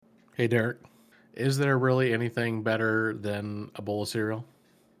Hey, Derek, is there really anything better than a bowl of cereal?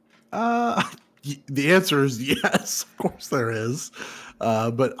 Uh, the answer is yes. Of course there is.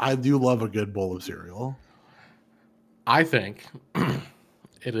 But I do love a good bowl of cereal. I think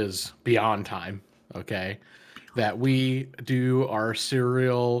it is beyond time, okay, that we do our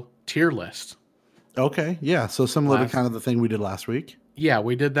cereal tier list. Okay, yeah. So similar to Last, kind of the thing we did last week. yeah,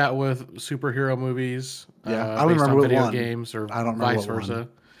 we did that with superhero movies Yeah, I don't based remember on what video one. games or I don't remember vice what one. versa.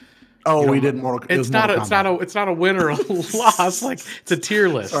 Oh, You we don't. did Mortal. It was It's not. Mortal A, it's not Kombat. a. It's not a win or a loss. Like it's a tier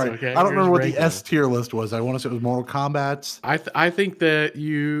list. Sorry, Okay, I don't here's remember what the ranking S them. tier list was. I want to say it was Mortal Kombat. I think that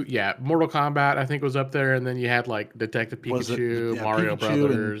Mortal Kombat I think was up there, and then you had like Detective Was it? Pikachu, Yeah, Mario Pikachu and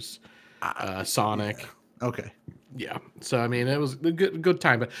Brothers, yeah. Sonic. Okay, Yeah, so I mean it was a good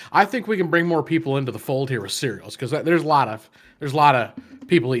time, but I think we can bring more people into the fold here with cereals because there's a lot of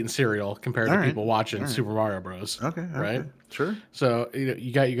people eating cereal compared all to right, people watching all right. Super Mario Bros. Okay, Right? okay, sure. So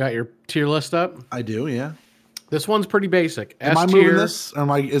you got your tier list up. I do. Yeah. This one's pretty basic. Am S I moving tier. this, or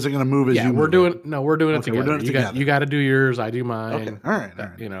am I? Is it going to move as Yeah, you we're move it? doing no, we're doing it Okay, we're together. doing it You together. got to do yours, I do Okay. mine. All right. All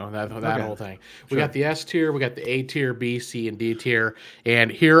That, right. that Okay. whole thing. We Sure. got the S tier, we got the A tier, B, C, and D tier, and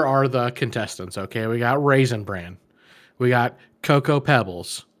here are the contestants. Okay, we got Raisin Bran, we got Cocoa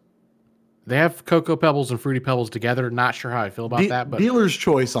Pebbles. They have Cocoa Pebbles and Fruity Pebbles together. Not sure how I feel about that, but Dealer's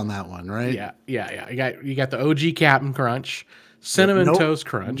choice on that one, right? yeah. You got the OG Captain Crunch, Cinnamon No, Toast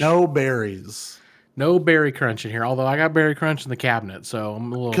Crunch. no berries. No Berry Crunch in here, although I got Berry Crunch in the cabinet, so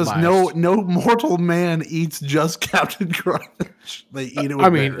I'm a little Because biased. no mortal man eats just Captain Crunch. They eat it with I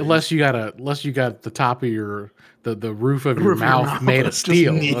mean, berries. unless you got the top of your the roof of your Roof of your mouth mouth made of is just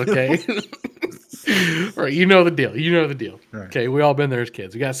steel. needles. Okay, all right, you know the deal. You know the deal. Right. Okay, we all been there as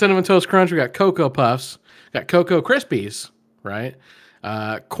kids. We got Cinnamon Toast Crunch. We got Cocoa Puffs. Got Cocoa Krispies. Right,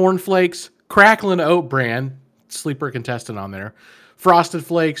 Corn Flakes, Cracklin' Oat Bran, sleeper contestant on there. Frosted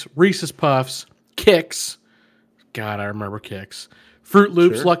Flakes, Reese's Puffs, Kicks. God, I remember Kicks. Fruit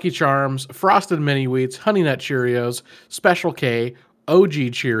Loops, Sure. Lucky Charms, Frosted Mini Wheats, Honey Nut Cheerios, Special K, OG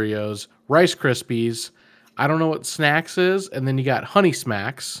Cheerios, Rice Krispies. I don't know what Snacks is, and then you got Honey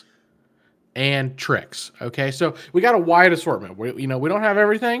Smacks and Tricks. Okay, so we got a wide assortment. We don't have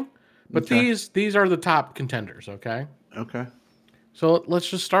everything, but Okay. these are the top contenders. Okay, Okay. so let's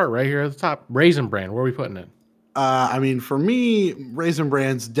just start right here at the top. Raisin Bran, where are we putting it? I mean, for me, Raisin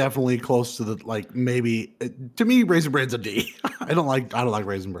Bran's definitely close to the maybe. To me, Raisin Bran's a D. I don't like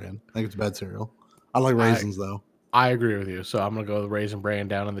Raisin Bran. I think it's a bad cereal. I like raisins though. I agree with you, so I'm gonna go with Raisin Bran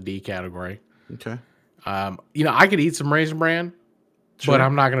down in the D category. Okay. I could eat some Raisin Bran, Sure. but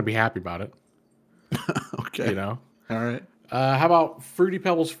I'm not going to be happy about it. Okay. You know. All right. How about Fruity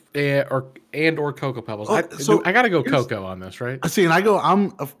Pebbles or Cocoa Pebbles? Oh, so I got to go here's- cocoa on this, right? See, and I go.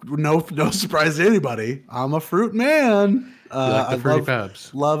 No surprise to anybody. I'm a fruit man. You like the I Fruity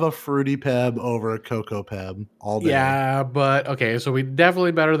Pebs. love a fruity peb over a cocoa peb all day. Yeah, but okay, so we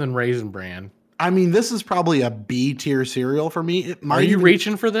definitely better than Raisin Bran. I mean, this is probably a B tier cereal for me. It might Are you even-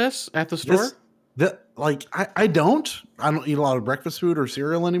 reaching for this at the store? I don't eat a lot of breakfast food or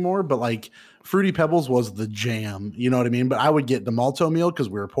cereal anymore, but like Fruity Pebbles was the jam. You know what I mean? But I would get the Malto meal because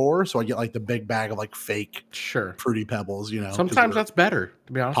we were poor, so I get like the big bag of like fake Sure. Fruity Pebbles. 'Cause Sometimes we're that's better,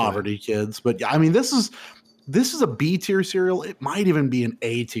 to be honest. with you. poverty kids. But yeah, I mean, this is a B tier cereal. It might even be an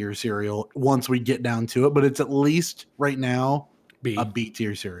A tier cereal once we get down to it, but it's at least right now B. a B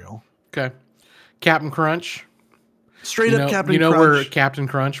tier cereal. Okay. Captain Crunch. Straight up Captain you know Crunch where Captain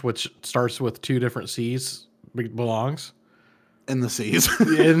Crunch, which starts with two different C's, belongs? in the C's.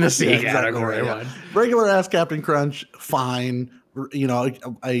 In the C Yeah, exactly category. right, yeah. One. Regular ass Captain Crunch, fine.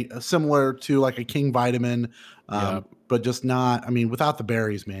 A similar to like a King Vitamin, Yep. but just not. I mean, without the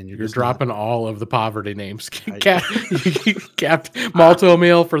berries, man, You're just dropping all of the poverty names. I- Malto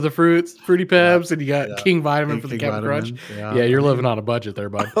meal for the Fruity Pebs, and you got yeah. King Vitamin King for the Captain Crunch. Vitamin, Yeah, you're living on a budget there,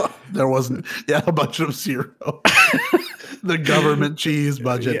 bud. There wasn't. Yeah, a bunch of zero. The government cheese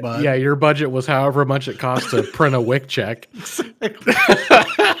budget, yeah, bud. yeah, your budget was however much it cost to print a WIC check.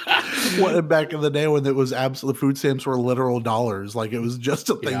 What, back in the day when it was absolute food stamps were literal dollars, like it was just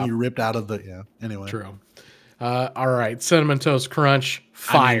a thing Yeah. you ripped out of the. Yeah. Anyway, True. All right, Cinnamon Toast Crunch,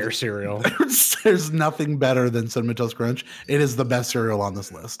 fire cereal. there's nothing better than Cinnamon Toast Crunch. It is the best cereal on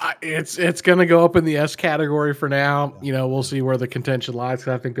this list. It's going to go up in the S category for now. We'll see where the contention lies.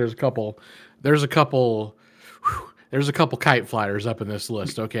 'Cause I think there's a couple kite flyers up in this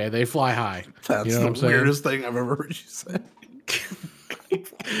list. Okay, they fly high. That's you know what I'm the saying? weirdest thing I've ever heard you say.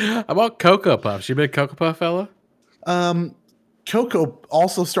 How about Cocoa Puffs? You a big Cocoa Puff fella? Cocoa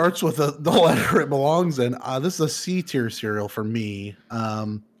also starts with the letter it belongs in. This is a C tier cereal for me.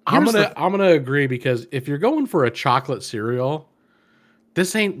 I'm gonna agree because if you're going for a chocolate cereal,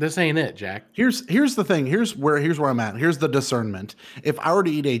 This ain't it, Jack. Here's the thing. Here's where I'm at. Here's the discernment. If I were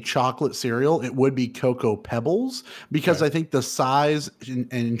to eat a chocolate cereal, it would be Cocoa Pebbles because Okay. I think the size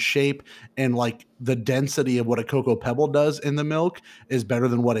and shape and like the density of what a Cocoa Pebble does in the milk is better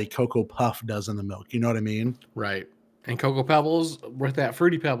than what a Cocoa Puff does in the milk. You know what I mean? Right. And Cocoa Pebbles, with that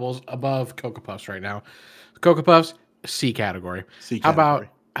Fruity Pebbles above Cocoa Puffs right now. Cocoa Puffs, C category. C How category.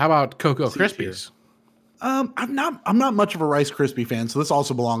 about Cocoa C tier. Krispies? I'm not much of a Rice Krispie fan, so this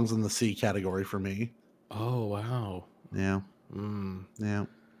also belongs in the C category for me. Oh wow. Yeah. Mm. Yeah.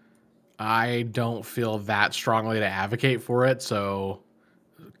 I don't feel that strongly to advocate for it, so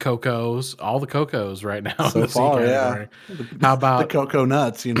Cocos, all the Cocos right now So in the C far, category. yeah. How The about cocoa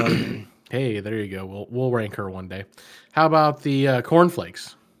nuts, you know what I mean? hey, there you go. We'll rank her one day. How about the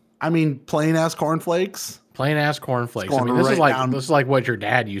cornflakes? I mean, plain ass cornflakes. Plain ass cornflakes. I going mean, this is right like down- this is like what your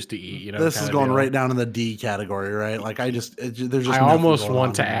dad used to eat. You know, This is kinda going deal. right down in the D category, right? Like there's just I nothing almost going want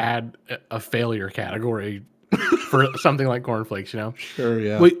on to here. add a failure category for something like cornflakes. You know, Sure,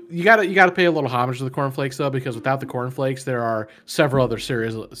 yeah. well, you gotta pay a little homage to the cornflakes though, because without the cornflakes, there are several other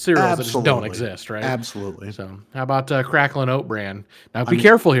cereals that just don't Absolutely. exist, right? Absolutely. So, how about Cracklin' Oat Bran? Now, be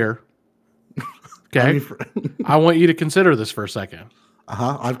careful here. Okay, I want you to consider this for a second.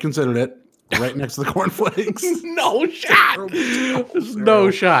 I've considered it right next to the cornflakes. No shot. No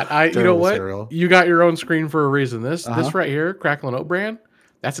shot. You know Terrible what? cereal. You got your own screen for a reason. This Uh-huh. right here, Cracklin' Oat Bran,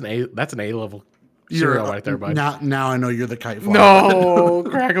 that's an A level cereal right there, bud. Now I know you're the kite farmer. No,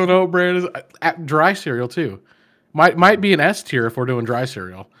 Cracklin' Oat Bran is dry cereal too. Might be an S tier if we're doing dry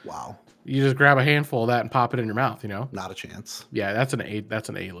cereal. Wow. You just grab a handful of that and pop it in your mouth. You know? Not a chance. Yeah, that's an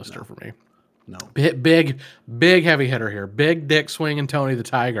A lister for me. No. Big heavy hitter here. Big Dick swinging Tony the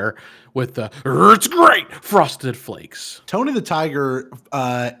Tiger with the it's great Frosted Flakes. Tony the Tiger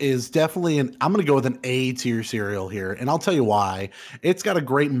is definitely I'm going to go with an A tier cereal here. And I'll tell you why. It's got a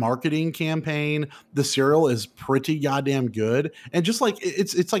great marketing campaign. The cereal is pretty goddamn good. And just like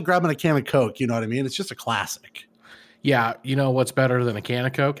it's like grabbing a can of Coke. You know what I mean? It's just a classic. Yeah, you know what's better than a can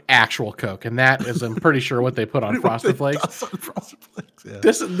of Coke? Actual Coke, and that is, I'm pretty sure, what they put on Frosted Flakes. Frosted Flakes, yeah.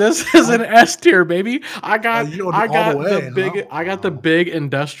 This is an S tier, baby. I got the big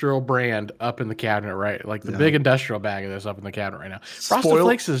industrial brand up in the cabinet, right? Like the big industrial bag of this up in the cabinet right now. Frosted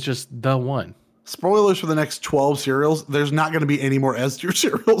Flakes is just the one. Spoilers for the next 12 cereals. There's not going to be any more S tier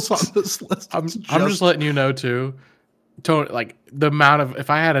cereals on this list. I'm just letting you know too. Tony, like the amount of,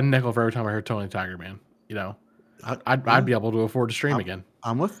 if I had a nickel for every time I heard Tony the Tiger, man, you know. I'd be able to afford to stream again.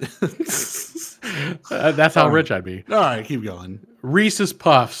 I'm with That's how rich I'd be. All right, keep going. Reese's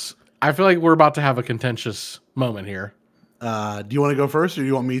Puffs. I feel like we're about to have a contentious moment here. Do you want to go first or do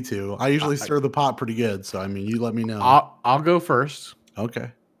you want me to? I usually stir the pot pretty good, so I mean, you let me know. I'll go first.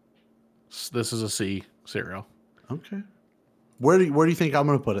 Okay. This is a C cereal. Okay. Where do you think I'm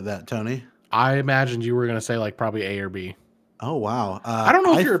going to put it that, Tony? I imagined you were going to say like probably A or B. Oh, wow. I don't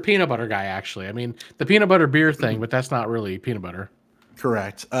know if you're a peanut butter guy, actually. I mean, the peanut butter beer thing, but that's not really peanut butter.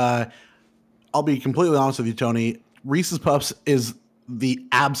 Correct. I'll be completely honest with you, Tony. Reese's Puffs is the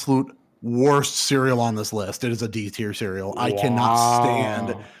absolute worst cereal on this list. It is a D tier cereal. I cannot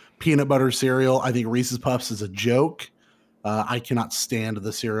stand peanut butter cereal. I think Reese's Puffs is a joke. I cannot stand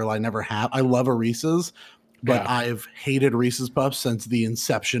the cereal. I never have. I love a Reese's, but I've hated Reese's Puffs since the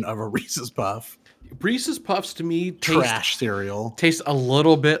inception of a Reese's Puff. Reese's Puffs to me Trash cereal. Tastes a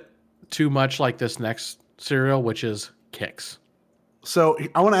little bit too much like this next cereal, which is Kix. So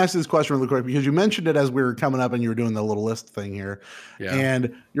I want to ask you this question really quick because you mentioned it as we were coming up and you were doing the little list thing here. Yeah.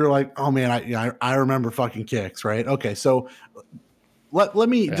 And you're like, oh man, I remember fucking Kix, right? Okay, so let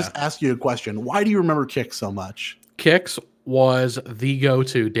me just ask you a question. Why do you remember Kix so much? Kix was the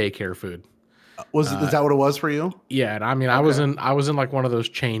go-to daycare food. Is that what it was for you? Yeah, and I mean, okay. I was in like one of those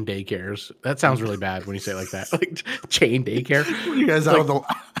chain daycares. That sounds really bad when you say it like that, like chain daycare. You guys like, out of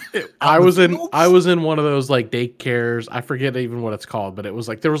the? I was in one of those like daycares. I forget even what it's called, but it was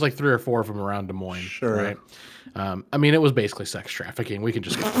like there was like 3 or 4 of them around Des Moines. Sure. Right. I mean, it was basically sex trafficking. We can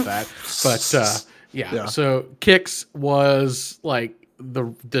just go with that. But yeah. So Kix was like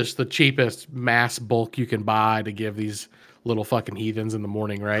the cheapest mass bulk you can buy to give these little fucking heathens in the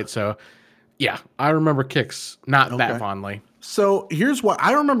morning, right? So. Yeah, I remember Kix not that fondly. So here's what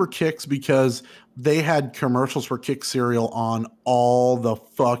I remember Kix because they had commercials for Kix cereal on all the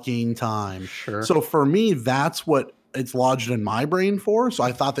fucking time. Sure. So for me, that's what it's lodged in my brain for. So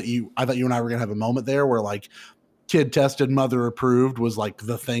I thought you and I were gonna have a moment there where like kid tested, mother approved was like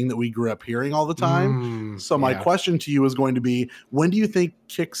the thing that we grew up hearing all the time. So my question to you is going to be, when do you think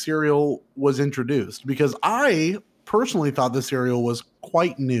Kix cereal was introduced? Because I personally thought the cereal was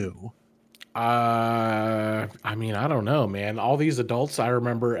quite new. I mean, I don't know, man. All these adults I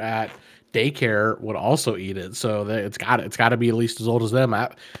remember at daycare would also eat it, so it's got to be at least as old as them.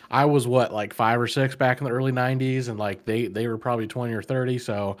 I was what, like 5 or 6 back in the early '90s, and like they were probably 20 or 30.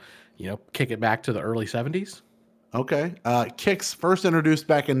 So, kick it back to the early '70s. Okay. Kix first introduced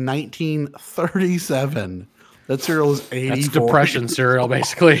back in 1937. That cereal is 84. That's depression cereal,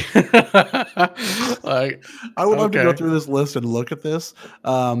 basically. Like, I would love to go okay. through this list and look at this.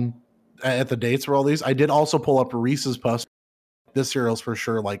 At the dates for all these. I did also pull up Reese's Puffs. This cereal's for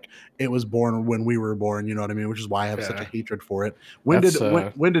sure like it was born when we were born, you know what I mean? Which is why I have such a Yeah. hatred for it. When That's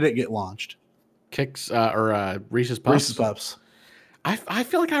did it get launched? Kix or Reese's Puffs. Reese's Puffs. I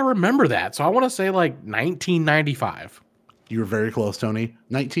feel like I remember that, so I want to say like 1995. You were very close, Tony.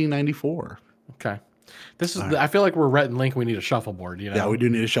 1994. Okay. This is. All right. I feel like we're Rhett and Link. We need a shuffleboard. Yeah, we do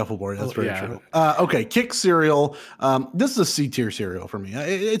need a shuffleboard. That's very Yeah. true. Okay, Kix cereal. This is a C tier cereal for me.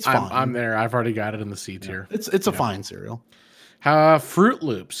 It's fine. I'm there. I've already got it in the C tier. It's a fine cereal. Fruit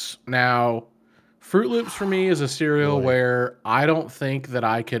Loops. Now, Fruit Loops for me is a cereal Boy. where I don't think that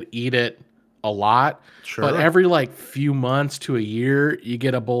I could eat it a lot. Sure. But every like few months to a year, you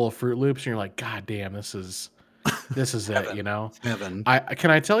get a bowl of Fruit Loops, and you're like, God damn, this is it. You know. Heaven.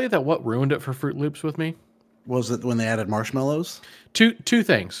 Can I tell you that what ruined it for Fruit Loops with me? Was it when they added marshmallows? Two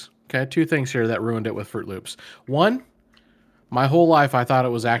things. Okay, two things here that ruined it with Fruit Loops. One, my whole life I thought it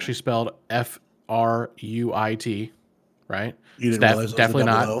was actually spelled Fruit, right? You didn't It's realize it was definitely a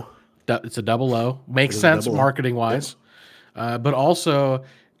not. double O? It's a double O. Makes It is a sense double O. marketing wise, but also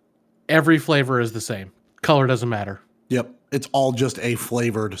every flavor is the same. Color doesn't matter. Yep. It's all just a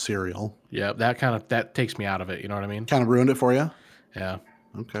flavored cereal. Yeah, that takes me out of it. You know what I mean? Kind of ruined it for you? Yeah.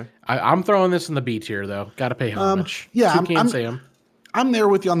 Okay. I'm throwing this in the B tier though. Got to pay homage. yeah, Toucan Sam. I'm there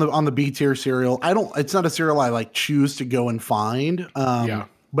with you on the B tier cereal. It's not a cereal I like choose to go and find. Yeah.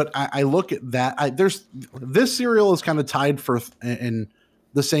 But I look at that. This cereal is kind of tied for in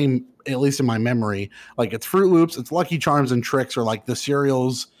the same, at least in my memory. Like it's Fruit Loops, it's Lucky Charms, and Trix are like the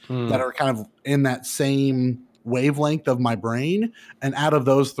cereals that are kind of in that same wavelength of my brain. And out of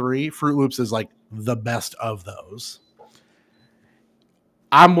those three, Fruit Loops is like the best of those.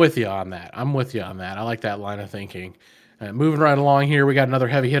 I'm with you on that. I like that line of thinking. Moving right along here, we got another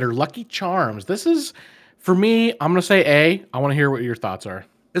heavy hitter, Lucky Charms. This is, for me, I'm going to say A. I want to hear what your thoughts are.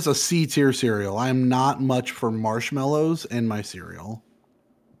 It's a C tier cereal. I am not much for marshmallows in my cereal.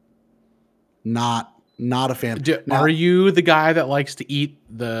 Not a fan. Are you the guy that likes to eat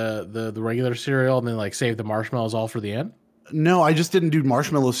the regular cereal and then like save the marshmallows all for the end? No, I just didn't do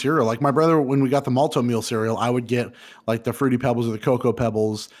marshmallow cereal. Like my brother, when we got the Malto meal cereal, I would get like the Fruity Pebbles or the Cocoa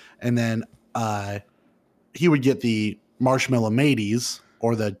Pebbles, and then he would get the marshmallow mateys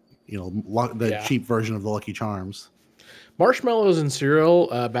or the cheap version of the Lucky Charms. Marshmallows and cereal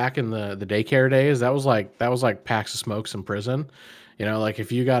back in the daycare days, that was like packs of smokes in prison. You know, like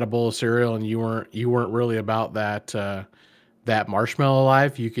if you got a bowl of cereal and you weren't really about that marshmallow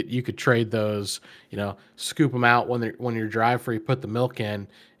life, you could trade those, scoop them out when you're dry free, put the milk in,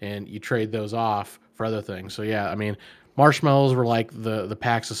 and you trade those off for other things. So yeah, I mean, marshmallows were like the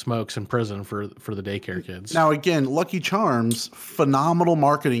packs of smokes in prison for the daycare kids. Now again, Lucky Charms, phenomenal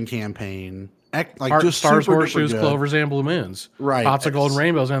marketing campaign. Just Stars, super duper horseshoes, good. clovers, and blue moons. Right. Pots of golden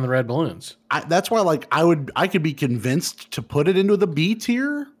rainbows and the red balloons. That's why I could be convinced to put it into the B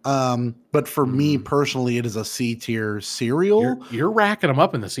tier. But for me personally, it is a C tier cereal. You're racking them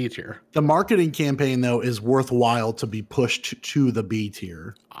up in the C tier. The marketing campaign though is worthwhile to be pushed to the B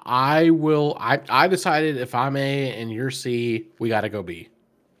tier. I decided if I'm A and you're C, we got to go B.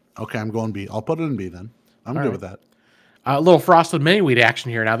 Okay, I'm going B. I'll put it in B then. I'm good with that. A little frosted mini wheat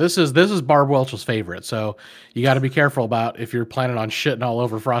action here. Now this is Barb Welch's favorite, so you got to be careful about if you're planning on shitting all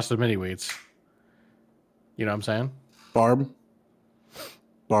over frosted mini wheats. You know what I'm saying? Barb,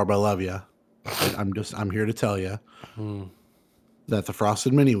 I love you. I'm here to tell you that the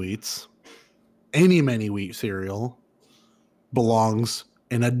frosted mini wheats, any mini wheat cereal, belongs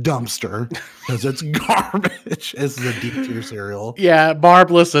in a dumpster because it's garbage. This is a D tier cereal. Yeah, Barb,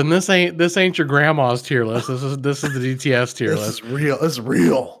 listen, this ain't your grandma's tier list. This is the DTS tier This list. is real. It's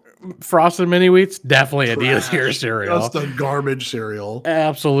real. Frosted mini wheats, definitely a D tier cereal. That's the garbage cereal.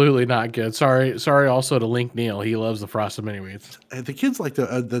 Absolutely not good. Sorry. Also to Link Neal, he loves the frosted mini wheats. The kids like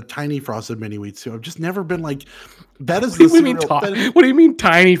the tiny frosted mini wheats too. I've just never been like that. Is What the do you mean? cereal. What do you mean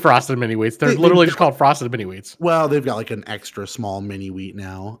tiny frosted mini wheats? They're They- literally they- just called frosted mini wheats. Well, they've got like an extra small mini wheat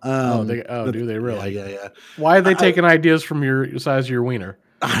now. Do they really? Yeah. Why are they taking ideas from your size of your wiener?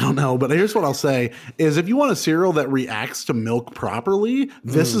 I don't know, but here's what I'll say is if you want a cereal that reacts to milk properly,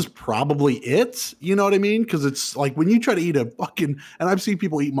 this is probably it. You know what I mean? Because it's like when you try to eat a fucking, and I've seen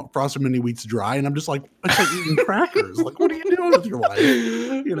people eat Frosted Mini Wheats dry, and I'm just like, it's like eating crackers. Like, what are you doing with your life?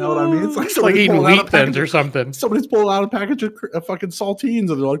 You know what I mean? It's like eating Wheat Thins or something. Somebody's pulling out a package of fucking saltines, and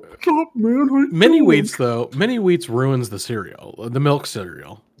they're like, "Oh, man, Mini Wheats though, Mini Wheats ruins the cereal, the milk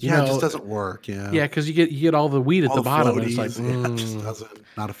cereal. It just doesn't work. Yeah, because you get all the wheat at the bottom. And it's like, it just doesn't.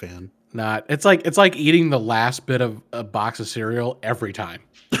 Not a fan. It's like eating the last bit of a box of cereal every time.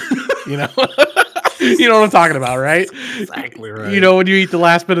 You know, you know what I'm talking about, right? Exactly right. You know, when you eat the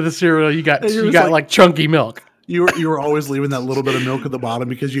last bit of the cereal, you got like chunky milk. You were always leaving that little bit of milk at the bottom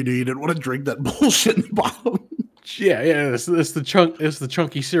because you knew you didn't want to drink that bullshit in the bottom. Yeah. It's the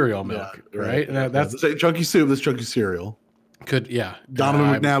chunky cereal milk, right? Yeah, that's the chunky soup. This chunky cereal.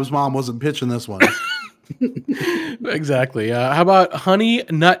 Donovan McNabb's mom wasn't pitching this one. Exactly. How about Honey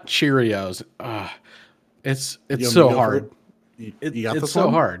Nut Cheerios? It's so hard. It's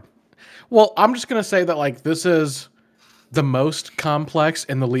so hard. Well, I'm just gonna say that like this is the most complex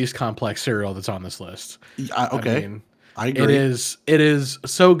and the least complex cereal that's on this list. Okay, I agree. It is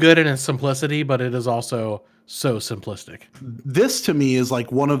so good in its simplicity, but it is also so simplistic. This to me is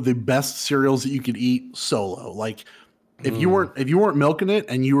like one of the best cereals that you could eat solo. Like if you weren't milking it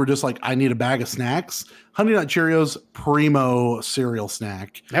and you were just like, I need a bag of snacks, Honey Nut Cheerios, primo cereal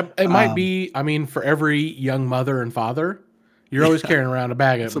snack. It might be. I mean, for every young mother and father, you're always carrying around a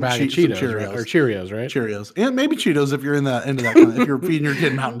bag of Cheetos, or Cheerios, right? Cheerios, and maybe Cheetos if you're into that kind of, if you're feeding your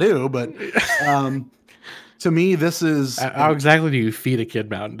kid Mountain Dew. But to me, this is how exactly do you feed a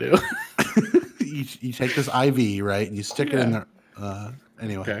kid Mountain Dew? you take this IV, right, and you stick it in there.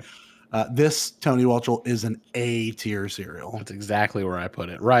 Anyway. Okay. This, Tony Walchel, is an A tier cereal. That's exactly where I put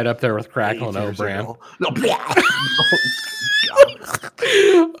it. Right up there with Crackle and Oat Bran.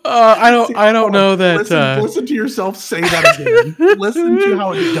 I don't know that. Listen to yourself say that again. Listen to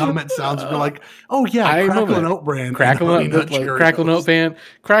how dumb it sounds. You're like, oh yeah, Crackle and Oat Bran. Crackle and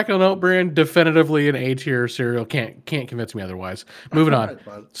Oat Bran, definitively an A tier cereal. Can't convince me otherwise. Moving on.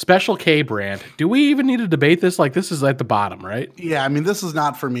 Special K brand. Do we even need to debate this? Like this is at the bottom, right? Yeah, I mean this is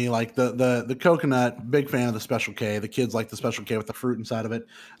not for me. Like the coconut, big fan of the Special K. The kids like the Special K with the fruit inside of it.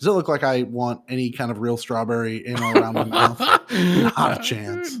 Does it look like I want any kind of real strawberry in or around my mouth? Not a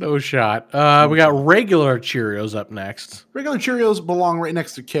chance. No shot. We got regular Cheerios up next. Regular Cheerios belong right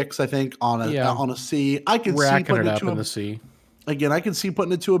next to Kix, I think, on a C. I can see putting it up in the C. Again, I can see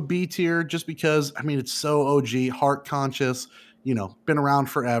putting it to a B tier just because I mean it's so OG, heart conscious, been around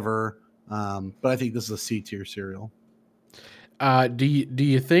forever. But I think this is a C tier cereal. Do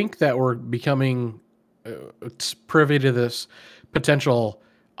you think that we're becoming privy to this potential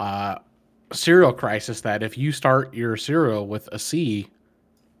cereal crisis that if you start your cereal with a C,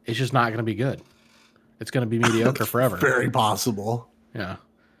 it's just not going to be good. It's going to be mediocre forever. Very possible. Yeah.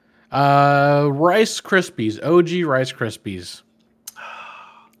 Rice Krispies, OG Rice Krispies.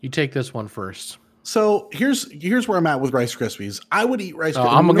 You take this one first. So here's where I'm at with Rice Krispies. I would eat Rice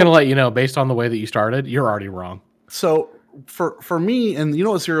Krispies. I'm going to let you know, based on the way that you started, you're already wrong. So for me, and you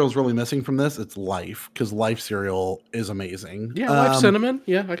know what cereal is really missing from this? It's Life, because Life cereal is amazing. Yeah, Life cinnamon.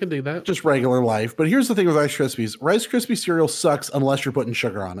 Yeah, I can do that. Just regular Life. But here's the thing with Rice Krispies. Rice Krispie cereal sucks unless you're putting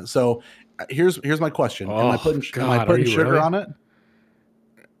sugar on it. So here's my question. Am I putting sugar on it?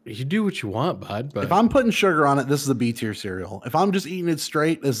 You do what you want, bud. But if I'm putting sugar on it, this is a B tier cereal. If I'm just eating it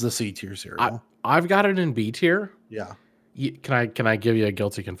straight, this is a C tier cereal. I've got it in B tier. Yeah. Can I give you a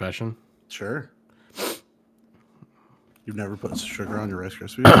guilty confession? Sure. You've never put sugar on your Rice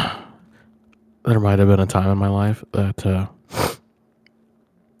Krispies? There might have been a time in my life that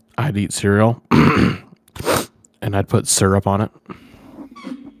I'd eat cereal and I'd put syrup on it.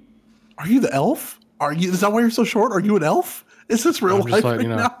 Are you the elf? Is that why you're so short? Are you an elf? Is this real life right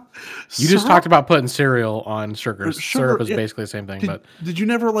now? You just talked about putting cereal on sugar. Syrup is basically the same thing. Did you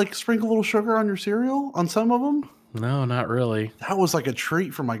never sprinkle a little sugar on your cereal on some of them? No, not really. That was like a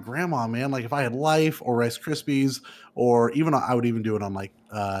treat for my grandma, man. Like if I had Life or Rice Krispies, or even I would even do it on like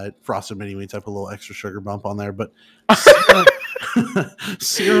Frosted Mini Wheats. I put a little extra sugar bump on there, but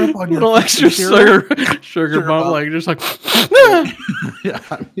syrup on your little extra sugar bump, like just like. Yeah,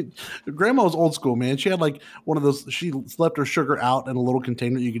 I mean, grandma was old school, man. She had like one of those. She left her sugar out in a little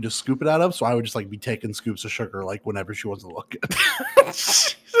container you could just scoop it out of. So I would just be taking scoops of sugar like whenever she wasn't looking.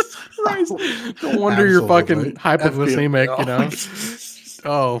 Jesus Christ! No wonder you're fucking hypoglycemic.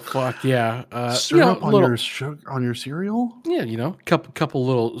 Oh fuck yeah! Syrup on your sugar on your cereal? Yeah, couple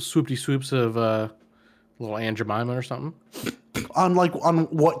little swoopty swoops of little Aunt Jemima or something. On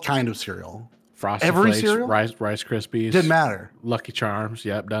what kind of cereal? Frosted Every Flakes, cereal? Rice Krispies, Didn't matter. Lucky Charms.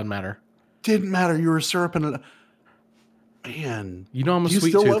 Yep, doesn't matter. Didn't matter. You were syrup and man. You know I'm a Do you sweet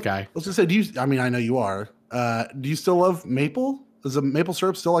still tooth love, guy. I was gonna say, I mean, I know you are. Do you still love maple? Is a maple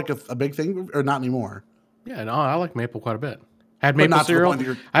syrup still like a big thing, or not anymore? Yeah, no, I like maple quite a bit. Had But maple not to the cereal. point that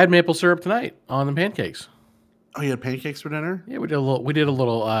you're- I had maple syrup tonight on the pancakes. Oh, you had pancakes for dinner? Yeah, we did a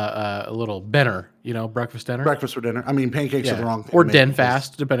little Benner, breakfast dinner. Breakfast for dinner? I mean, pancakes are the wrong thing. Or to make Den because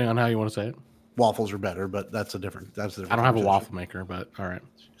fast, depending on how you want to say it. Waffles are better, but that's a different. I don't have a waffle maker, but all right.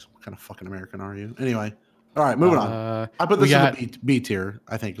 What kind of fucking American are you? Anyway, all right, moving on. I put we this in got- the B tier.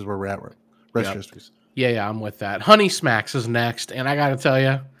 I think is where we're at. Rice Yep. Krispies. Yeah, I'm with that. Honey Smacks is next, and I got to tell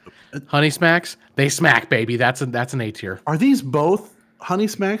you, Honey Smacks, they smack, baby. That's an A tier. Are these both Honey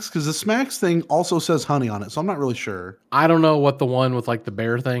Smacks? Because the Smacks thing also says honey on it, so I'm not really sure. I don't know what the one with like the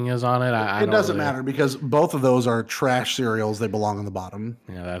bear thing is on it. I It don't doesn't really- matter because both of those are trash cereals. They belong on the bottom.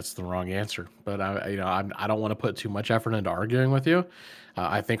 Yeah, that's the wrong answer. But I don't want to put too much effort into arguing with you.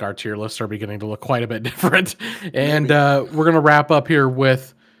 I think our tier lists are beginning to look quite a bit different, and we're gonna wrap up here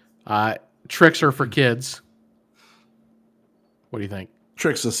with Trix are for kids. What do you think?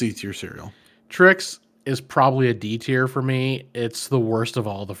 Trix a C tier cereal. Trix is probably a D tier for me. It's the worst of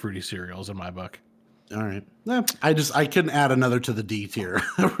all the fruity cereals in my book. All right. I couldn't add another to the D tier.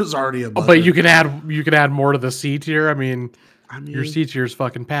 There was already a. But you can add more to the C tier. I mean your C tier is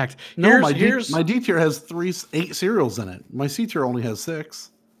fucking packed. No, my D tier has 8 cereals in it. My C tier only has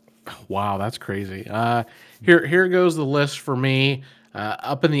 6. Wow, that's crazy. Here goes the list for me.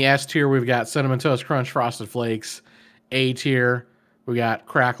 Up in the S tier, we've got Cinnamon Toast Crunch Frosted Flakes. A tier, we got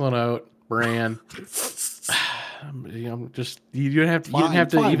Cracklin' Oat Bran. You didn't have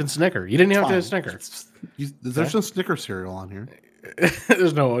to even snicker. You didn't have to snicker. There's no Snicker cereal on here.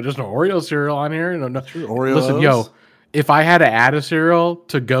 There's no Oreo cereal on here. No. Oreos. Listen, if I had to add a cereal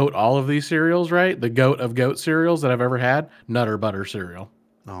to goat all of these cereals, right? The goat of goat cereals that I've ever had, Nutter Butter cereal.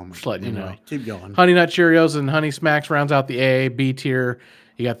 Oh my! Just letting you know. Anyway, keep going. Honey Nut Cheerios and Honey Smacks rounds out the A. B tier,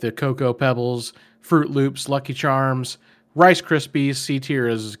 you got the Cocoa Pebbles, Fruit Loops, Lucky Charms, Rice Krispies. C tier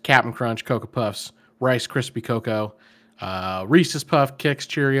is Cap'n Crunch, Cocoa Puffs, Rice Krispie Cocoa, Reese's Puff, Kix,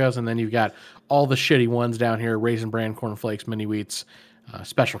 Cheerios, and then you've got all the shitty ones down here: Raisin Bran, Corn Flakes, Mini Wheats,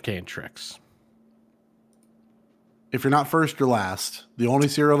 Special K, and Trix. If you're not first, you're last. The only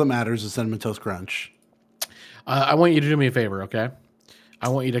cereal that matters is Cinnamon Toast Crunch. I want you to do me a favor, okay? I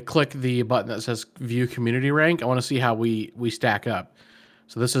want you to click the button that says View Community Rank. I want to see how we stack up.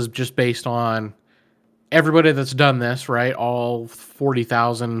 So this is just based on everybody that's done this, right? All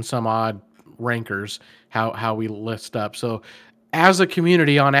 40,000 some odd rankers, how we list up. So as a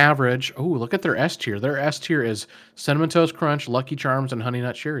community on average, look at their S tier. Their S tier is Cinnamon Toast Crunch, Lucky Charms, and Honey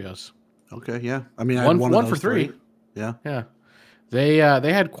Nut Cheerios. Okay, yeah. I mean, I One had one of for those three. Yeah. Yeah. They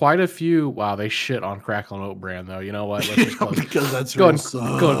had quite a few. Wow, they shit on Cracklin' Oat Bran though. You know what? Let's just close. Because that's go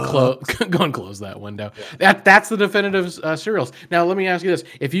and close that window. Yeah. That's the definitive cereals. Now let me ask you this: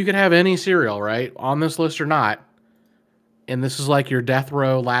 if you could have any cereal, right, on this list or not, and this is like your death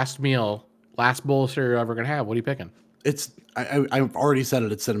row last meal, last bowl of cereal you're ever gonna have, what are you picking? I've already said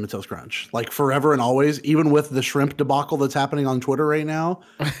it. It's Cinnamon Toast Crunch, like forever and always. Even with the shrimp debacle that's happening on Twitter right now,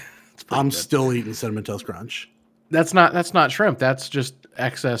 I'm still eating Cinnamon Toast Crunch. That's not shrimp. That's just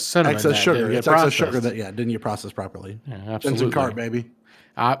excess cinnamon. Excess sugar. It's excess sugar that didn't get processed properly. Yeah, absolutely. Jensen Cart, baby.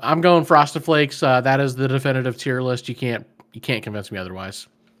 I'm going Frosted Flakes. That is the definitive tier list. You can't convince me otherwise.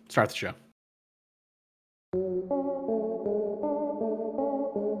 Start the show.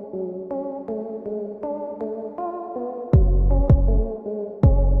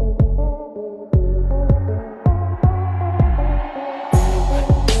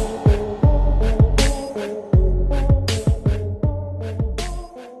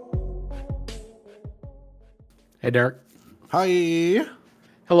 Hey, Derek. Hi.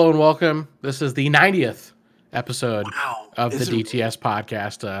 Hello and welcome. This is the 90th episode of the Is it- DTS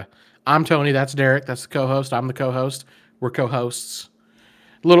podcast. I'm Tony. That's Derek. That's the co-host. I'm the co-host. We're co-hosts.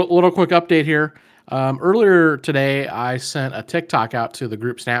 Little quick update here. Earlier today, I sent a TikTok out to the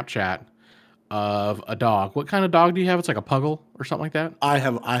group Snapchat of a dog. What kind of dog do you have? It's like a puggle or something like that. I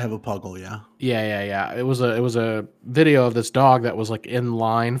have a puggle. Yeah. Yeah. It was a video of this dog that was like in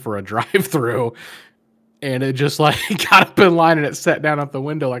line for a drive-through. And it just like got up in line and it sat down at the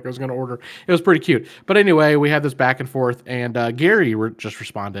window like I was going to order. It was pretty cute. But anyway, we had this back and forth, and Gary just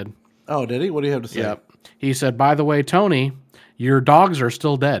responded. Oh, did he? What do you have to say? Yep. He said, "By the way, Tony, your dogs are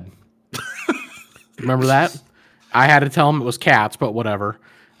still dead." Remember that? I had to tell him it was cats, but whatever.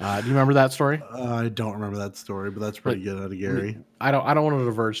 Do you remember that story? I don't remember that story, but that's pretty good out of Gary. I don't want to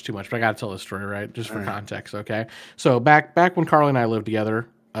diverge too much, but I got to tell this story, right? Just for context, okay? So back when Carly and I lived together,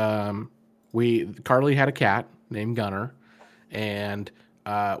 Carly had a cat named Gunner, and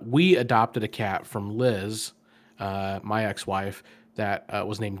we adopted a cat from Liz, my ex-wife, that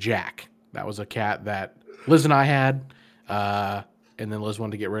was named Jack. That was a cat that Liz and I had, and then Liz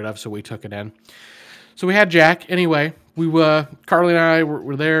wanted to get rid of, so we took it in. So we had Jack. Anyway, Carly and I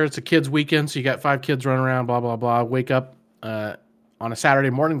were there. It's a kids' weekend, so you got 5 kids running around, blah, blah, blah. Wake up on a Saturday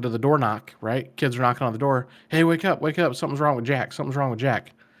morning to the door knock, right? Kids are knocking on the door. Hey, wake up. Something's wrong with Jack.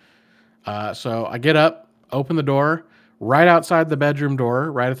 So I get up, open the door, right outside the bedroom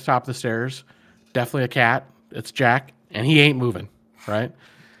door, right at the top of the stairs. Definitely a cat. It's Jack, and he ain't moving, right?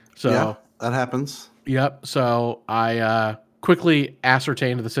 So yeah, that happens. Yep. So I quickly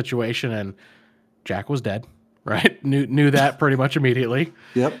ascertained the situation, and Jack was dead, right? Knew that pretty much immediately.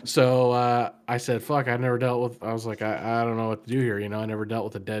 Yep. So I said, fuck, I never dealt with, I was like, I don't know what to do here. I never dealt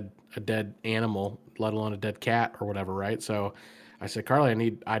with a dead animal, let alone a dead cat or whatever, right? So I said,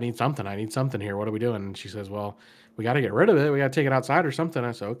 Carly, I need something. I need something here. What are we doing? And she says, well, we got to get rid of it. We got to take it outside or something.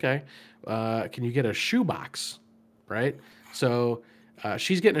 I said, okay. Can you get a shoebox? Right? So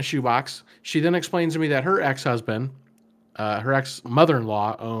she's getting a shoebox. She then explains to me that her ex-husband, her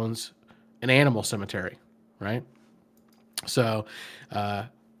ex-mother-in-law owns an animal cemetery, right? So I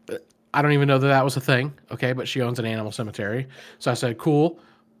don't even know that was a thing, okay? But she owns an animal cemetery. So I said, cool.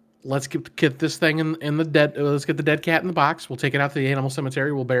 Let's get this thing in the dead. Let's get the dead cat in the box. We'll take it out to the animal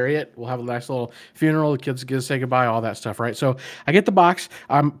cemetery. We'll bury it. We'll have a nice little funeral. The kids get to say goodbye, all that stuff, right? So I get the box.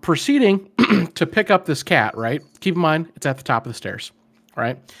 I'm proceeding to pick up this cat, right? Keep in mind, it's at the top of the stairs,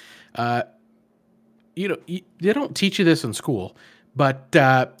 right? They don't teach you this in school,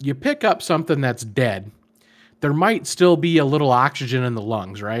 but you pick up something that's dead. There might still be a little oxygen in the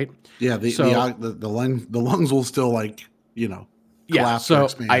lungs, right? Yeah, the lungs will still collapse or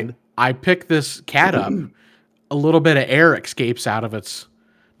expand. I pick this cat up, a little bit of air escapes out of its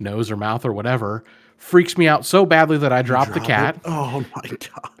nose or mouth or whatever, freaks me out so badly that I drop the cat. Oh my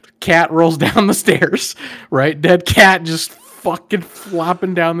God. Cat rolls down the stairs, right? Dead cat just fucking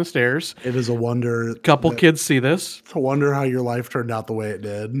flopping down the stairs. It is a wonder. Couple kids see this. It's a wonder how your life turned out the way it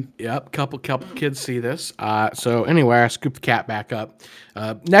did. Yep, couple kids see this. So anyway, I scoop the cat back up.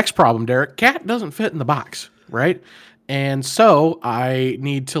 Next problem, Derek. Cat doesn't fit in the box, right? And so I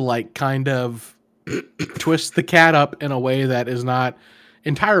need to kind of twist the cat up in a way that is not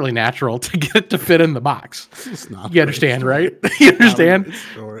entirely natural to get it to fit in the box. It's not. You understand, right? You understand?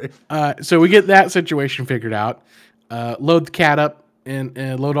 So we get that situation figured out. Load the cat up and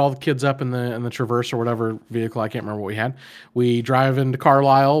load all the kids up in the Traverse or whatever vehicle. I can't remember what we had. We drive into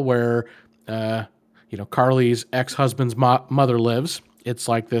Carlisle where Carly's ex-husband's mother lives. It's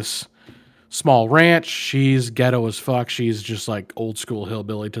like this small ranch. She's ghetto as fuck. She's just like old school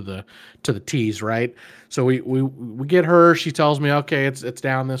hillbilly to the T's, right? So we get her. She tells me, okay, it's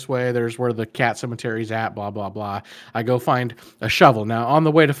down this way. There's where the cat cemetery's at, blah, blah, blah. I go find a shovel. Now, on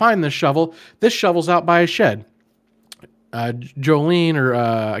the way to find this shovel's out by a shed. Jolene, or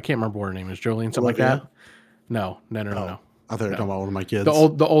I can't remember what her name is. Jolene, something Olivia? like that? No. I thought you were talking about one of my kids. The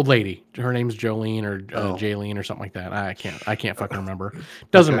old lady. Her name's Jolene or Jaylene or something like that. I can't fucking remember.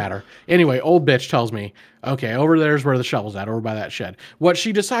 Doesn't matter. Anyway, old bitch tells me, okay, over there's where the shovel's at, over by that shed. What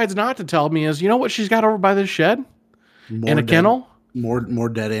she decides not to tell me is, you know what she's got over by this shed? Kennel? More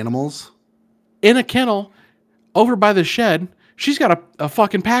dead animals? In a kennel, over by the shed, she's got a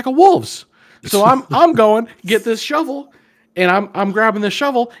fucking pack of wolves. So I'm going, get this shovel, and I'm grabbing the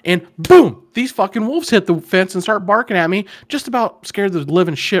shovel, and boom, these fucking wolves hit the fence and start barking at me, just about scared the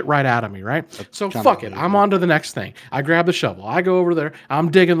living shit right out of me, right? So fuck it, I'm on to the next thing. I grab the shovel, I go over there,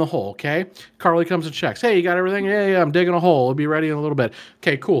 I'm digging the hole, okay? Carly comes and checks. Hey, you got everything? Yeah, I'm digging a hole. It'll be ready in a little bit.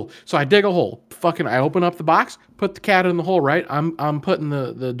 Okay, cool. So I dig a hole. I open up the box, put the cat in the hole, right? I'm putting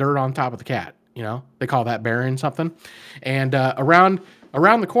the dirt on top of the cat. They call that burying something. And around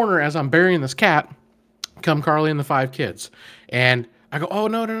the corner as I'm burying this cat, come Carly and the 5 kids. And I go, oh,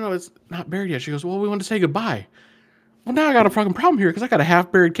 no, it's not buried yet. She goes, well, we want to say goodbye. Well, now I got a fucking problem here because I got a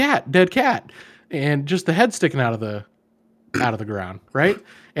half-buried dead cat, and just the head sticking out of the ground, right?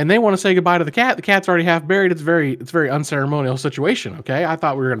 And they want to say goodbye to the cat. The cat's already half buried. It's very unceremonial situation, okay? I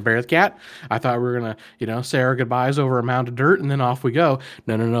thought we were going to bury the cat. I thought we were going to, say our goodbyes over a mound of dirt, and then off we go.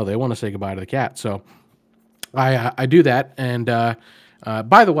 No. They want to say goodbye to the cat. So I do that. And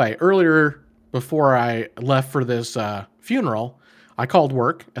by the way, earlier, before I left for this funeral, I called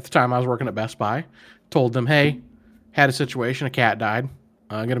work. At the time, I was working at Best Buy. Told them, hey, had a situation. A cat died.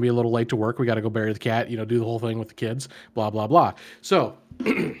 I'm going to be a little late to work. We got to go bury the cat, do the whole thing with the kids, blah, blah, blah. So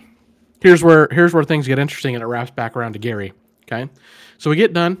here's where things get interesting, and it wraps back around to Gary, okay? So we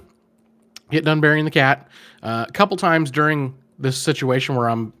get done burying the cat. A couple times during this situation where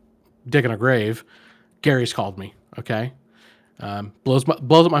I'm digging a grave. Gary's called me. Okay, blows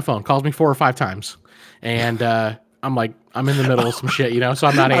up my phone. Calls me 4 or 5 times, and I'm like, I'm in the middle of some shit, so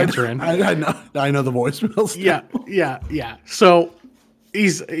I'm not answering. I know the voicemails. Yeah. So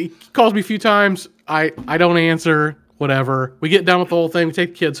he calls me a few times. I don't answer. Whatever. We get done with the whole thing. We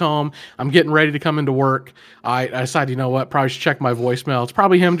take the kids home. I'm getting ready to come into work. I decide, you know what? Probably should check my voicemail. It's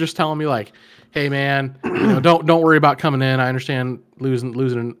probably him just telling me like, "Hey man, don't worry about coming in. I understand losing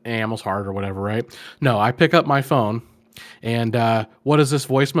an animal's heart or whatever, right?" No, I pick up my phone, and what does this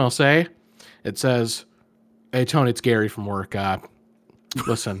voicemail say? It says, "Hey Tony, it's Gary from work.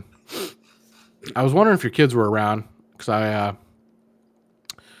 Listen, I was wondering if your kids were around because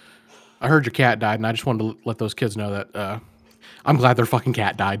I heard your cat died, and I just wanted to let those kids know that I'm glad their fucking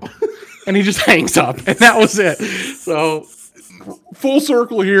cat died." And he just hangs up, and that was it. So, full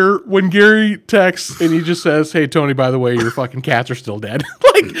circle here. When Gary texts and he just says, "Hey Tony, by the way, your fucking cats are still dead,"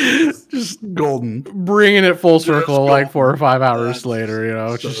 like just golden, bringing it full circle, like 4 or 5 hours later.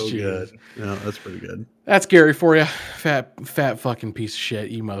 So just good. No, that's pretty good. That's Gary for you, fat fucking piece of shit,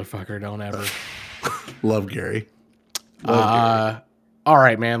 you motherfucker. Don't ever. Love Gary. All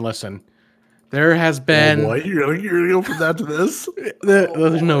right, man. Listen. There has been. Oh boy, you're gonna go from that to this.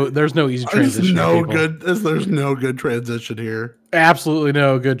 There's no easy transition. There's no good transition here. Absolutely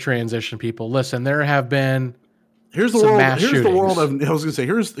no good transition, people. Listen, there have been. Here's the world of. I was gonna say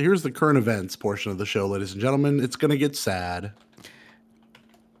here's the current events portion of the show, ladies and gentlemen. It's gonna get sad.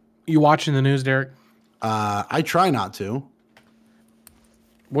 You watching the news, Derek? I try not to.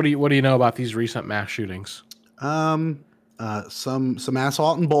 What do you know about these recent mass shootings? Some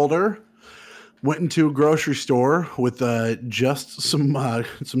asshole out in Boulder went into a grocery store with just some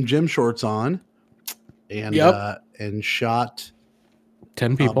gym shorts on, and shot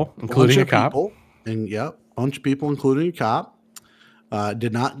 10 people, including a cop. Bunch of people, including a cop.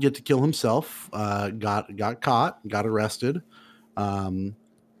 Did not get to kill himself. Got caught, got arrested. And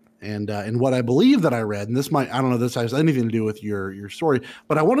what I believe that I read, and I don't know if this has anything to do with your story,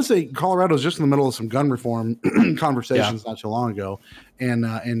 but I want to say Colorado is just in the middle of some gun reform conversations not too long ago,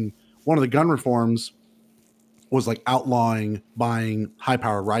 and one of the gun reforms was like outlawing buying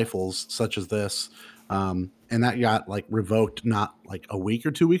high-powered rifles such as this, and that got like revoked not like a week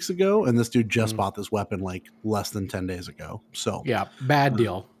or 2 weeks ago, and this dude just bought this weapon like less than 10 days ago. So yeah, bad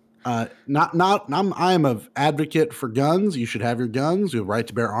deal. I am an advocate for guns. You should have your guns. Your right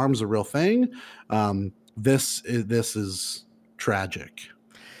to bear arms is a real thing. This is tragic.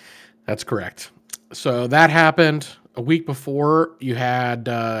 That's correct. So that happened a week before. You had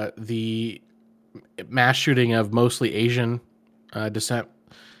the mass shooting of mostly Asian descent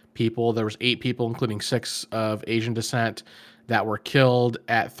people. There was 8 people, including 6 of Asian descent, that were killed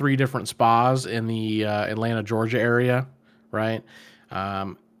at 3 different spas in the Atlanta, Georgia area. Right.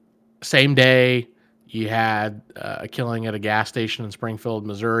 Same day, you had a killing at a gas station in Springfield,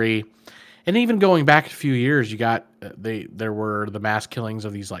 Missouri. And even going back a few years, you got there were the mass killings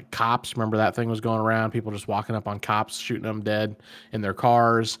of these like cops. Remember that thing was going around? People just walking up on cops, shooting them dead in their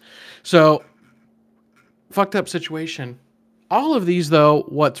cars. So, fucked up situation. All of these, though,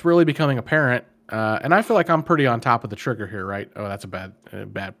 what's really becoming apparent, and I feel like I'm pretty on top of the trigger here, right? Oh, that's a bad.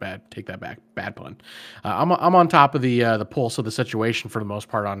 Take that back. Bad pun. I'm on top of the pulse of the situation for the most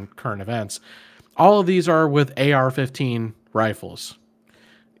part on current events. All of these are with AR-15 rifles.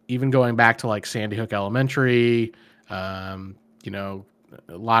 Even going back to like Sandy Hook Elementary, a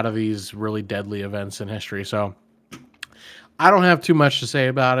lot of these really deadly events in history. So I don't have too much to say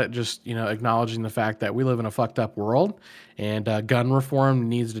about it. Just, acknowledging the fact that we live in a fucked up world, and gun reform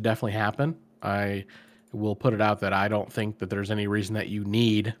needs to definitely happen. I will put it out that I don't think that there's any reason that you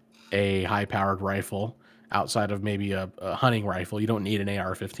need a high-powered rifle outside of maybe a hunting rifle. You don't need an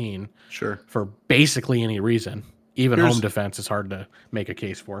AR-15 for basically any reason. Even home defense is hard to make a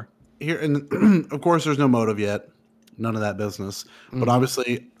case for. Here, and of course, there's no motive yet. None of that business. But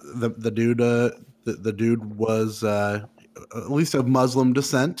obviously, the dude was at least of Muslim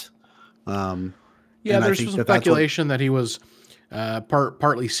descent. There's some speculation that he was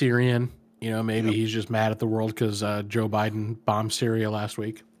partly Syrian. Maybe he's just mad at the world because Joe Biden bombed Syria last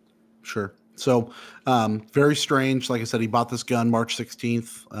week. Sure. So very strange. Like I said, he bought this gun March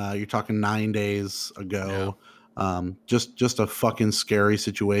 16th. You're talking 9 days ago. Yeah. Just a fucking scary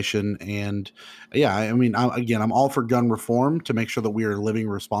situation. And I'm all for gun reform to make sure that we are living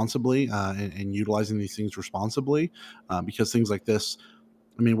responsibly and utilizing these things responsibly because things like this,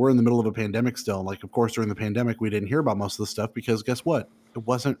 we're in the middle of a pandemic still. Like, of course, during the pandemic, we didn't hear about most of this stuff because guess what? It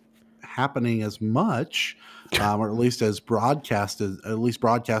wasn't happening as much, or at least broadcast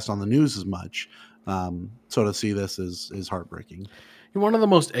on the news as much. So to see this is heartbreaking. One of the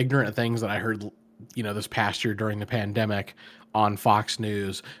most ignorant things that I heard, this past year during the pandemic on Fox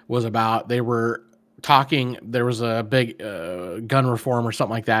News was about they were talking. There was a big gun reform or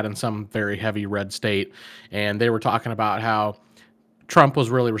something like that in some very heavy red state, and they were talking about how Trump was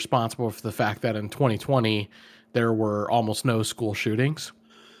really responsible for the fact that in 2020 there were almost no school shootings.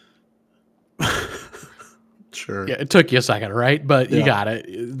 Sure. Yeah, it took you a second, right? But you Yeah. got it.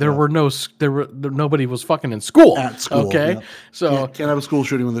 Nobody was fucking in school. At school, okay, yeah. so Can't have a school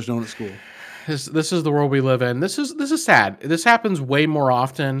shooting when there's no one at school. this is the world we live in. This is sad. This happens way more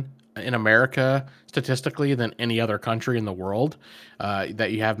often in America statistically than any other country in the world.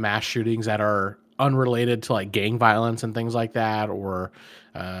 That you have mass shootings that are unrelated to like gang violence and things like that, or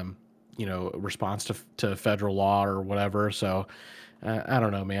response to federal law or whatever. So I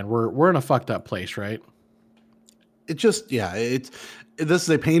don't know, man. We're in a fucked up place, right? It just, this is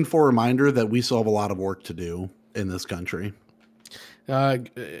a painful reminder that we still have a lot of work to do in this country. What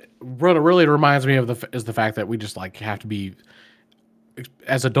it really reminds me of is the fact that we just like have to be,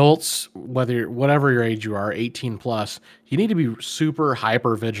 as adults, whatever your age you are, 18 plus, you need to be super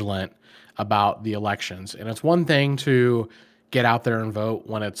hyper vigilant about the elections. And it's one thing to get out there and vote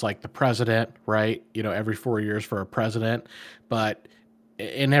when it's like the president, right? Every 4 years for a president, but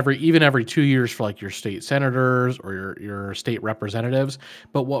every 2 years for like your state senators or your state representatives.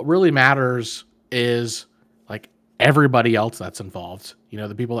 But what really matters is like everybody else that's involved.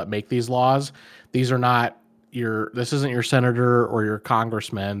 The people that make these laws. This isn't your senator or your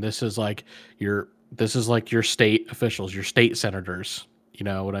congressman. This is like your state officials, your state senators. You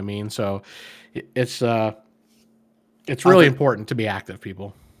know what I mean? So it's really important to be active,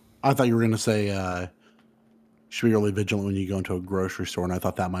 people. I thought you were going to say, should be really vigilant when you go into a grocery store, and I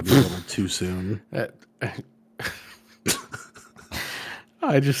thought that might be a little too soon.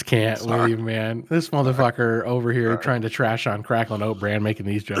 I just can't leave, man. This motherfucker over here trying to trash on Cracklin' Oat Brand, making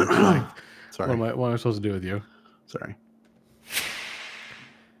these jokes. Like, Sorry. what am I supposed to do with you? Sorry.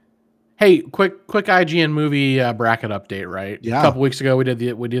 Hey, quick IGN movie bracket update, right? Yeah. A couple weeks ago, we did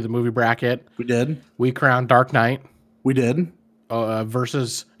the movie bracket. We did. We crowned Dark Knight We did.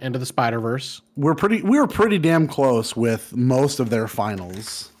 versus Into the Spider-Verse. We were pretty damn close with most of their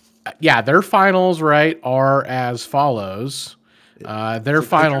finals. Yeah, their finals, right, are as follows. Their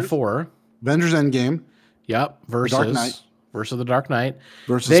final four. Avengers Endgame. Yep. Versus the Dark Knight.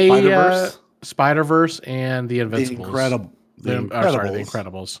 Versus Spider-Verse. Spider-Verse and the Invincibles. The Incredibles. The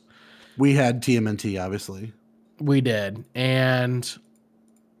Incredibles. We had TMNT, obviously. We did. And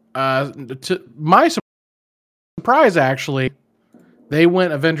to my surprise, actually, they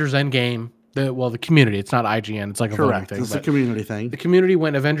went Avengers Endgame. The community. It's not IGN. It's like a voting thing. It's a community thing. The community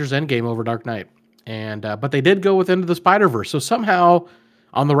went Avengers Endgame over Dark Knight. And but they did go with Into the Spider-Verse. So somehow,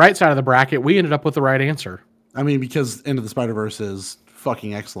 on the right side of the bracket, we ended up with the right answer. I mean, because Into the Spider-Verse is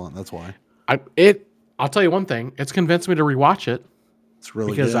fucking excellent. That's why. I'll tell you one thing. It's convinced me to rewatch it. It's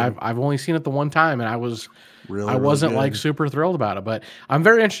really because good. I've only seen it the one time, and I wasn't good. like super thrilled about it. But I'm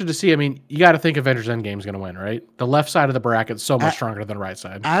very interested to see. I mean, you got to think Avengers Endgame is going to win, right? The left side of the bracket is so much stronger than the right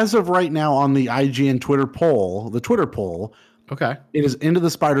side. As of right now, on the IGN Twitter poll, Okay, it is Into the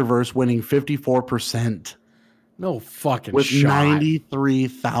Spider-Verse winning 54%. No fucking with shot.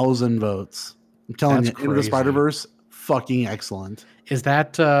 93,000 votes. I'm telling That's you, Into the crazy. Spider-Verse, fucking excellent. Is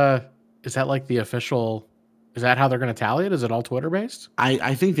that like the official? Is that how they're going to tally it? Is it all Twitter based?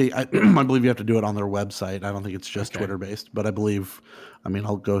 I think I believe you have to do it on their website. I don't think it's just Okay. Twitter based, but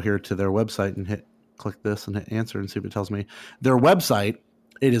I'll go here to their website and click this and hit answer and see if it tells me. Their website,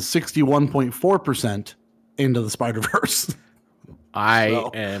 it is 61.4% Into the Spider-Verse. I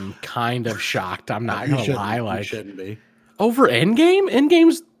am kind of shocked. I'm not going to lie. You Like, shouldn't be. over Endgame?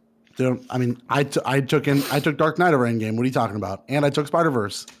 Endgame's I took Dark Knight over Endgame. What are you talking about? And I took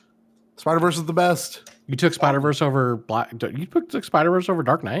Spider-Verse. Spider-Verse is the best. You took Spider-Verse over Black. You took Spider-Verse over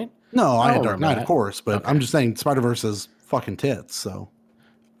Dark Knight? No, I had don't Dark remember Knight, that. of course, but Okay. I'm just saying Spider-Verse is fucking tits. So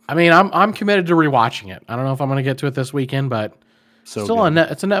I mean, I'm committed to rewatching it. I don't know if I'm going to get to it this weekend, but so still good. on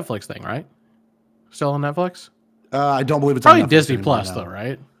net. It's a Netflix thing, right? Still on Netflix? I don't believe it's Probably on Netflix Disney anymore, Plus no. though,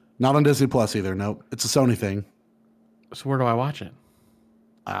 right? Not on Disney Plus either. Nope, it's a Sony thing. So where do I watch it?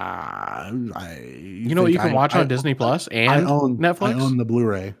 You know what you can watch on Disney Plus and Netflix? I own the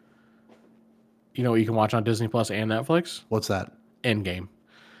Blu-ray. You know what you can watch on Disney Plus and Netflix? What's that? Endgame.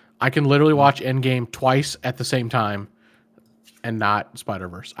 I can literally watch Endgame twice at the same time and not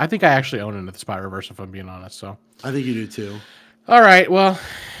Spider-Verse. I think I actually own Into the Spider-Verse if I'm being honest. So, I think you do too. all right, well,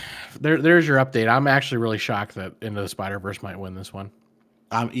 there's your update. I'm actually really shocked that Into the Spider-Verse might win this one.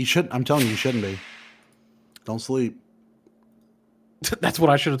 I'm telling you, you shouldn't be. Don't sleep. That's what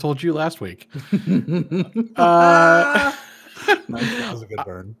I should have told you last week. Nice. That was a good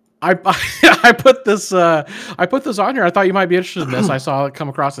burn. I I put this on here. I thought you might be interested in this. I saw it come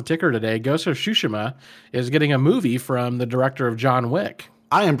across the ticker today. Ghost of Tsushima is getting a movie from the director of John Wick.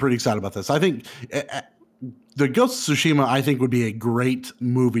 I am pretty excited about this. I think the Ghost of Tsushima, I think, would be a great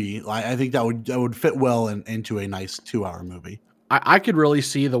movie. I think that would fit well into a nice 2-hour movie. I could really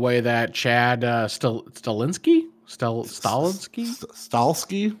see the way that Chad Stahelski.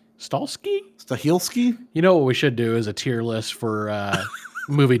 You know what we should do is a tier list for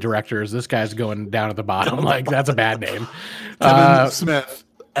movie directors. This guy's going down at the bottom. Like, that's a bad name. Kevin Smith,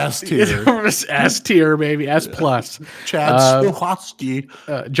 S tier. S tier, maybe. S plus. Chad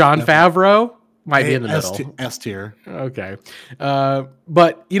Stahelski. John Favreau might be in the middle. S tier. Okay.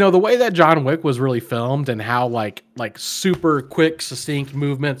 But the way that John Wick was really filmed and how like super quick, succinct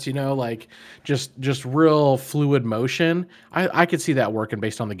movements, like just real fluid motion, I could see that working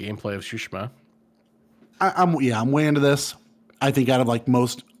based on the gameplay of Tsushima. I'm way into this. I think out of like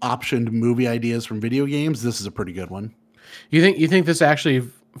most optioned movie ideas from video games, this is a pretty good one. You think this actually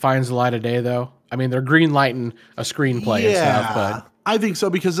finds the light of day though? I mean, they're green lighting a screenplay and stuff, but I think so,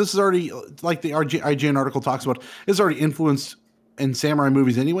 because this is already, like the IGN article talks about, it's already influenced in samurai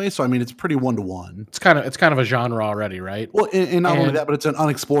movies anyway. So I mean, it's pretty 1-to-1. It's kind of a genre already, right? Well, and not only that, but it's an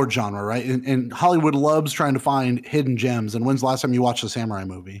unexplored genre, right? And Hollywood loves trying to find hidden gems. And when's the last time you watched a samurai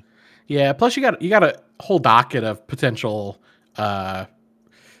movie? Yeah. Plus, you got a whole docket of potential, I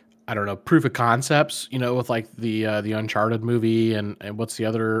don't know, proof of concepts. With like the Uncharted movie and what's the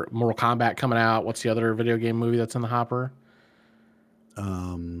other Mortal Kombat coming out? What's the other video game movie that's in the hopper?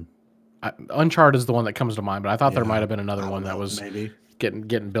 Uncharted is the one that comes to mind, but I thought there might have been another one that was maybe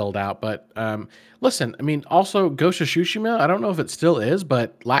getting built out. But listen, I mean, also Ghost of Tsushima, I don't know if it still is,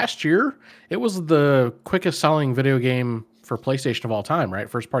 but last year it was the quickest selling video game for PlayStation of all time, right?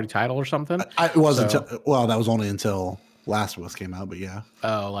 First party title or something. It wasn't. That was only until Last of Us came out, but yeah.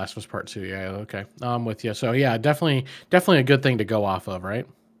 Oh, Last of Us Part 2. Yeah, okay. I'm with you. So yeah, definitely a good thing to go off of, right?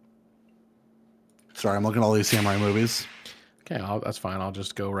 Sorry, I'm looking at all these samurai movies. Okay, that's fine. I'll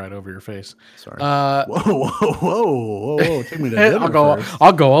just go right over your face. Sorry. Whoa! Take me to dinner first.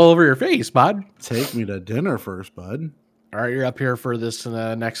 I'll go all over your face, bud. Take me to dinner first, bud. All right, you're up here for this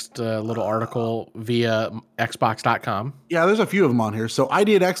next little article via Xbox.com. Yeah, there's a few of them on here. So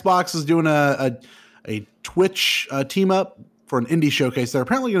ID at Xbox is doing a Twitch team up for an indie showcase. They're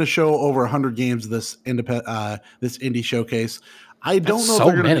apparently going to show over 100 games this indie showcase. I don't know.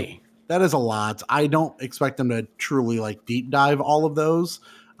 So many. That is a lot. I don't expect them to truly like deep dive all of those.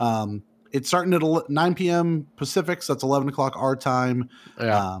 It's starting at 9 p.m. Pacific, so that's 11 o'clock our time.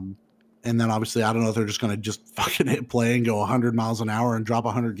 Yeah. And then obviously, I don't know if they're just going to just fucking hit play and go 100 miles an hour and drop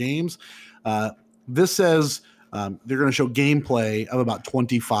 100 games. This says they're going to show gameplay of about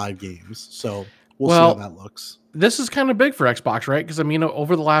 25 games. So we'll see how that looks. This is kind of big for Xbox, right? Because I mean,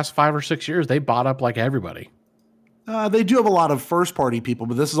 over the last 5 or 6 years, they bought up like everybody. They do have a lot of first-party people,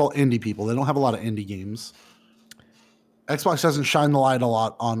 but this is all indie people. They don't have a lot of indie games. Xbox doesn't shine the light a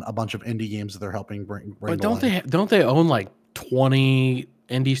lot on a bunch of indie games that they're helping bring. But don't they own like 20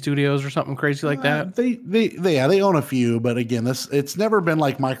 indie studios or something crazy like that? They own a few, but again, it's never been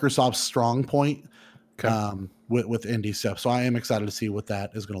like Microsoft's strong point. Okay. With indie stuff. So I am excited to see what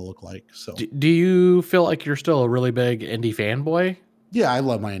that is going to look like. So do you feel like you're still a really big indie fanboy? Yeah, I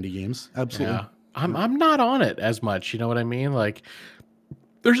love my indie games. Absolutely. Yeah. I'm not on it as much. You know what I mean? Like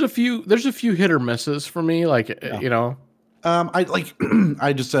there's a few hit or misses for me. Like,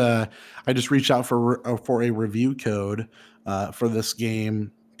 I just reached out for a review code for this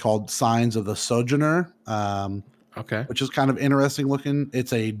game called Signs of the Sojourner. Okay. Which is kind of interesting looking.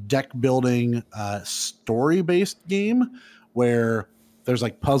 It's a deck building story based game where there's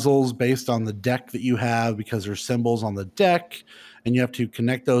like puzzles based on the deck that you have because there's symbols on the deck. And you have to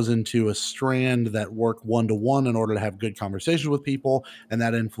connect those into a strand that work 1-to-1 in order to have good conversations with people. And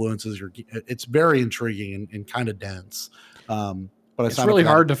that influences it's very intriguing and kind of dense. But it's really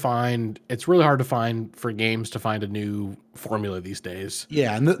hard to find. It's really hard to find for games to find a new formula these days.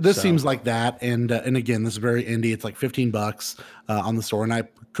 Yeah. And this seems like that. And again, this is very indie. It's like $15 on the store. And I'm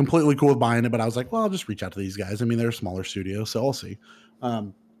completely cool with buying it, but I was like, well, I'll just reach out to these guys. I mean, they're a smaller studio, so I'll see.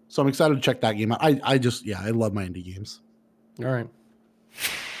 So I'm excited to check that game out. I love my indie games. All right.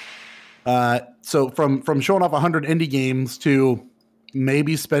 So from showing off 100 indie games to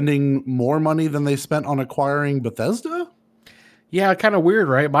maybe spending more money than they spent on acquiring Bethesda. Yeah, kind of weird,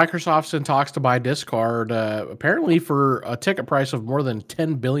 right? Microsoft's in talks to buy Discord, apparently for a ticket price of more than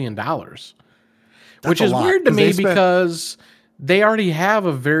 $10 billion, which is weird to me because they already have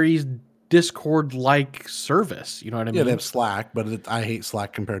a very Discord-like service. You know what I mean? Yeah, they have Slack, but I hate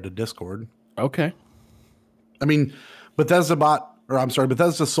Slack compared to Discord. Okay. I mean, Bethesda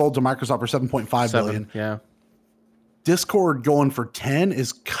sold to Microsoft for 7.5 billion. Yeah. Discord going for 10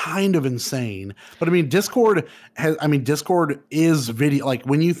 is kind of insane. But I mean, Discord is video. Like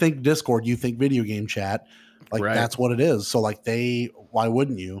when you think Discord, you think video game chat. Like that's what it is. So like why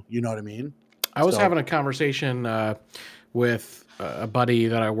wouldn't you? You know what I mean? I was having a conversation with a buddy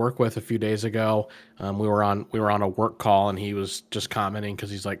that I work with a few days ago. We were on a work call, and he was just commenting because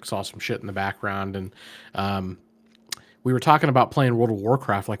he's like saw some shit in the background, and we were talking about playing World of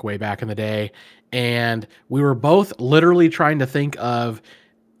Warcraft like way back in the day, and we were both literally trying to think of.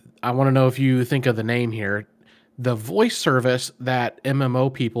 I want to know if you think of the name here. The voice service that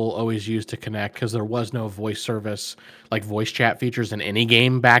MMO people always used to connect, because there was no voice service, like voice chat features in any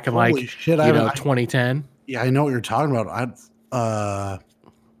game back in 2010. Yeah, I know what you're talking about. I'll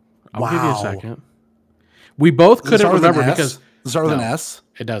give you a second. We both couldn't remember because start with an S.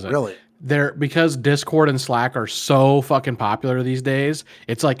 It doesn't really. Because Discord and Slack are so fucking popular these days.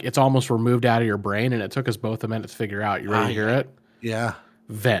 It's like it's almost removed out of your brain, and it took us both a minute to figure out. You ready to hear it? Yeah.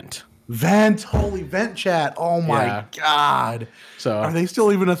 Vent. Holy Vent chat. Oh my God. So are they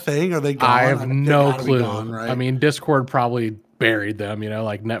still even a thing? Are they gone? I have no clue. Gone, right? I mean, Discord probably buried them,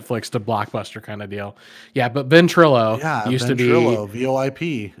 like Netflix to Blockbuster kind of deal. Yeah, but Ventrilo used to be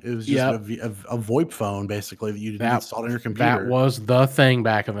VoIP. It was just a VoIP phone basically that you didn't install on your computer. That was the thing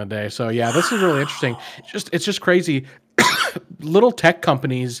back in the day. So yeah, this is really interesting. It's just crazy. Little tech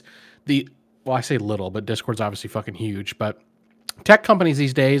companies, I say little, but Discord's obviously fucking huge, but tech companies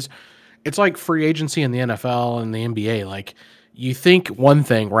these days, it's like free agency in the NFL and the NBA. Like you think one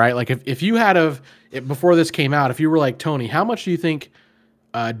thing, right? Like if you had before this came out, if you were like, Tony, how much do you think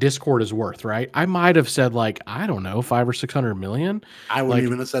Discord is worth, right? I might have said like, I don't know, 500 or 600 million. I wouldn't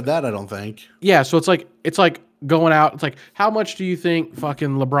even have said that, I don't think. Yeah, so it's like going out, it's like, how much do you think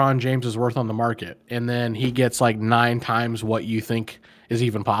fucking LeBron James is worth on the market? And then he gets like 9 times what you think is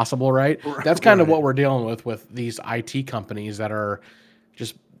even possible, right? That's kind of what we're dealing with these IT companies that are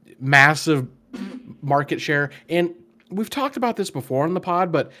just massive market share. And we've talked about this before in the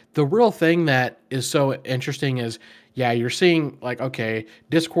pod, but the real thing that is so interesting is, you're seeing like, okay,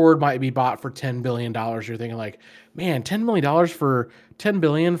 Discord might be bought for $10 billion. You're thinking like, man, $10 million for $10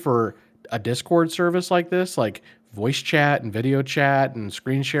 billion for a Discord service like this, like voice chat and video chat and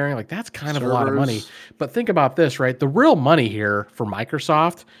screen sharing, like that's kind of a lot of money. But think about this, right? The real money here for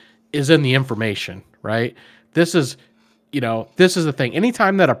Microsoft is in the information, right? This is the thing.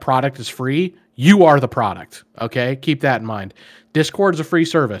 Anytime that a product is free, you are the product. Okay. Keep that in mind. Discord's a free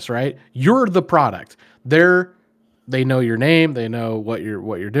service, right? You're the product. They know your name. They know what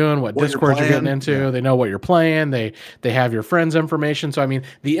you're doing, what Discord you're getting into. Yeah. They know what you're playing. They have your friends' information. So, I mean,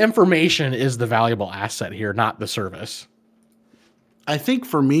 the information is the valuable asset here, not the service. I think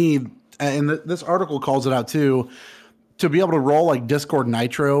for me, and this article calls it out too, to be able to roll like Discord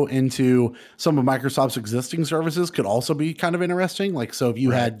Nitro into some of Microsoft's existing services could also be kind of interesting. Like, so if you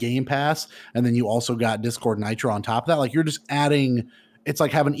had Game Pass and then you also got Discord Nitro on top of that, like you're just adding, it's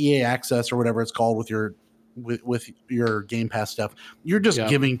like having EA Access or whatever it's called with your Game Pass stuff. You're just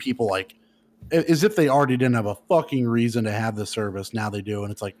giving people like, as if they already didn't have a fucking reason to have the service. Now they do.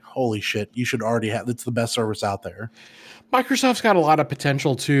 And it's like, holy shit, you should already have, it's the best service out there. Microsoft's got a lot of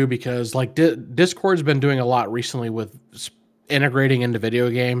potential too, because like Discord's been doing a lot recently with integrating into video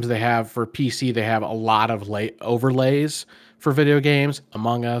games. They have for PC, they have a lot of overlays for video games,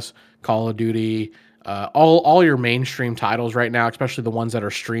 Among Us, Call of Duty, all your mainstream titles right now, especially the ones that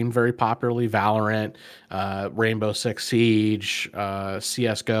are streamed very popularly, Valorant, Rainbow Six Siege,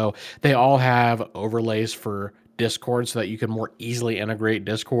 CSGO, they all have overlays for Discord so that you can more easily integrate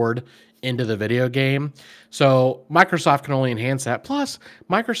Discord into the video game. So Microsoft can only enhance that. Plus,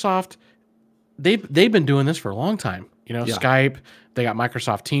 Microsoft, they've been doing this for a long time. Skype, they got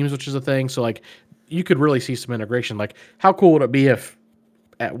Microsoft Teams, which is a thing. So like you could really see some integration. Like how cool would it be if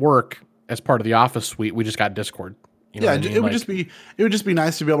at work as part of the Office suite, we just got Discord? It would just be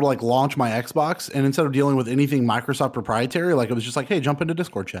nice to be able to like launch my Xbox and instead of dealing with anything Microsoft proprietary, like it was just like, hey, jump into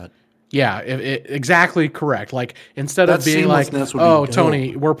Discord chat. Yeah, exactly correct. Like instead of being like, oh,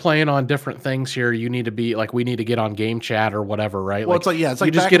 Tony, we're playing on different things here. You need to be like, we need to get on game chat or whatever, right? Well, it's like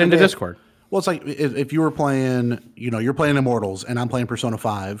you just get into Discord. Well, it's like if you were playing, you're playing Immortals and I'm playing Persona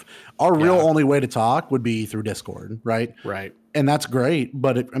 5, our real only way to talk would be through Discord, right? Right. And that's great.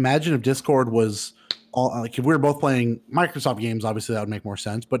 But imagine if Discord was like if we were both playing Microsoft games, obviously that would make more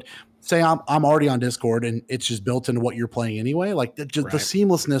sense. But say I'm already on Discord and it's just built into what you're playing anyway. Like the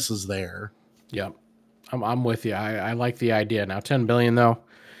seamlessness is there. Yep. I'm with you. I like the idea. Now 10 billion though.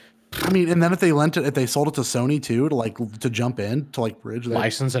 I mean, and then if they sold it to Sony too, to jump in to like bridge that,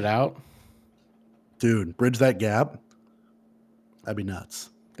 license it out. Dude, bridge that gap. That'd be nuts.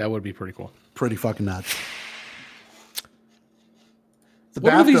 That would be pretty cool. Pretty fucking nuts.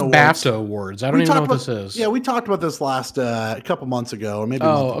 What are these BAFTA awards? I don't even know what this is. Yeah, we talked about this last a couple months ago, or maybe a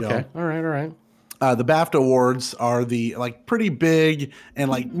month ago. Okay. All right. The BAFTA awards are the like pretty big and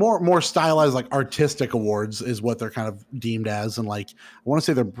like more stylized, like artistic awards is what they're kind of deemed as. And like, I want to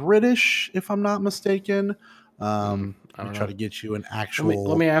say they're British, if I'm not mistaken. Let me try to get you an actual.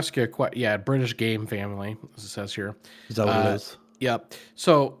 Let me ask you a question. Yeah, British Game Family, as it says here. Is that what it is? Yep.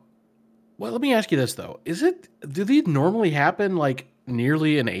 So, well, let me ask you this though: do these normally happen like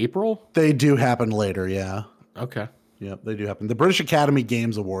nearly in April? They do happen later. Yeah. Okay. Yep, they do happen. The British Academy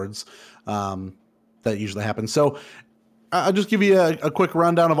Games Awards. That usually happens. So I'll just give you a quick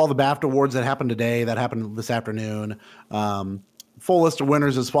rundown of all the BAFTA awards that happened today, that happened this afternoon. Full list of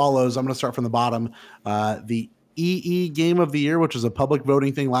winners as follows. I'm going to start from the bottom. The EE Game of the Year, which is a public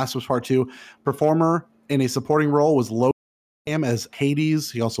voting thing. Last was Part 2. Performer in a supporting role was Logan as Hades.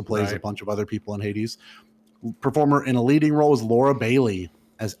 He also plays a bunch of other people in Hades. Performer in a leading role was Laura Bailey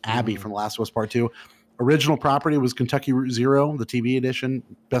as Abby from Last of Us Part 2. Original property was Kentucky Route Zero, the TV edition.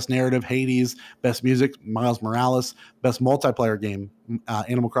 Best narrative, Hades. Best music, Miles Morales. Best multiplayer game,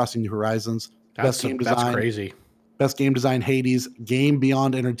 Animal Crossing: New Horizons. Best game design, that's crazy. Best game design, Hades. Game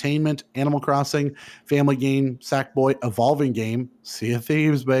Beyond Entertainment, Animal Crossing. Family game, Sackboy. Evolving game, Sea of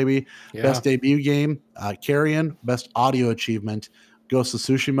Thieves, baby. Yeah. Best debut game, Carrion. Best audio achievement, Ghost of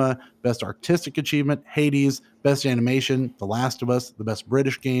Tsushima. Best artistic achievement, Hades. Best animation, The Last of Us. The best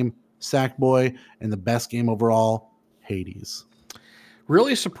British game, Sackboy, and the best game overall, Hades.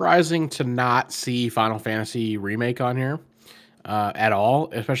 Really surprising to not see Final Fantasy Remake on here at all,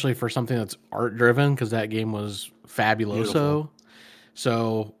 especially for something that's art driven, because that game was fabuloso. Beautiful.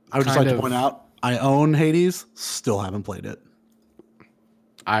 So I would just like to point out, I own Hades, still haven't played it.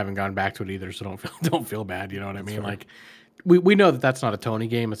 I haven't gone back to it either, so don't feel bad. You know what I mean? Fair. Like we know that that's not a Tony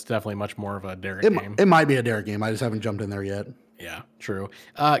game. It's definitely much more of a Derek game. It might be a Derek game. I just haven't jumped in there yet. Yeah, true.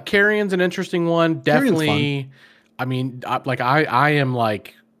 Carrion's an interesting one. Definitely. I mean, I am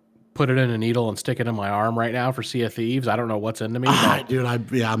like put it in a needle and stick it in my arm right now for Sea of Thieves. I don't know what's into me. Dude,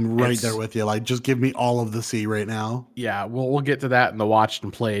 I'm right there with you. Like, just give me all of the sea right now. Yeah, we'll get to that in the watched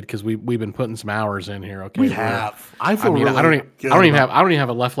and played because we've been putting some hours in here. Okay, we have. I don't even have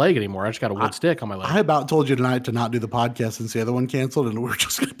a left leg anymore. I just got a wood stick on my leg. I about told you tonight to not do the podcast since the other one canceled, and we were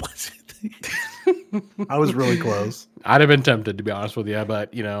just gonna play Sea of Thieves. I was really close. I'd have been tempted, to be honest with you,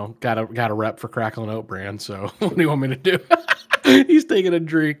 but got a rep for Crackling Oat Brand. So what do you want me to do? He's taking a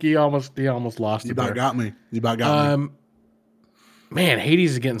drink. He almost lost. You about got me. Man,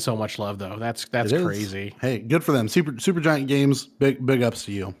 Hades is getting so much love though. That's crazy. Hey, good for them. Super Giant Games. Big ups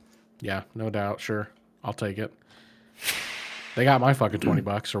to you. Yeah, no doubt. Sure, I'll take it. They got my fucking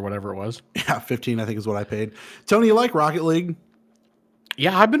 $20 or whatever it was. Yeah, 15 I think is what I paid. Tony, you like Rocket League?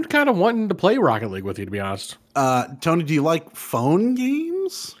 Yeah, I've been kind of wanting to play Rocket League with you, to be honest. Tony, do you like phone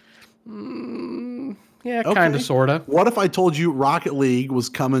games? Yeah, kind of, sort of. What if I told you Rocket League was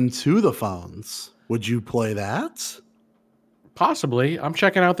coming to the phones? Would you play that? Possibly. I'm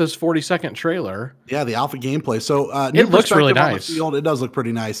checking out this 40-second trailer. Yeah, the alpha gameplay. So it looks really nice. It does look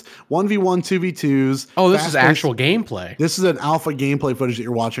pretty nice. 1v1, 2v2s. Oh, this is actual gameplay. This is an alpha gameplay footage that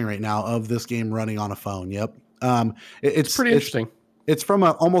you're watching right now of this game running on a phone. Yep. It's pretty interesting. It's from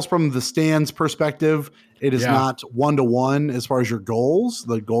almost from the stands perspective. It is not 1-to-1 as far as your goals.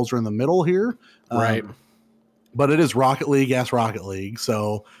 The goals are in the middle here. Right. But it is Rocket League as Rocket League.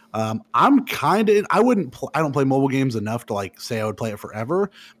 So I'm kind of, I don't play mobile games enough to like say I would play it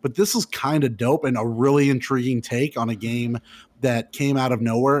forever, but this is kind of dope and a really intriguing take on a game that came out of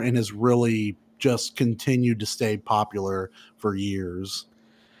nowhere and has really just continued to stay popular for years.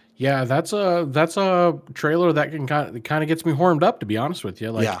 Yeah, that's a trailer that can kind of gets me warmed up, to be honest with you.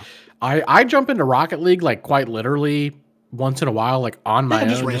 Like, yeah. I jump into Rocket League like quite literally once in a while, like on my own,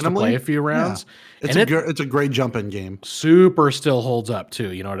 just to play a few rounds. Yeah. It's a great jump-in game. Super still holds up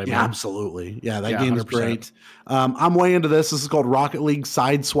too. You know what I mean? Yeah, absolutely. Yeah, that game is great. I'm way into this. This is called Rocket League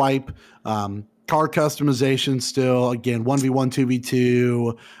Sideswipe. Car customization still. Again,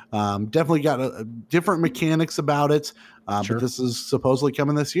 1v1, 2v2. Definitely got different mechanics about it. But this is supposedly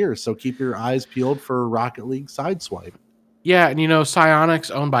coming this year. So keep your eyes peeled for Rocket League Sideswipe. Yeah, and Psyonix,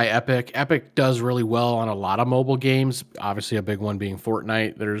 owned by Epic. Epic does really well on a lot of mobile games. Obviously, a big one being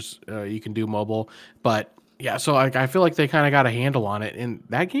Fortnite. There's you can do mobile, but yeah. So I feel like they kind of got a handle on it, and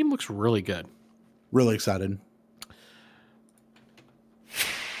that game looks really good. Really excited.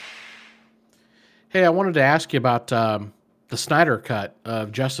 Hey, I wanted to ask you about the Snyder Cut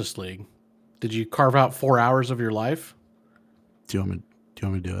of Justice League. Did you carve out 4 hours of your life? Do you want me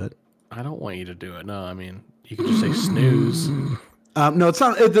to do it? I don't want you to do it. No, I mean, you could just say snooze. No, it's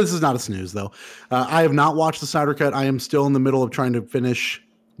not. This is not a snooze, though. I have not watched the Snyder Cut. I am still in the middle of trying to finish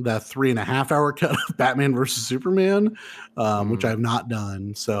the 3.5 hour cut of Batman versus Superman, which I have not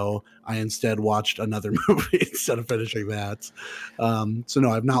done. So I instead watched another movie instead of finishing that. So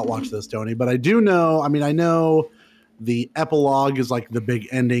no, I've not watched this, Tony. But I do know. I mean, I know the epilogue is like the big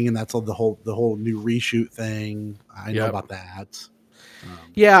ending, and that's all the whole new reshoot thing. I know about that.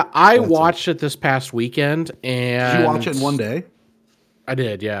 Yeah, I watched it this past weekend, and did you watch it in one day? I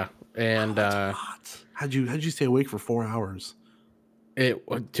did, yeah. And how'd you stay awake for 4 hours?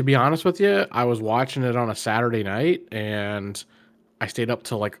 To be honest with you, I was watching it on a Saturday night, and I stayed up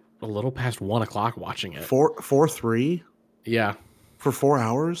till like a little past 1 o'clock watching it. 3? Yeah, for 4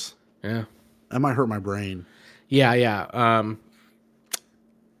 hours. Yeah, that might hurt my brain. Yeah.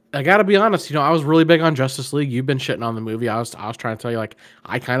 I gotta be honest, I was really big on Justice League. You've been shitting on the movie. I was trying to tell you, like,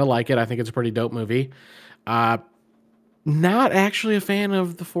 I kind of like it. I think it's a pretty dope movie. Not actually a fan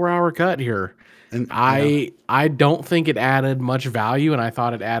of the 4 hour cut here. And I don't think it added much value, and I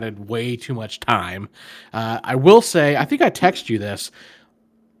thought it added way too much time. I will say, I think I texted you this.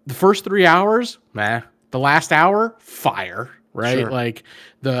 The first 3 hours, meh. The last hour, fire. Right? Sure. Like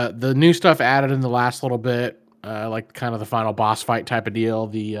the new stuff added in the last little bit. Like kind of the final boss fight type of deal.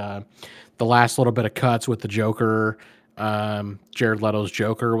 The last little bit of cuts with the Joker, Jared Leto's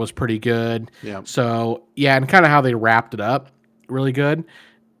Joker was pretty good. Yeah. So yeah, and kind of how they wrapped it up, really good.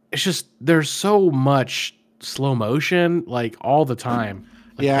 It's just there's so much slow motion, like all the time.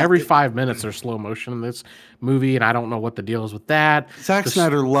 Like every 5 minutes there's slow motion in this movie, and I don't know what the deal is with that. Zack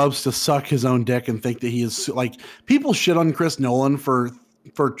Snyder loves to suck his own dick and think that he is like, people shit on Chris Nolan for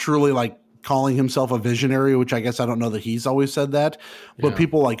truly like calling himself a visionary, which I guess I don't know that he's always said that, but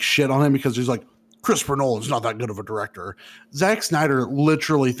people like shit on him because he's like, Christopher Nolan's not that good of a director. Zack Snyder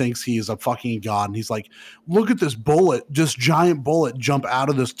literally thinks he is a fucking god, and he's like, look at this bullet, this giant bullet jump out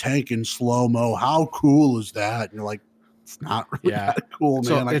of this tank in slow-mo. How cool is that? And you're like, it's not really that cool, man.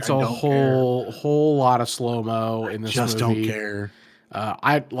 So it's a whole lot of slow-mo in this movie. Just don't care.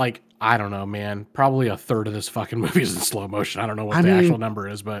 I don't know, man. Probably a third of this fucking movie is in slow motion. I don't know what the actual number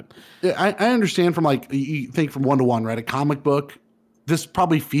is, but I understand from like, you think from 1 to 1, right? A comic book, this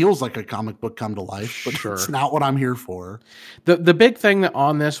probably feels like a comic book come to life, but it's not what I'm here for. The big thing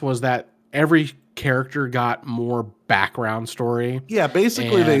on this was that every character got more background story. Yeah,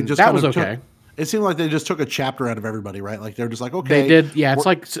 basically they just that was okay. It seemed like they just took a chapter out of everybody, right? Like they're just like, okay. They did, yeah.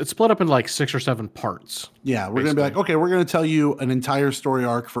 It's split up into like 6 or 7 parts. Yeah, we're gonna be like, okay, we're gonna tell you an entire story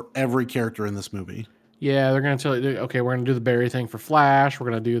arc for every character in this movie. Yeah, they're gonna tell you, okay, we're gonna do the Barry thing for Flash. We're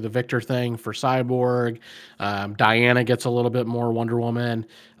gonna do the Victor thing for Cyborg. Diana gets a little bit more Wonder Woman.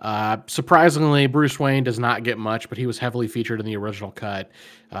 Surprisingly, Bruce Wayne does not get much, but he was heavily featured in the original cut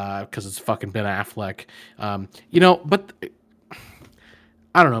because it's fucking Ben Affleck. But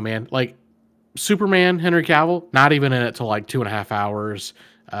I don't know, man. Like, Superman, Henry Cavill, not even in it till like 2.5 hours.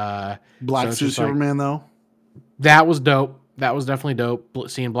 Black Suit Superman, though? That was dope. That was definitely dope.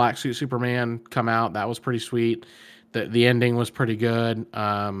 Seeing Black Suit Superman come out, that was pretty sweet. The ending was pretty good.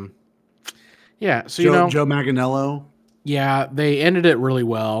 Yeah, so Joe Manganiello. Yeah, they ended it really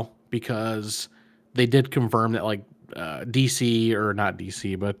well because they did confirm that like DC, or not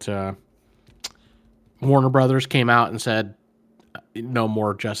DC, but Warner Brothers came out and said, no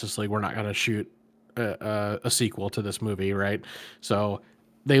more Justice League. We're not going to shoot a sequel to this movie, right? So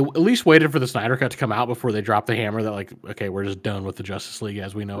they at least waited for the Snyder Cut to come out before they dropped the hammer that like, okay, we're just done with the Justice League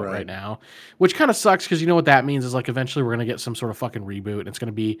as we know it right now, which kind of sucks because you know what that means is like eventually we're going to get some sort of fucking reboot and it's going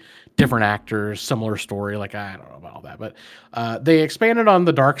to be different actors, similar story. Like, I don't know about all that, but they expanded on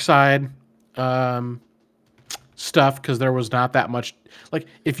the Darkseid stuff because there was not that much. Like,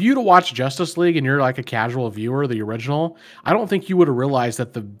 if you'd watch Justice League and you're like a casual viewer, the original, I don't think you would have realized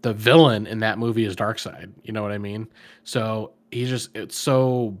that the villain in that movie is Darkseid. You know what I mean? So it's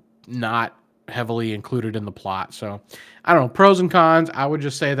so not heavily included in the plot. So I don't know, pros and cons. I would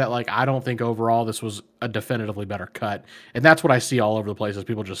just say that like I don't think overall this was a definitively better cut, and that's what I see all over the place is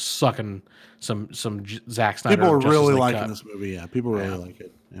people just sucking some Zack Snyder. People are really liking this movie. Yeah, people really like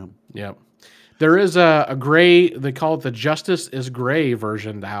it. Yeah. Yep. There is a gray, they call it the Justice is Gray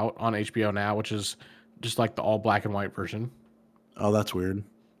version out on HBO now, which is just like the all black and white version. Oh, that's weird.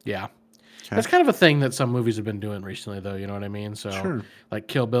 Yeah. Okay. That's kind of a thing that some movies have been doing recently, though. You know what I mean? So, like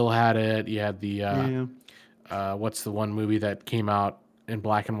Kill Bill had it. You had the, what's the one movie that came out in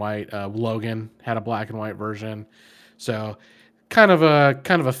black and white? Logan had a black and white version. So kind of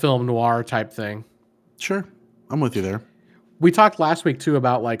a film noir type thing. Sure. I'm with you there. We talked last week too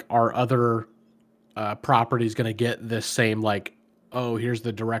about like our other property's going to get this same like, oh, here's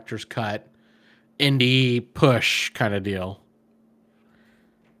the director's cut, indie push kind of deal.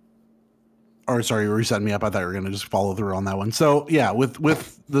 or sorry, you were setting me up. I thought you were going to just follow through on that one. So yeah,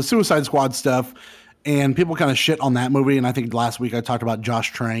 with the Suicide Squad stuff, and people kind of shit on that movie. And I think last week I talked about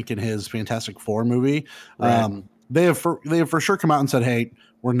Josh Trank and his Fantastic Four movie. Right. They have for sure come out and said, hey,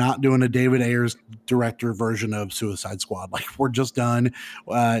 we're not doing a David Ayers director version of Suicide Squad. Like, we're just done.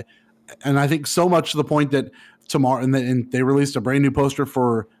 And I think so much to the point that tomorrow, and they released a brand new poster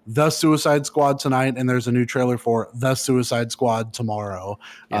for The Suicide Squad tonight, and there's a new trailer for The Suicide Squad tomorrow.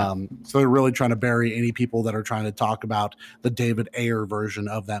 Yeah. So they're really trying to bury any people that are trying to talk about the David Ayer version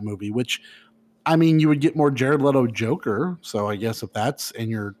of that movie, which, I mean, you would get more Jared Leto Joker. So I guess if that's in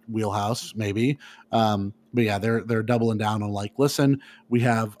your wheelhouse, maybe. But yeah, they're doubling down on like, listen, we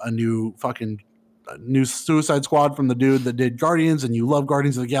have a new Suicide Squad from the dude that did Guardians, and you love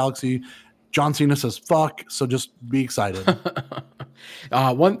Guardians of the Galaxy. John Cena says fuck, so just be excited.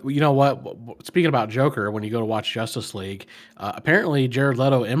 You know what? Speaking about Joker, when you go to watch Justice League, apparently Jared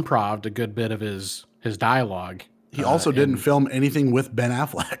Leto improv'd a good bit of his dialogue. He also didn't film anything with Ben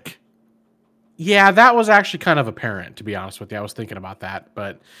Affleck. Yeah, that was actually kind of apparent, to be honest with you. I was thinking about that,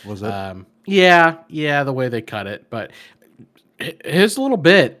 but Was it? Yeah, the way they cut it, but his little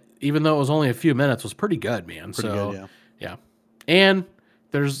bit, even though it was only a few minutes, was pretty good, man. Pretty good, yeah. And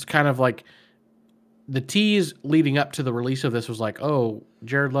there's kind of like the tease leading up to the release of this was like, oh,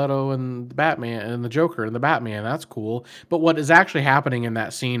 Jared Leto and the Batman and the Joker and the Batman, that's cool. But what is actually happening in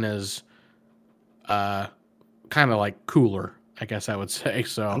that scene is kind of like cooler, I guess I would say.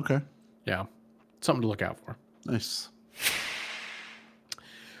 So Okay. yeah, something to look out for. Nice.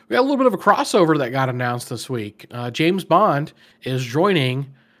 We got a little bit of a crossover that got announced this week. James Bond is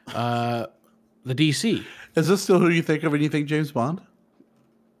joining the DC. Is this still who you think of when you think James Bond?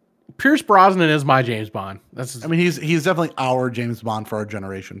 Pierce Brosnan is my James Bond. I mean, he's definitely our James Bond for our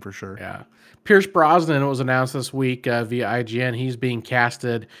generation, for sure. Yeah. Pierce Brosnan, it was announced this week via IGN. He's being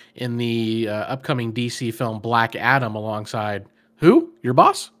casted in the upcoming DC film Black Adam alongside who? Your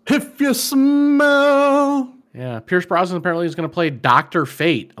boss? If you smell. Yeah. Pierce Brosnan apparently is going to play Dr.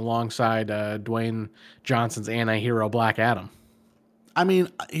 Fate alongside Dwayne Johnson's anti-hero Black Adam. I mean,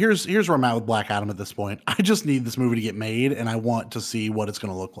 here's where I'm at with Black Adam at this point. I just need this movie to get made, and I want to see what it's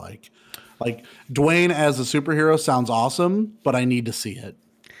going to look like. Like, Dwayne as a superhero sounds awesome, but I need to see it.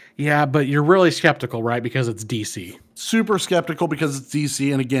 Yeah, but you're really skeptical, right? Because it's DC. Super skeptical because it's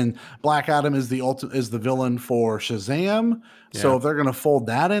DC, and again, Black Adam is the villain for Shazam. So Yeah. if they're going to fold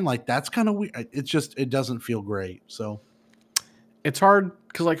that in, like, that's kind of weird. It doesn't feel great. So It's hard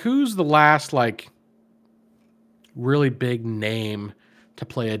because, like, who's the last, like, really big name to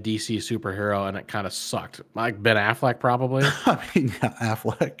play a DC superhero and it kind of sucked? Like Ben Affleck, probably. I mean, yeah,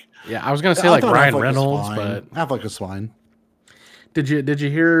 Affleck. Yeah, I was gonna say I like thought Ryan Affleck was Reynolds, fine. but Affleck is fine. did you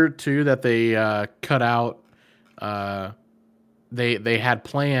hear too that they cut out? They had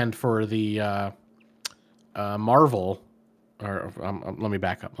planned for the Marvel. Or let me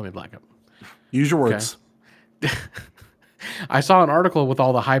back up. Use your words. I saw an article with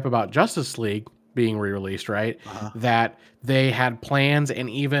all the hype about Justice League being re-released, right? That they had plans and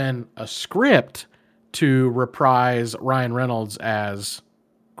even a script to reprise Ryan Reynolds as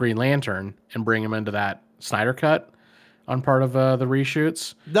Green Lantern and bring him into that Snyder cut on part of the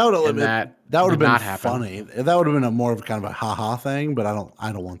reshoots. That would have been happen. funny. That would have been a more of kind of a haha thing, but I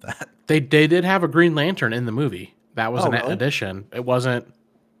don't want that. They did have a Green Lantern in the movie. That was an really? addition. It wasn't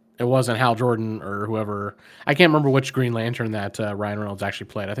Hal Jordan or whoever. I can't remember which Green Lantern that Ryan Reynolds actually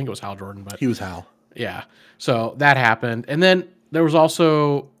played. I think it was Hal Jordan, but He was Hal. yeah. So that happened. And then there was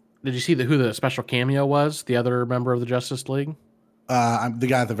also, did you see who the special cameo was? The other member of the Justice League? I'm the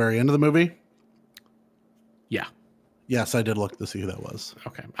guy at the very end of the movie. Yeah. Yes, I did look to see who that was.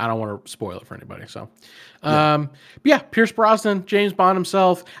 Okay. I don't want to spoil it for anybody. So, but yeah, Pierce Brosnan, James Bond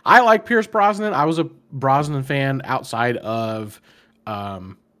himself. I like Pierce Brosnan. I was a Brosnan fan outside of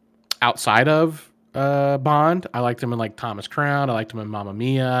Bond. I liked him in like Thomas Crown. I liked him in Mamma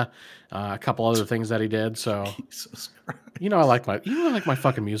Mia. A couple other things that he did. So, Jesus Christ. I like my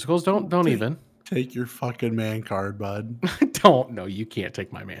fucking musicals. Don't even. Take your fucking man card, bud. Don't. No, you can't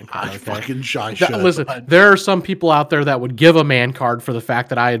take my man card. I Okay? fucking shy should. Listen, there are some people out there that would give a man card for the fact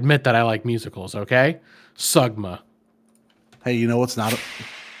that I admit that I like musicals. Okay, Sugma. Hey, you know what's not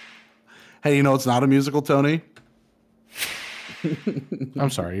a musical, Tony? I'm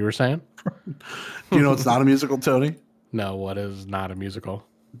sorry, you were saying? Do you know what's not a musical, Tony? No, what is not a musical?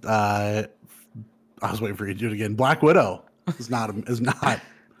 I was waiting for you to do it again. Black Widow is not.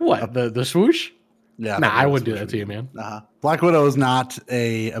 What, the swoosh? Yeah. Nah, I wouldn't do that to you, man. Black Widow is not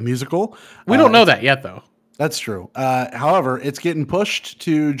a musical. We don't know that yet, though. That's true. However, it's getting pushed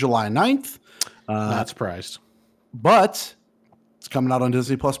to July 9th. Not surprised. But It's coming out on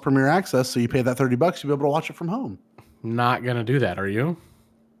Disney Plus Premier Access, so you pay that $30, you'll be able to watch it from home. Not gonna do that, are you?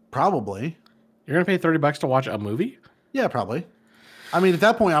 Probably. You're gonna pay $30 to watch a movie? Yeah, probably. I mean, at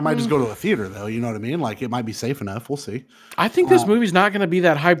that point, I might just go to a theater, though. You know what I mean? Like, it might be safe enough. We'll see. I think this movie's not going to be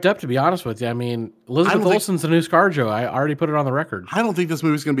that hyped up, to be honest with you. I mean, Elizabeth Olsen's the new ScarJo. I already put it on the record. I don't think this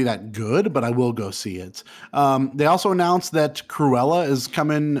movie's going to be that good, but I will go see it. They also announced that Cruella is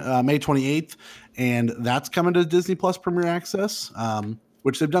coming May 28th, and that's coming to Disney Plus Premier Access,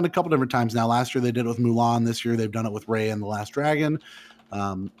 which they've done a couple different times now. Last year, they did it with Mulan. This year, they've done it with Raya and the Last Dragon.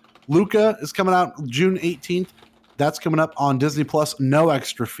 Luca is coming out June 18th. That's coming up on Disney Plus, no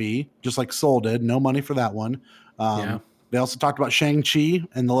extra fee, just like Soul did. No money for that one. They also talked about Shang-Chi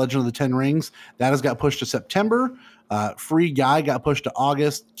and the Legend of the Ten Rings. That has got pushed to September. Free Guy got pushed to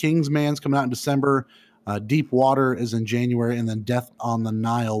August. Kingsman's coming out in December. Deep Water is in January. And then Death on the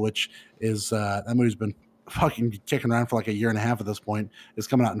Nile, which is that movie's been fucking kicking around for like a year and a half at this point, is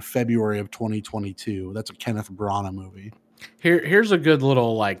coming out in February of 2022. That's a Kenneth Branagh movie. Here's a good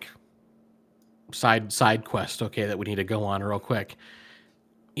little like side quest, okay, that we need to go on real quick.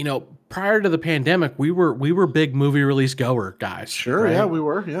 You know, prior to the pandemic, we were big movie release goer guys. Sure, right? yeah, we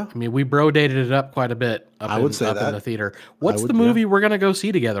were. Yeah, I mean, we bro dated it up quite a bit. I would say that in the theater. What's the movie we're gonna go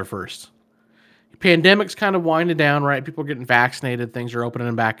see together first? Pandemic's kind of winding down, right? People are getting vaccinated. Things are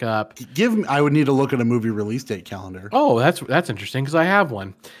opening back up. I would need to look at a movie release date calendar. Oh, that's interesting because I have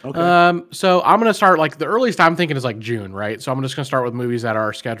one. Okay. So I'm gonna start like the earliest I'm thinking is like June, right? So I'm just gonna start with movies that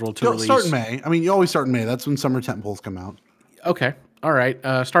are scheduled to release. Start in May. I mean, you always start in May. That's when summer tentpoles come out. Okay. All right.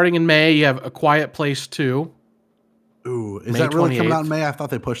 Starting in May, you have A Quiet Place 2. Ooh, is May that really 28th. coming out in May? I thought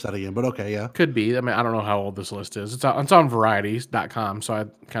they pushed that again, but okay, yeah. Could be. I mean, I don't know how old this list is. It's on Varieties.com, so I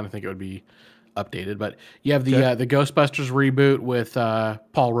kind of think it would be updated. But you have the Ghostbusters reboot with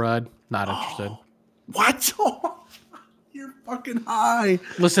Paul Rudd. Not interested. What? You're fucking high.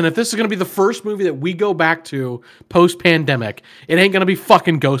 Listen, if this is going to be the first movie that we go back to post-pandemic, it ain't going to be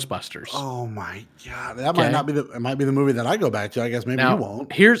fucking Ghostbusters. Oh my god, that might not be it might be the movie that I go back to. I guess maybe now, you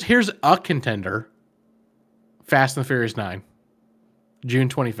won't. Here's a contender. Fast and the Furious 9, June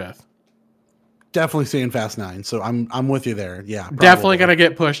 25th. Definitely seeing Fast 9, so I'm with you there. Yeah, probably. Definitely going to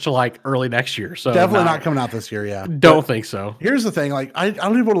get pushed to like early next year. So definitely not coming out this year. Yeah, don't think so. Here's the thing: like I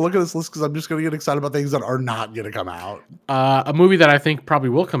don't even want to look at this list because I'm just going to get excited about things that are not going to come out. A movie that I think probably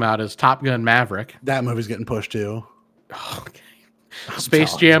will come out is Top Gun Maverick. That movie's getting pushed too. Okay.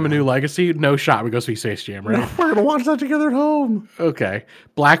 Space Jam: A New Legacy. No shot. We go see Space Jam, right? No, we're gonna watch that together at home. Okay.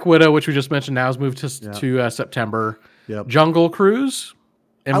 Black Widow, which we just mentioned, now is moved to September. Yep. Jungle Cruise.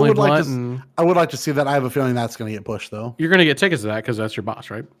 Emily Blunt. I would like to see that. I have a feeling that's going to get pushed, though. You're going to get tickets to that because that's your boss,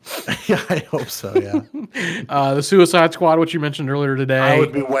 right? Yeah, I hope so, yeah. The Suicide Squad, which you mentioned earlier today. I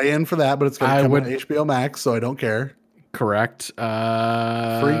would be way in for that, but it's going to come on HBO Max, so I don't care. Correct. Free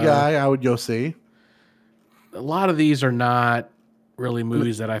Guy, I would go see. A lot of these are not really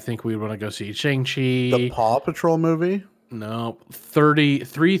movies that I think we would want to go see. Shang-Chi. The Paw Patrol movie? No.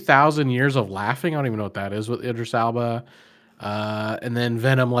 3,000 Years of Laughing. I don't even know what that is with Idris Elba. And then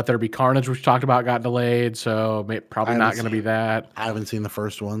Venom, Let There Be Carnage, which we talked about, got delayed, so probably not going to be that. I haven't seen the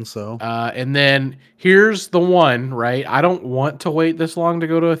first one, so. And then here's the one, right? I don't want to wait this long to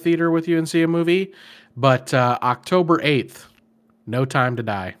go to a theater with you and see a movie, but October 8th, No Time to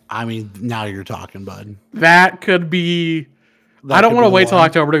Die. I mean, now you're talking, bud. That could be. I don't want to wait till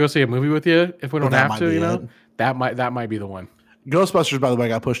October to go see a movie with you if we don't have to, you know? That might be the one. Ghostbusters, by the way,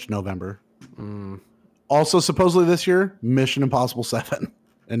 got pushed to November. Also, supposedly this year, Mission Impossible 7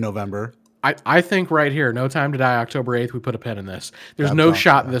 in November. I think right here, No Time to Die, October 8th, we put a pin in this. There's no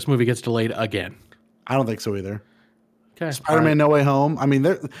shot that this movie gets delayed again. I don't think so either. Okay. Spider-Man No Way Home. I mean,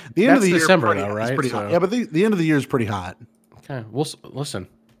 the end of the year December, though, right? Pretty hot. Yeah, but the end of the year is pretty hot. Okay. Well, listen.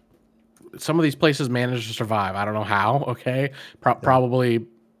 Some of these places manage to survive. I don't know how, okay? Probably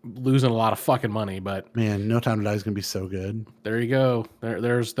losing a lot of fucking money, but man, No Time to Die is gonna be so good. There you go.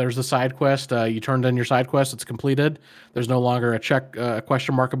 There's the side quest. You turned in your side quest. It's completed. There's no longer a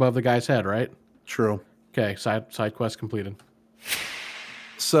question mark above the guy's head, right? True. Okay, side quest completed.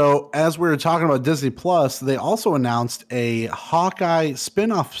 So as we were talking about Disney Plus, they also announced a Hawkeye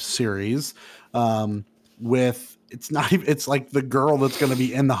spin-off series with it's like the girl that's going to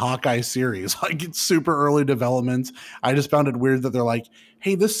be in the Hawkeye series. Like, it's super early development. I just found it weird that they're like,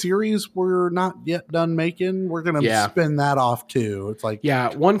 hey, this series we're not yet done making. We're going to spin that off too. It's like,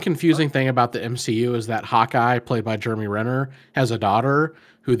 yeah. One confusing thing about the MCU is that Hawkeye, played by Jeremy Renner, has a daughter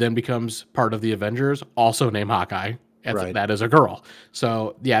who then becomes part of the Avengers, also named Hawkeye. And that is a girl.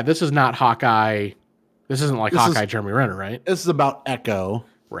 So yeah, this is not Hawkeye. This isn't like Hawkeye Jeremy Renner, right? This is about Echo.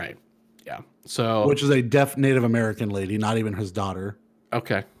 Right. Yeah. So, which is a deaf Native American lady, not even his daughter.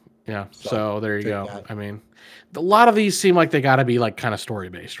 okay. Yeah. So there you take go. that. I mean, a lot of these seem like they got to be like kind of story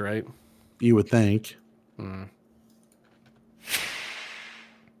based, right? You would think. Mm.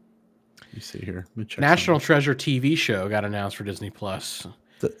 Let me see here. Let me check National something. Treasure TV show got announced for Disney Plus.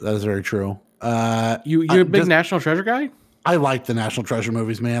 That is very true. You're a big National Treasure guy? I like the National Treasure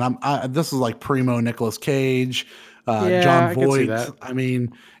movies, man. This is like primo Nicolas Cage, Yeah, John I can see Voight. that. I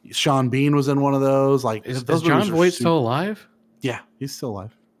mean, Sean Bean was in one of those. Like Is those John movies are Voight still alive? Yeah, he's still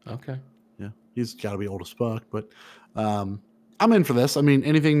alive. Okay. Yeah, he's got to be old as fuck. But I'm in for this. I mean,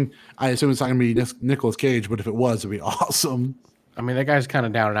 anything. I assume it's not going to be Nicolas Cage, but if it was, it'd be awesome. I mean, that guy's kind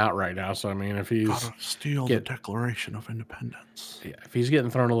of down and out right now. So I mean, if he's Gotta steal the Declaration of Independence. Yeah, if he's getting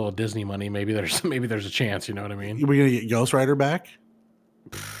thrown a little Disney money, maybe there's a chance. You know what I mean? Are we gonna get Ghost Rider back?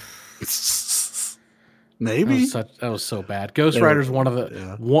 Maybe that was so bad. Ghost Rider's one of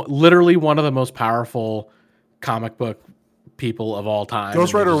the literally one of the most powerful comic book people of all time.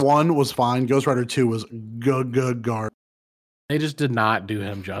 Ghost Rider 1 was fine. Ghost Rider 2 was good garbage. They just did not do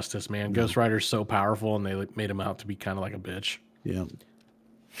him justice, man. Ghost Rider's so powerful, and they made him out to be kind of like a bitch. Yeah.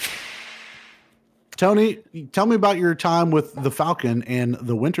 Tony, tell me about your time with the Falcon and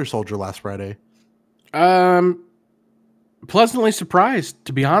the Winter Soldier last Friday. Pleasantly surprised,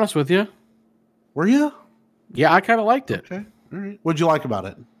 to be honest with you. Were you? Yeah, I kind of liked it. Okay. All right. What'd you like about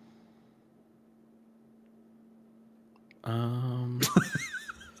it?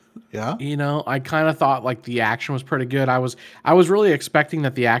 Yeah. You know, I kind of thought like the action was pretty good. I was really expecting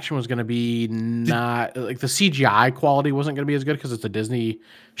that the action was going to be not like the CGI quality wasn't going to be as good because it's a Disney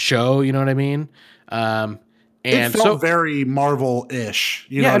show. You know what I mean? And it felt very Marvel-ish.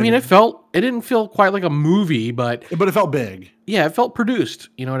 I mean, it didn't feel quite like a movie, but it felt big. Yeah, it felt produced.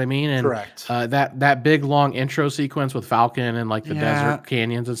 You know what I mean? And correct. That big long intro sequence with Falcon and like the desert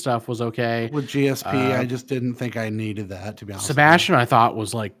canyons and stuff was okay. With GSP, I just didn't think I needed that, to be honest. Sebastian, I thought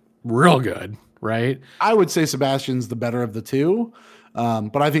was like real good, right? I would say Sebastian's the better of the two,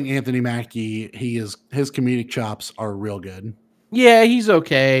 but I think Anthony Mackie, his comedic chops are real good. Yeah, he's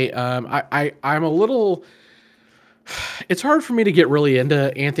okay. I'm a little. It's hard for me to get really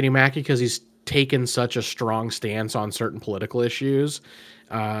into Anthony Mackie because he's taken such a strong stance on certain political issues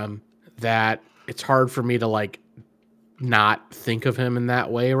that it's hard for me to like not think of him in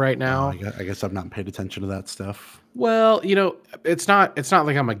that way right now. I guess I've not paid attention to that stuff. Well, you know, it's not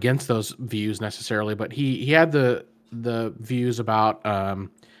like I'm against those views necessarily, but he had the views about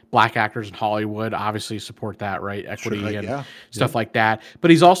black actors in Hollywood. Obviously support that, right? Equity and stuff like that. But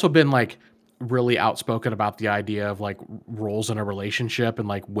he's also been like really outspoken about the idea of like roles in a relationship and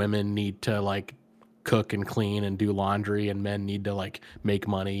like women need to like cook and clean and do laundry and men need to like make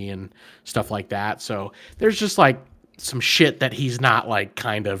money and stuff like that. So there's just like some shit that he's not like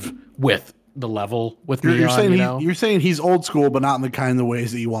kind of with the level with me. You're saying he's old school, but not in the kind of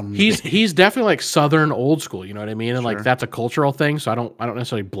ways that you want him to be. He's definitely like Southern old school, you know what I mean? And like that's a cultural thing, so I don't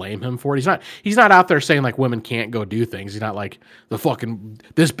necessarily blame him for it. He's not out there saying like women can't go do things. He's not like the fucking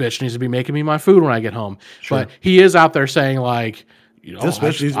this bitch needs to be making me my food when I get home. But he is out there saying like, you know, this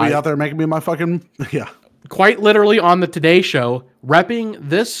bitch needs to be out there making me my fucking Quite literally on the Today Show, repping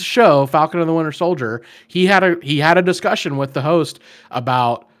this show, Falcon and the Winter Soldier. He had a discussion with the host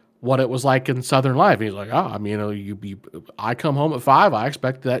about what it was like in Southern life. And he's like, I mean, I come home at 5. I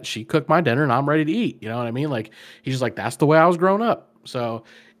expect that she cooked my dinner and I'm ready to eat. You know what I mean? Like, he's just like, that's the way I was growing up. So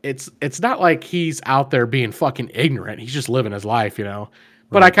it's not like he's out there being fucking ignorant. He's just living his life, you know?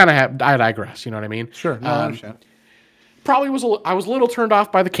 But I digress. You know what I mean? Sure. No, I understand. I was a little turned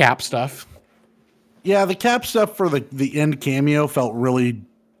off by the Cap stuff. Yeah. The Cap stuff for the end cameo felt really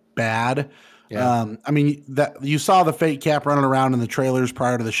bad. Yeah. I mean, that you saw the fake Cap running around in the trailers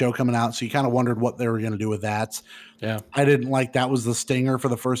prior to the show coming out, so you kind of wondered what they were going to do with that. Yeah, I didn't like that was the stinger for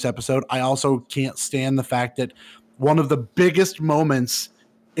the first episode. I also can't stand the fact that one of the biggest moments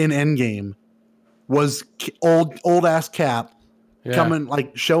in Endgame was old ass Cap coming,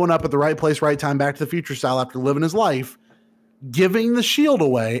 like showing up at the right place, right time, Back to the Future style after living his life, giving the shield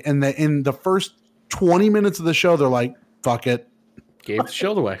away, and in the first 20 minutes of the show, they're like, "Fuck it." Gave the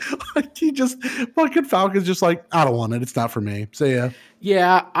shield away. He just fucking Falcon's just like, I don't want it. It's not for me. So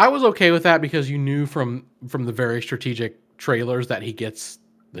yeah, I was okay with that because you knew from the very strategic trailers that he gets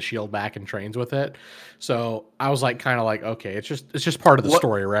the shield back and trains with it. So I was like, kind of like, okay, it's just part of the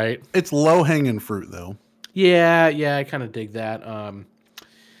story, right? It's low hanging fruit though. Yeah, I kind of dig that.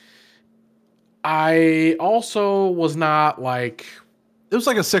 I also was not like, it was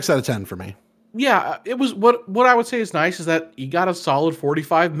like a 6 out of 10 for me. Yeah, it was what I would say is nice is that you got a solid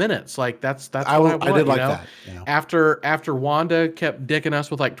 45 minutes. Like that's what I want, did you like know. that. Yeah. After Wanda kept dicking us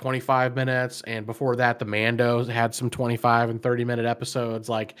with like 25 minutes, and before that the Mandos had some 25 and 30-minute episodes.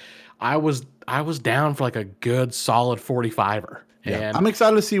 Like I was down for like a good solid 45er. Yeah, And I'm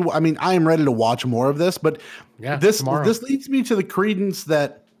excited to see. I mean, I am ready to watch more of this, but yeah, tomorrow. this leads me to the credence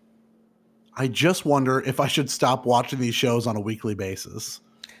that I just wonder if I should stop watching these shows on a weekly basis.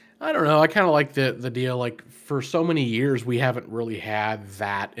 I don't know. I kind of like the deal. Like for so many years, we haven't really had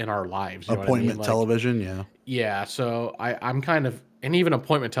that in our lives. You know what I mean? Appointment Like, television, yeah. yeah. So I'm kind of, and even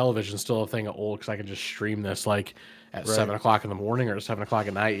appointment television is still a thing of old because I can just stream this like at Right. 7 o'clock in the morning or at 7 o'clock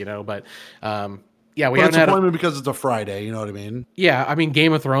at night. You know, but yeah, we But haven't it's had. appointment because it's a Friday. You know what I mean? Yeah, I mean,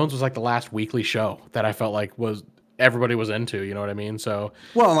 Game of Thrones was like the last weekly show that I felt like was everybody was into. You know what I mean? So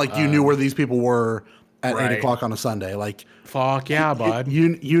Well, and like you knew where these people were at right. 8 o'clock on a Sunday. Like fuck yeah, bud. you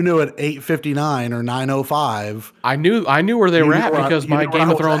knew at 8:59 or 9:05. I knew where they were at because my you knew where Game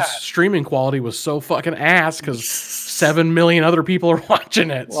I of was Thrones at. streaming quality was so fucking ass because 7 million other people are watching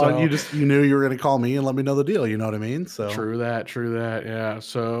it. Well, So you knew you were going to call me and let me know the deal. You know what I mean? So true that. Yeah.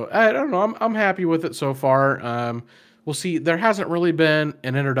 So I don't know. I'm happy with it so far. We'll see. There hasn't really been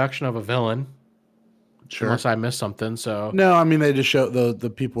an introduction of a villain, sure. unless I missed something. So No, I mean they just showed the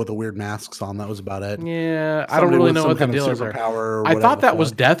people with the weird masks on. That was about it. yeah, I Somebody don't really with know some what the kind of deal is there. superpower or I whatever thought the that was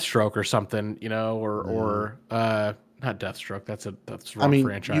fuck. Deathstroke or something, you know, or not Deathstroke. That's the I wrong mean,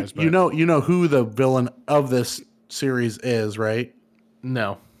 franchise. But you know who the villain of this series is, right?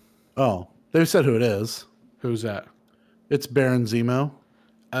 no, Oh, they said who it is. who's that? It's Baron Zemo.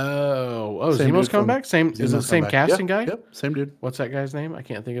 Oh, Same Zemo's dude coming from- back. Is it the Zemo's same coming back. casting Yep, guy? Yep, same dude. What's that guy's name? I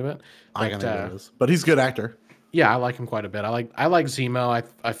can't think of it. I But, can think who it is, but he's a good actor. yeah, I like him quite a bit. I like Zemo.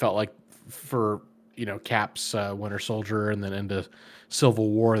 I felt like for Cap's Winter Soldier and then into Civil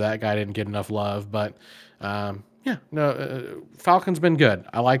War, that guy didn't get enough love. But yeah, no, Falcon's been good.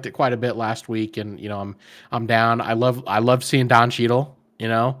 I liked it quite a bit last week, and I'm down. I love seeing Don Cheadle.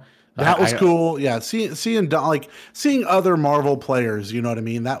 That was I- cool. Yeah, seeing other Marvel players. You know what I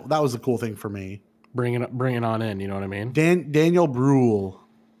mean? That was a cool thing for me. bringing on in. You know what I mean? Daniel Bruhl.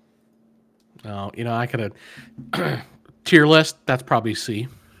 Oh, I could have tier list. That's probably C.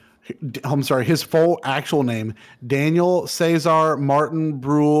 I'm sorry, his full actual name, Daniel Cesar Martin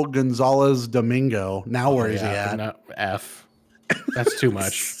Bruhl Gonzalez Domingo. Now where is he Yeah, at? no, F. That's too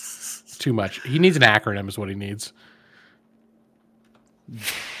much. Too much. He needs an acronym, is what he needs.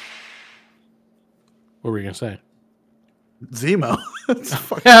 What were you gonna say? Zemo. It's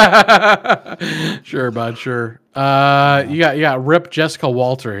fucking- Sure, bud. Sure. You got Rip Jessica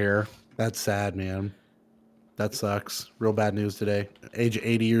Walter here. That's sad, man. That sucks. Real bad news today. Age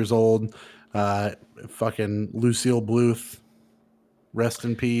 80 years old. Fucking Lucille Bluth. Rest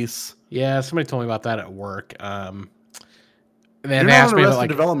in peace. Yeah, somebody told me about that at work. And You're they not asked an me Arrested about, like,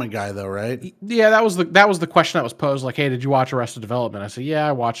 Development guy, though, right? yeah, that was the question that was posed. Like, hey, did you watch Arrested Development? I said, yeah,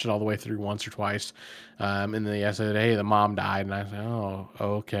 I watched it all the way through once or twice. And then I said, hey, the mom died, and I said, oh,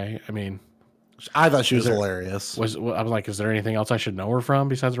 okay. I mean, I thought she was hilarious. I was like, is there anything else I should know her from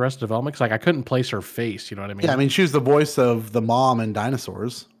besides Arrested Development? Because like I couldn't place her face. You know what I mean? Yeah, I mean, she was the voice of the mom in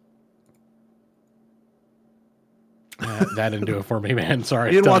Dinosaurs. That didn't do it for me, man. Sorry.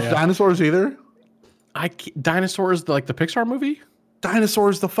 You to didn't tell watch ya. Dinosaurs either? Dinosaurs, like the Pixar movie?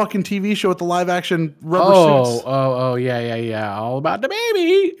 Dinosaurs, the fucking TV show with the live action rubber suits. Yeah. All about the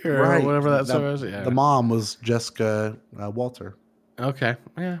baby or whatever that song is. Yeah. The mom was Jessica Walter. Okay.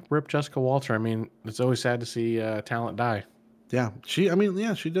 Yeah. Rip Jessica Walter. I mean, it's always sad to see talent die. Yeah, she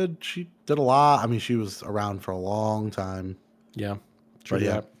did a lot. I mean, she was around for a long time. Yeah. True But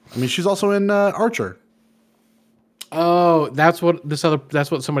yeah, that. I mean, she's also in Archer. Oh, that's what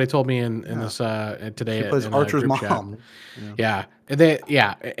somebody told me in this today. She plays in a Archer's group chat. mom. Yeah.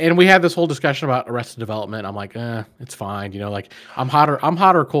 And we had this whole discussion about Arrested Development. I'm like, it's fine. Like I'm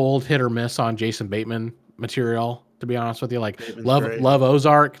hot or cold, hit or miss on Jason Bateman material, to be honest with you. Like Bateman's love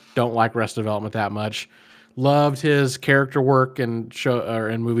Ozark, don't like Arrested Development that much. Loved his character work and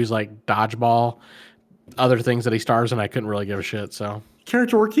in movies like Dodgeball, other things that he stars in. I couldn't really give a shit. So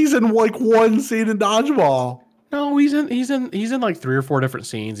Character work. He's in like one scene in Dodgeball. no, he's in like 3 or 4 different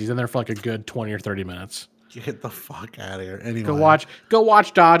scenes. He's in there for like a good 20 or 30 minutes. Get the fuck out of here. Anyway, Go watch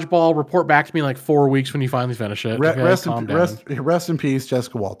Dodgeball. Report back to me in like 4 weeks when you finally finish it. Okay, calm down. rest in peace,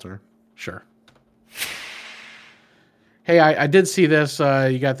 Jessica Walter. Sure. Hey, I did see this.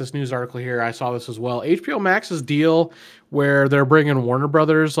 You got this news article here. I saw this as well. HBO Max's deal where they're bringing Warner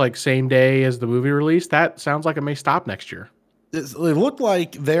Brothers like same day as the movie release. That sounds like it may stop next year. it looked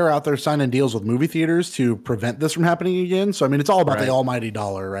like they're out there signing deals with movie theaters to prevent this from happening again. So I mean, it's all about Right. the almighty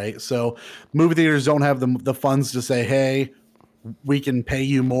dollar, right? So movie theaters don't have the funds to say, hey, we can pay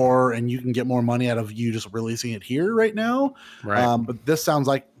you more and you can get more money out of you just releasing it here right now. Right. But this sounds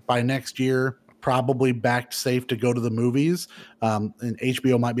like by next year, probably backed safe to go to the movies. And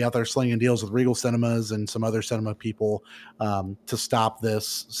HBO might be out there slinging deals with Regal Cinemas and some other cinema people to stop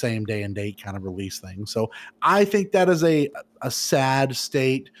this same day and date kind of release thing. So I think that is a sad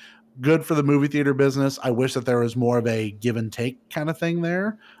state. Good for the movie theater business. I wish that there was more of a give and take kind of thing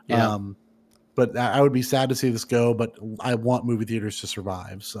there. Yeah. But I would be sad to see this go, but I want movie theaters to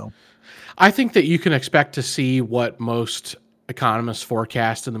survive. So I think that you can expect to see what most economists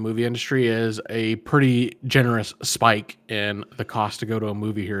forecast in the movie industry is a pretty generous spike in the cost to go to a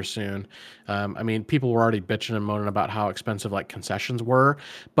movie here soon. I mean, people were already bitching and moaning about how expensive like concessions were,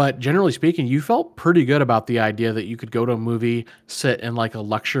 but generally speaking, you felt pretty good about the idea that you could go to a movie, sit in like a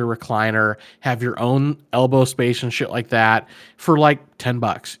luxury recliner, have your own elbow space and shit like that for like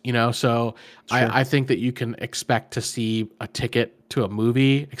 $10, you know? So Sure. I think that you can expect to see a ticket to a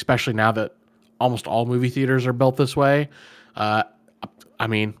movie, especially now that almost all movie theaters are built this way. I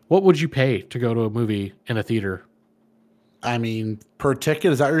mean, what would you pay to go to a movie in a theater? I mean, per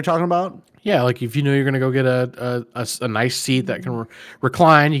ticket, is that what you're talking about? Yeah, like if you know you're going to go get a nice seat that can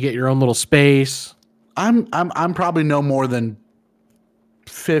recline, you get your own little space. I'm probably no more than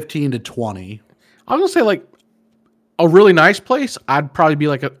 15 to 20. I was going to say like a really nice place. I'd probably be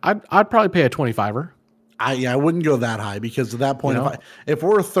like I'd probably pay a 25er. I wouldn't go that high because at that point, You know? if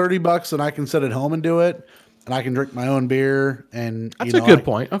we're $30 and I can sit at home and do it, and I can drink my own beer, and That's a good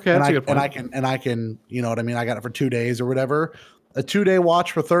point. Okay, that's a good point. And I can, you know what I mean. I got it for 2 days or whatever. A 2-day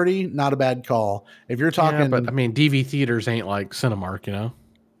watch for 30, not a bad call. If you're talking, Yeah, but I mean, DV theaters ain't like Cinemark, you know.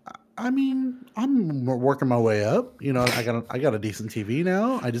 I mean, I'm working my way up. You know, I got a decent TV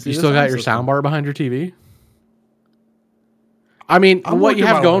now. I just You need a still got your system. soundbar behind your TV. I mean, I'm what you working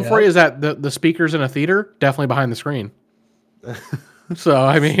have my going way for you up. is that the speakers in a theater definitely behind the screen. So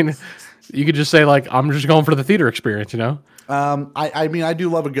I mean, you could just say like, I'm just going for the theater experience, you know. I mean, I do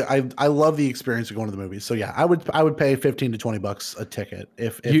love a good. I love the experience of going to the movies. So yeah, I would pay 15 to 20 bucks a ticket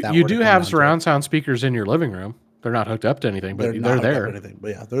if You that you were to do come have down to it. surround sound speakers in your living room. They're not hooked up to anything, but not they're hooked up there. to anything, but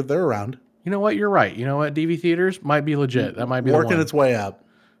yeah, they're around. You know what? You're right. You know what? DV theaters might be legit. That might be the Working one. its way up.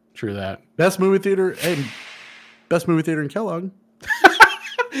 True that. Best movie theater. Hey, best movie theater in Kellogg.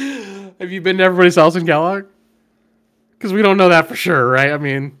 Have you been to everybody's else in Kellogg? Because we don't know that for sure, right? I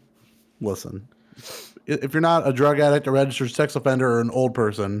mean, Listen, if you're not a drug addict, a registered sex offender, or an old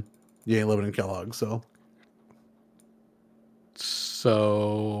person, you ain't living in Kellogg.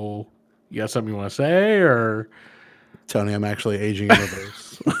 so you got something you want to say, or Tony, I'm actually aging in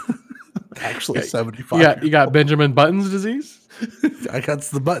reverse. Actually, 75. you got Benjamin Button's disease? I got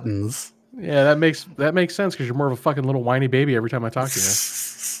the buttons. Yeah, that makes sense because you're more of a fucking little whiny baby every time I talk to you.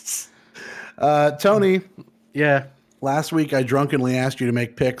 Tony, Yeah. last week I drunkenly asked you to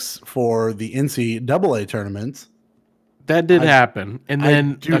make picks for the NCAA tournament. That did happen. And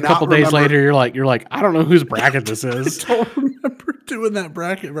then do a not couple days remember- later you're like, I don't know whose bracket this is. I don't remember doing that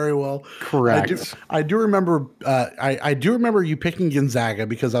bracket very well. Correct. I do remember. I do remember you picking Gonzaga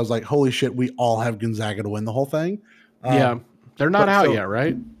because I was like, "Holy shit, we all have Gonzaga to win the whole thing." Yeah. They're not but out so- yet,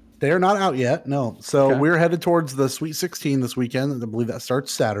 right? They are not out yet. No. So Okay. we're headed towards the Sweet 16 this weekend. I believe that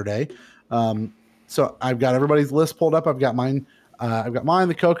starts Saturday. So I've got everybody's list pulled up. I've got mine.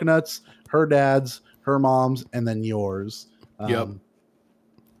 The Coconuts, her dad's, her mom's, and then yours. Yep.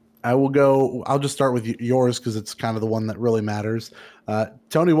 I'll just start with yours because it's kind of the one that really matters.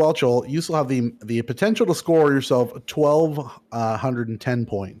 Tony Welchel, you still have the potential to score yourself 1,210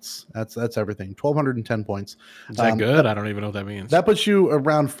 points. That's everything. 1,210 points. Is that good? I don't even know what that means. That puts you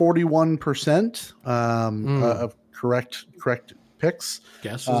around 41% of correct picks.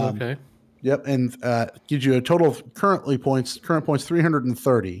 Guess is okay. Yep, and gives you a total of current points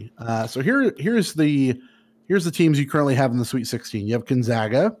 330. So here's the teams you currently have in the Sweet 16. You have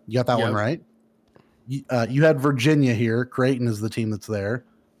Gonzaga. You got that one Yep. right. You had Virginia here. Creighton is the team that's there.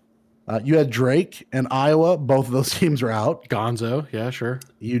 You had Drake and Iowa. Both of those teams are out. Gonzo. Yeah, sure.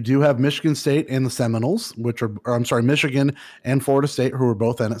 You do have Michigan State and the Seminoles, Michigan and Florida State, who are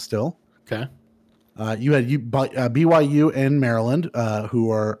both in it still. Okay. You had BYU and Maryland, who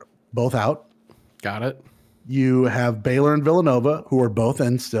are both out. Got it. You have Baylor and Villanova, who are both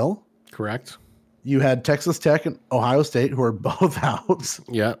in still. Correct. You had Texas Tech and Ohio State, who are both out.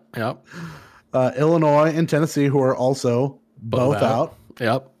 Yep. Illinois and Tennessee, who are also both out.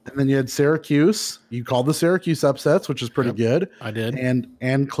 Yep. And then you had Syracuse. You called the Syracuse upsets, which is pretty good. I did.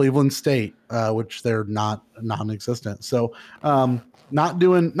 And Cleveland State, which they're not non-existent. So not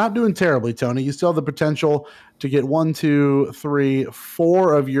doing terribly, Tony. You still have the potential to get 1, 2, 3,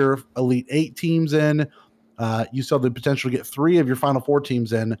 4 of your Elite Eight teams in. You still have the potential to get 3 of your Final Four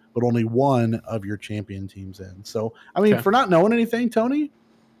teams in, but only 1 of your champion teams in. So, I mean, for not knowing anything, Tony,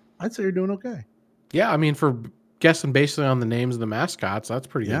 I'd say you're doing okay. Yeah, I mean, for guessing basically on the names of the mascots, that's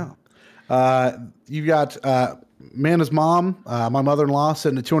pretty good. You've got Mana's mom, my mother-in-law,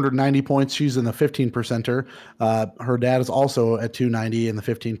 sitting at 290 points. She's in the 15 percenter. Her dad is also at 290 in the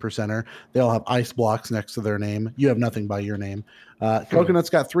 15 percenter. They all have ice blocks next to their name. You have nothing by your name. Coconut's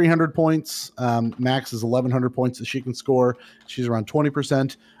got 300 points. Max is 1,100 points that she can score. She's around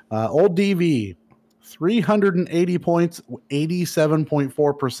 20%. Old DV, 380 points,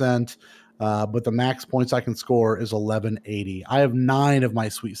 87.4%. But the max points I can score is 1180. I have 9 of my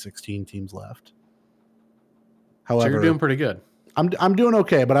Sweet 16 teams left. However, so you're doing pretty good. I'm doing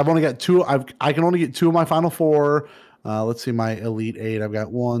okay, but I've only got 2. I can only get 2 of my Final Four. Let's see, my Elite Eight. I've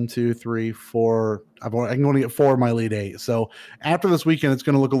got 1, 2, 3, 4. I can only get 4 of my Elite Eight. So after this weekend, it's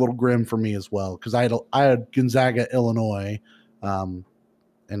going to look a little grim for me as well because I had Gonzaga, Illinois, and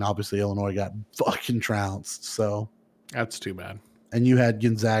obviously Illinois got fucking trounced. So that's too bad. And you had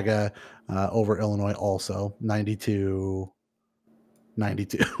Gonzaga over Illinois also, 92. I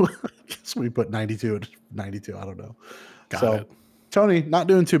guess we put 92 at 92. I don't know. Got it. Tony, not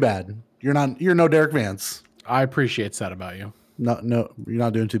doing too bad. You're no Derek Vance. I appreciate that about you. No, you're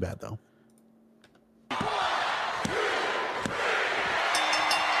not doing too bad though.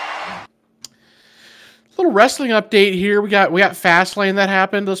 Little wrestling update here. We got Fastlane that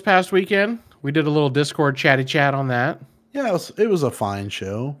happened this past weekend. We did a little Discord chatty chat on that. Yeah, it was a fine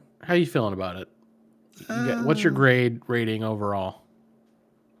show. How you feeling about it? What's your grade rating overall?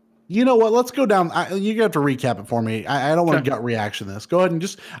 You know what? Let's go down. You have to recap it for me. I don't want to gut reaction this. Go ahead and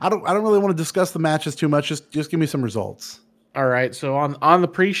just. I don't really want to discuss the matches too much. Just give me some results. All right. So on the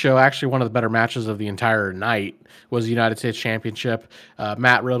pre-show, actually one of the better matches of the entire night was the United States Championship.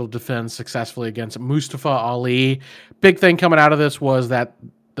 Matt Riddle defends successfully against Mustafa Ali. Big thing coming out of this was that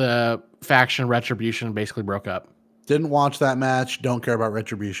the faction Retribution basically broke up. Didn't watch that match. Don't care about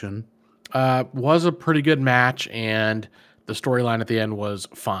Retribution. Was a pretty good match, and the storyline at the end was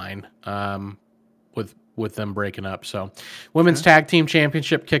fine with them breaking up. So Women's Tag Team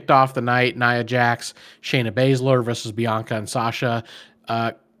Championship kicked off the night. Nia Jax, Shayna Baszler versus Bianca and Sasha.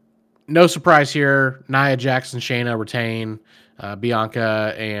 No surprise here. Nia Jax and Shayna retain.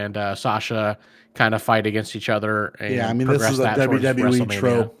 Bianca and Sasha kind of fight against each other. And yeah, I mean, this is a WWE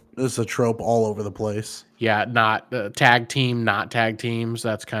trope. This is a trope all over the place. Yeah, not tag team, not tag teams.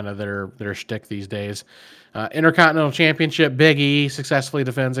 That's kind of their shtick these days. Intercontinental Championship, Big E successfully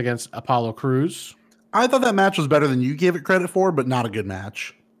defends against Apollo Crews. I thought that match was better than you gave it credit for, but not a good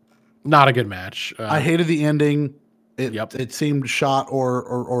match. Not a good match. I hated the ending. It seemed shot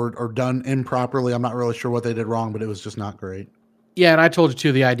or done improperly. I'm not really sure what they did wrong, but it was just not great. Yeah, and I told you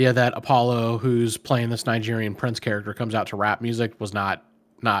too, the idea that Apollo, who's playing this Nigerian prince character, comes out to rap music was not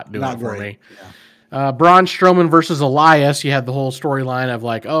doing it for me. Yeah. Braun Strowman versus Elias. You had the whole storyline of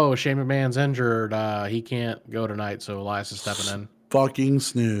like, oh, Shane McMahon's injured. He can't go tonight, so Elias is stepping in. Fucking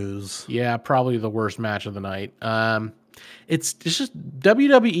snooze. Yeah, probably the worst match of the night. It's just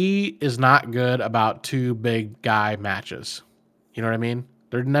WWE is not good about 2 big guy matches. You know what I mean?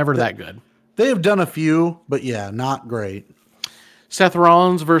 They're never that good. They have done a few, but yeah, not great. Seth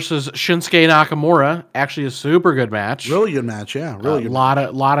Rollins versus Shinsuke Nakamura, actually a super good match. Really good match, yeah. Really good.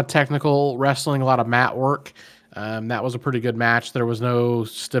 A lot of technical wrestling, a lot of mat work. That was a pretty good match. There was no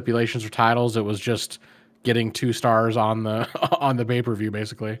stipulations or titles. It was just getting 2 stars on the pay-per-view,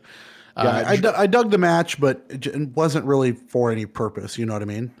 basically. Yeah, I dug the match, but it wasn't really for any purpose. You know what I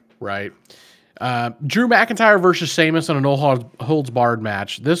mean? Right. Drew McIntyre versus Sheamus in a no holds barred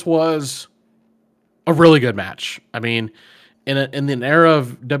match. This was a really good match. I mean, in an era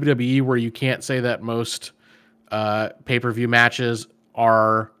of WWE where you can't say that most pay-per-view matches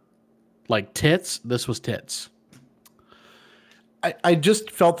are like tits, this was tits. I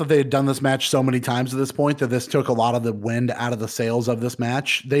just felt that they had done this match so many times at this point that this took a lot of the wind out of the sails of this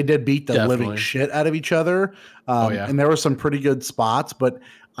match. They did beat the living shit out of each other. And there were some pretty good spots, but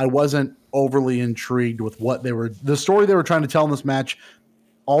I wasn't overly intrigued with the story they were trying to tell in this match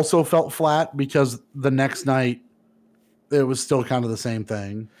also felt flat because the next night it was still kind of the same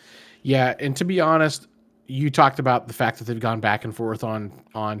thing. Yeah. And to be honest, you talked about the fact that they've gone back and forth on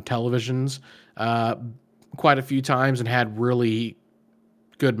televisions quite a few times and had really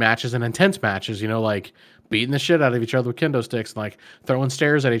good matches and intense matches, like beating the shit out of each other with kendo sticks and like throwing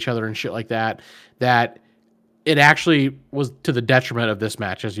stairs at each other and shit like that, that it actually was to the detriment of this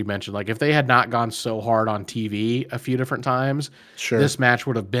match, as you mentioned. Like if they had not gone so hard on TV a few different times, Sure. this match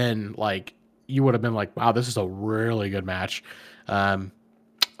would have been like, you would have been like, wow, this is a really good match.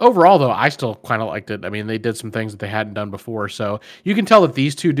 Overall, though, I still kind of liked it. I mean, they did some things that they hadn't done before, so you can tell that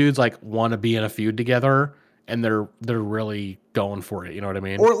these two dudes like want to be in a feud together, and they're really going for it. You know what I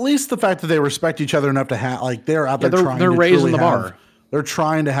mean? Or at least the fact that they respect each other enough to have, like, they're out there trying. They're to raising truly the bar. have, they're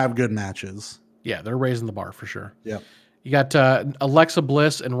trying to have good matches. Yeah, they're raising the bar for sure. Yeah. You got Alexa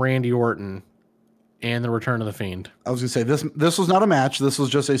Bliss and Randy Orton, and the Return of the Fiend. I was gonna say this was not a match. This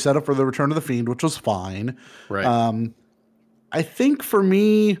was just a setup for the Return of the Fiend, which was fine. Right. I think for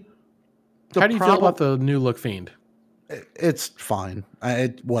me, how do you feel about the new look Fiend? It's fine.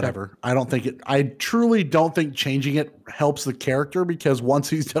 Whatever. I don't think it. I truly don't think changing it helps the character, because once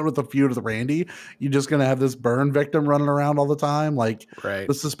he's done with the feud with Randy, you're just gonna have this burn victim running around all the time. Like, right.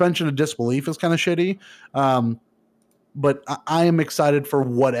 The suspension of disbelief is kind of shitty. But I am excited for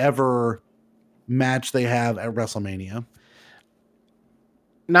whatever match they have at WrestleMania.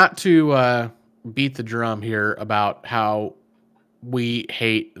 Not to beat the drum here about how we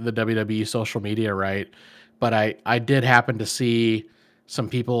hate the WWE social media, right? But I did happen to see some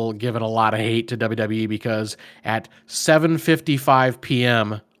people giving a lot of hate to WWE because at 7:55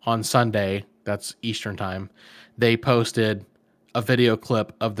 p.m. on Sunday, that's Eastern time, they posted a video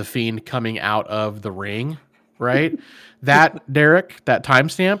clip of the Fiend coming out of the ring, right? That, Derek, that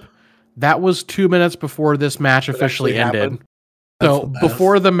timestamp, that was 2 minutes before this match officially ended. So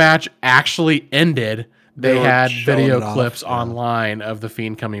before the match actually ended, they had video clips online of the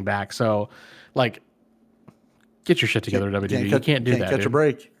Fiend coming back. So, like, get your shit together, WWE. You can't do that. Catch a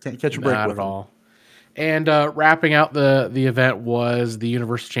break. Can't catch a break. Not at all. And wrapping out the event was the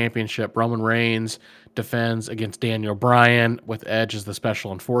Universal Championship. Roman Reigns defends against Daniel Bryan with Edge as the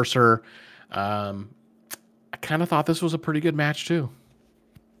special enforcer. I kind of thought this was a pretty good match too.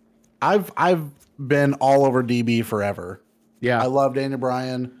 I've been all over DB forever. Yeah, I love Daniel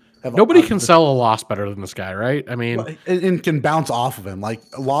Bryan. Nobody can sell a loss better than this guy, right? I mean, and can bounce off of him. Like,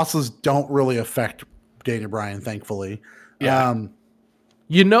 losses don't really affect Daniel Bryan, thankfully. Yeah.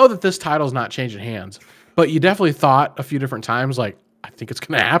 You know that this title's not changing hands, but you definitely thought a few different times, like, I think it's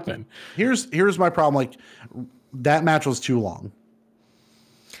going to happen. Here's my problem. Like, that match was too long.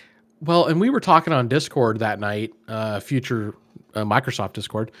 Well, and we were talking on Discord that night, future Microsoft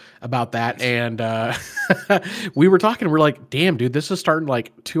Discord, about that, and we were talking. We're like, "Damn, dude, this is starting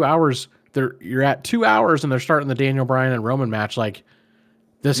like 2 hours. You're at 2 hours, and they're starting the Daniel Bryan and Roman match. Like,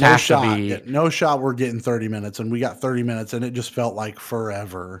 this has to be no shot. We're getting 30 minutes, and we got 30 minutes, and it just felt like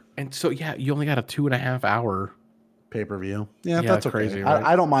forever. And so, yeah, you only got a 2.5 hour pay-per-view. Yeah, that's okay. Crazy, right?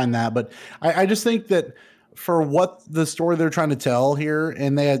 I don't mind that, but I just think that for what the story they're trying to tell here,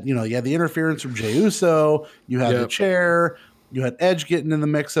 and they had, you had the interference from Jey Uso, you had the chair, you had Edge getting in the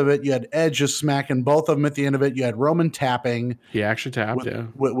mix of it, you had Edge just smacking both of them at the end of it, you had Roman tapping. He actually tapped,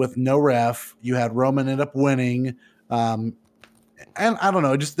 with no ref. You had Roman end up winning. And I don't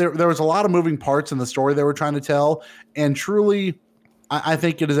know, just there was a lot of moving parts in the story they were trying to tell, and truly, I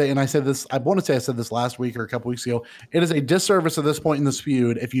think it is and I said this, I want to say I said this last week or a couple weeks ago, it is a disservice at this point in this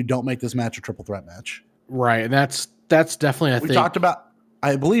feud if you don't make this match a triple threat match. Right, and that's definitely we talked about.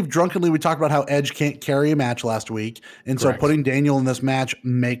 I believe drunkenly we talked about how Edge can't carry a match last week, and so putting Daniel in this match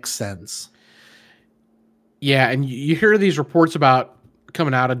makes sense. Yeah, and you hear these reports about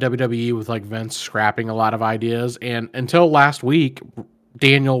coming out of WWE with like Vince scrapping a lot of ideas, and until last week,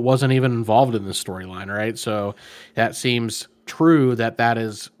 Daniel wasn't even involved in this storyline, right? So that seems true that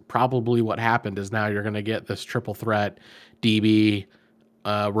is probably what happened. Is now you're going to get this triple threat, DB.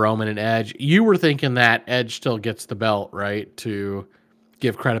 Roman and Edge. You were thinking that Edge still gets the belt, right? To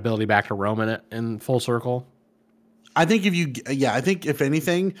give credibility back to Roman in full circle. I think I think if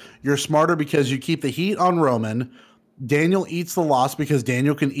anything, you're smarter because you keep the heat on Roman. Daniel eats the loss because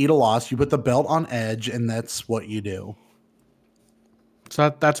Daniel can eat a loss. You put the belt on Edge, and that's what you do.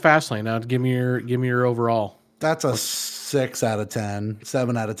 So that's Fastlane. Now give me your overall. That's a 6 out of 10,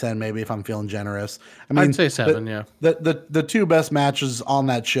 7 out of 10, maybe if I'm feeling generous. I mean, I'd say 7. Yeah. The two best matches on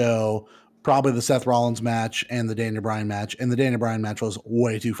that show, probably the Seth Rollins match and the Daniel Bryan match. And the Daniel Bryan match was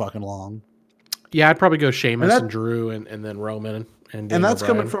way too fucking long. Yeah, I'd probably go Sheamus and Drew and then Roman and Daniel that's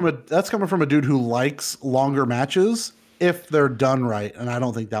Bryan. coming from a dude who likes longer matches if they're done right. And I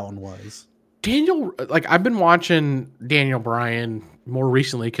don't think that one was. Daniel, like, I've been watching Daniel Bryan more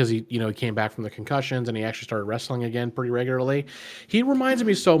recently because he came back from the concussions and he actually started wrestling again pretty regularly. He reminds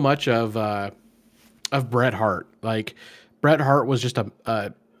me so much of Bret Hart. Like, Bret Hart was just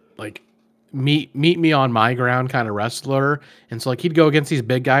meet me on my ground kind of wrestler. And so like he'd go against these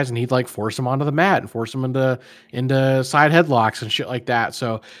big guys and he'd like force them onto the mat and force them into side headlocks and shit like that.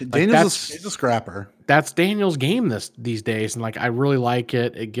 So like He's a scrapper. that's Daniel's game these days, and like I really like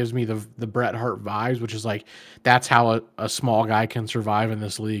it. It gives me the Bret Hart vibes, which is like that's how a small guy can survive in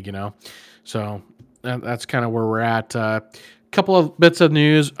this league, you know. So that's kind of where we're at. Couple of bits of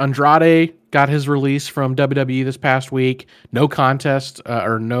news: Andrade got his release from WWE this past week. No contest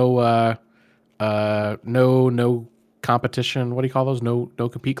or no competition. What do you call those? No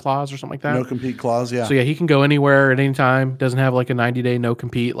compete clause or something like that. No compete clause. Yeah. So yeah, he can go anywhere at any time. Doesn't have like a 90-day no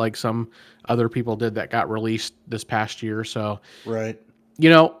compete like some other people did that got released this past year. So right.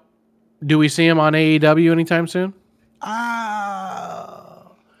 You know, do we see him on AEW anytime soon?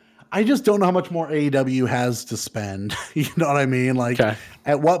 I just don't know how much more AEW has to spend. You know what I mean? Like,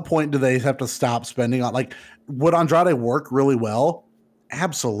 At what point do they have to stop spending on? Like, would Andrade work really well?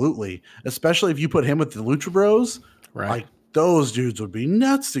 Absolutely, especially if you put him with the Lucha Bros. Right. Like those dudes would be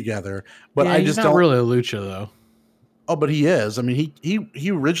nuts together. But yeah, I he's just not don't really a lucha though. Oh, but he is. I mean,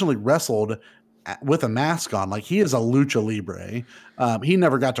 he originally wrestled with a mask on. Like he is a lucha libre. He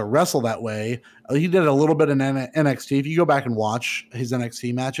never got to wrestle that way. He did a little bit in NXT. If you go back and watch his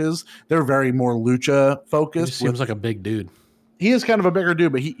NXT matches, they're very more lucha focused. He seems like a big dude. He is kind of a bigger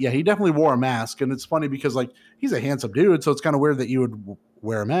dude, but he definitely wore a mask. And it's funny because like he's a handsome dude, so it's kind of weird that you would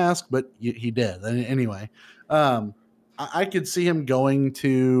wear a mask, but he did. And anyway, I could see him going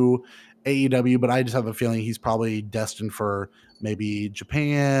to AEW, but I just have a feeling he's probably destined for maybe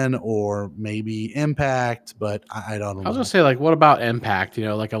Japan or maybe Impact, but I don't know. I was gonna say, like, what about Impact? You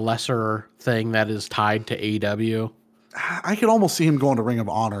know, like a lesser thing that is tied to AEW. I could almost see him going to Ring of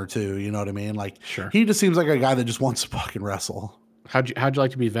Honor too. You know what I mean? Like, sure. He just seems like a guy that just wants to fucking wrestle. How'd you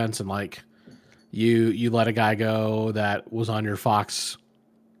like to be Vince and like you let a guy go that was on your Fox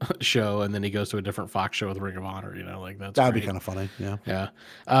show and then he goes to a different Fox show with Ring of Honor? You know, like that'd be kind of funny. Yeah.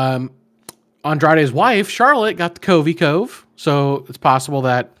 Yeah. Andrade's wife, Charlotte, got the Covey Cove, so it's possible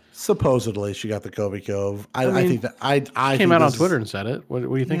that supposedly she got the Covey Cove. I think that I came out on Twitter and said it. What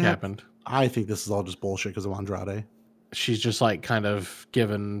do you think happened? I think this is all just bullshit because of Andrade. She's just like kind of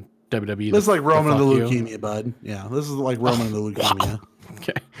given WWE. This is like Roman and the leukemia, bud. Yeah, this is like Roman and the leukemia.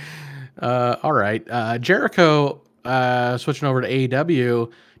 Okay. All right. Jericho switching over to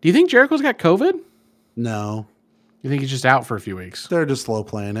AEW. Do you think Jericho's got COVID? No. You think he's just out for a few weeks? They're just slow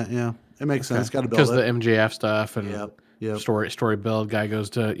playing it. Yeah. It makes sense. Got to build it. Because of the MJF stuff and story build. Guy goes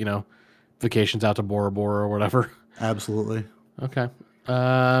to, vacations out to Bora Bora or whatever. Absolutely. Okay.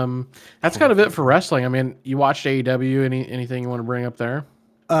 That's kind of it for wrestling. I mean, you watched AEW. Anything you want to bring up there?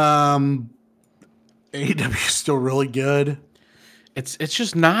 AEW is still really good. It's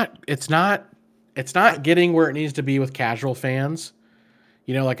just not. It's not getting where it needs to be with casual fans.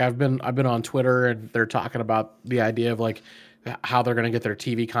 You know, like I've been on Twitter and they're talking about the idea of like how they're going to get their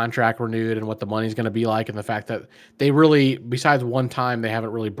TV contract renewed and what the money's going to be like, and the fact that they really, besides one time, they haven't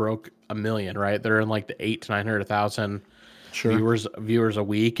really broke 1 million. Right? They're in like the 800 to 900,000 viewers a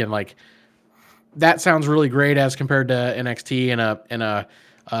week, and like that sounds really great as compared to NXT and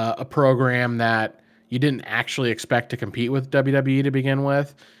a program that you didn't actually expect to compete with WWE to begin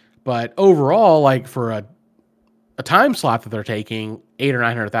with. But overall, like for a time slot that they're taking, 800,000 or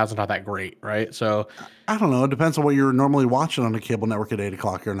 900,000 not that great, right? So I don't know. It depends on what you're normally watching on a cable network at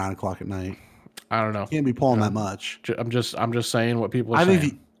 8:00 or 9:00 at night. I don't know. You can't be pulling that much. I'm just saying what people are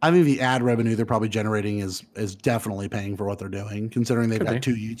saying. I think the ad revenue they're probably generating is definitely paying for what they're doing, considering they've got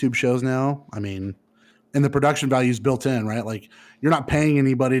 2 YouTube shows now. I mean, and the production value is built in, right? Like you're not paying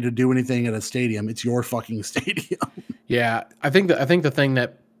anybody to do anything at a stadium. It's your fucking stadium. Yeah. I think the thing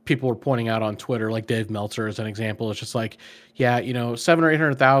that people were pointing out on Twitter, like Dave Meltzer as an example, is just like, 700,000 or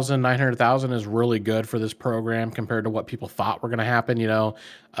 800,000, 900,000 is really good for this program compared to what people thought were going to happen.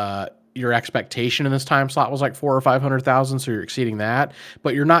 Your expectation in this time slot was like 400,000 or 500,000, so you're exceeding that,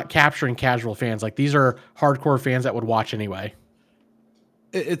 but you're not capturing casual fans. Like these are hardcore fans that would watch anyway.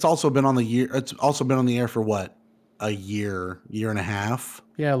 It's also been on the air for what, a year and a half?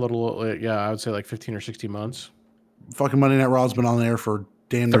 Yeah, I would say like 15 or 16 months. Fucking Monday Night Raw has been on the air for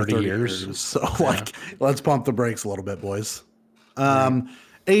damn near 30 years. So let's pump the brakes a little bit, boys.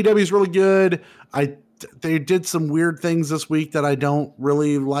 AEW is really good. They did some weird things this week that I don't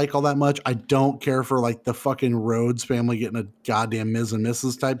really like all that much. I don't care for like the fucking Rhodes family getting a goddamn Ms. and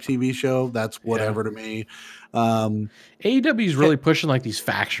Mrs. type TV show. That's whatever to me. AEW is really pushing like these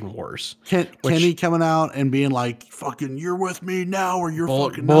faction wars. Kenny coming out and being like, fucking, you're with me now or you're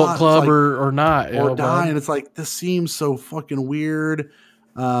fucking Bullet not. Club like, or not. Or dying. It's like, this seems so fucking weird.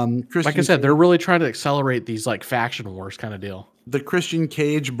 Like I said, they're really trying to accelerate these like faction wars kind of deal. the Christian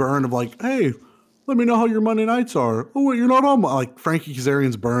Cage burn of like, hey, let me know how your Monday nights are. Oh wait, you're not on. Like Frankie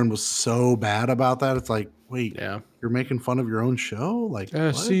Kazarian's burn was so bad about that. It's like, wait, Yeah. you're making fun of your own show? Like,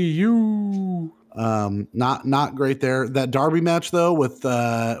 what? SCU. Not great there. That Darby match though with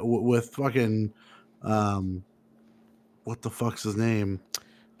fucking what the fuck's his name?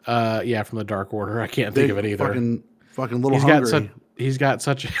 Yeah, from the Dark Order. I can't think of it either. Fucking little He's hungry. got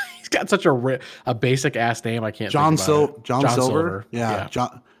such a basic ass name. I can't. John think about John it. Silver. Yeah.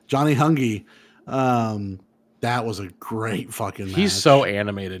 Johnny Hungy. That was a great fucking match. He's so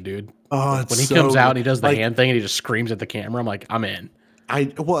animated, dude. Oh, when he comes out and he does the hand thing and he just screams at the camera, I'm like, I'm in. I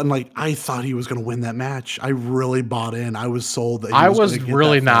thought he was going to win that match. I really bought in. I was sold that. I was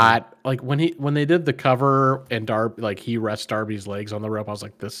really not like when they did the cover and Darby, like he rests Darby's legs on the rope. I was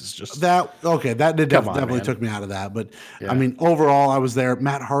like, this is just that. Okay, that definitely took me out of that. But yeah. I mean, overall, I was there.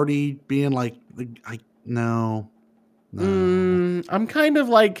 Matt Hardy being like, no. I'm kind of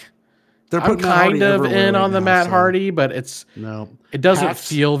like. I'm kind of in on the Matt Hardy, but it doesn't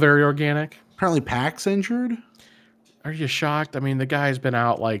feel very organic. Apparently, Pac's injured. Are you shocked? I mean, the guy's been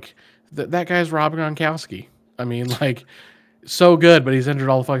out like that guy's Rob Gronkowski. I mean, like so good, but he's injured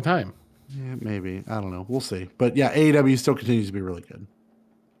all the fucking time. Yeah, maybe. I don't know. We'll see. But yeah, AEW still continues to be really good.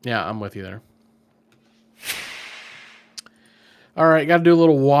 Yeah, I'm with you there. All right, got to do a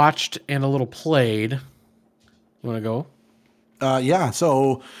little watched and a little played. You want to go? Yeah.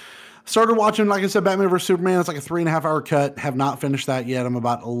 So started watching, like I said, Batman vs Superman. It's like a 3.5 hour cut. Have not finished that yet. I'm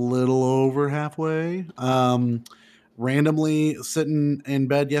about a little over halfway. Randomly sitting in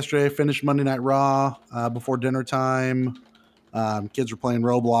bed yesterday, finished Monday Night Raw before dinner time. Kids were playing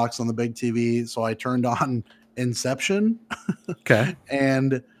Roblox on the big TV, so I turned on Inception. Okay.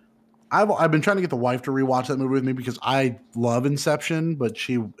 And I've been trying to get the wife to rewatch that movie with me because I love Inception, but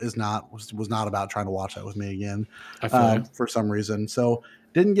she was not about trying to watch that with me again for some reason. So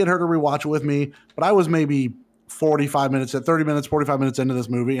didn't get her to rewatch it with me, but I was maybe 45 minutes into this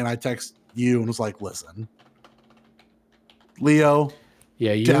movie, and I text you and was like, listen, Leo.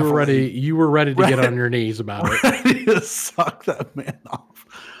 Yeah, you were ready to get on your knees about it. Ready to suck that man off.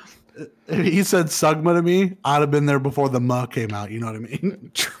 If he said Sugma to me, I'd have been there before the muck came out. You know what I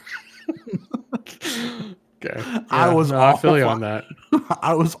mean? Okay. Yeah, I feel you on that.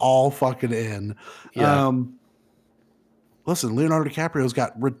 I was all fucking in. Yeah. Listen, Leonardo DiCaprio's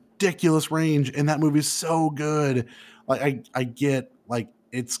got ridiculous range, and that movie's so good. Like I get like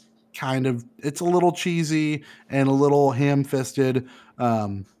it's a little cheesy and a little ham-fisted,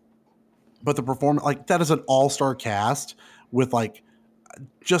 but the performance, like that is an all-star cast with like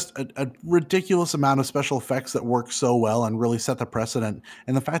just a ridiculous amount of special effects that work so well and really set the precedent.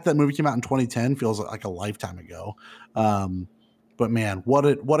 And the fact that movie came out in 2010 feels like a lifetime ago. But man, what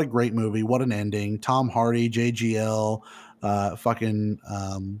a great movie. What an ending. Tom Hardy, JGL, are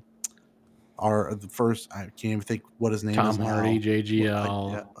the first, I can't even think what his name is now. Tom Hardy,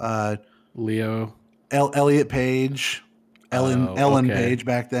 JGL, Leo. Elliot Page, Ellen Page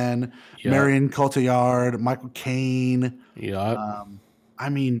back then, yep. Marion Cotillard, Michael Caine. Yeah. I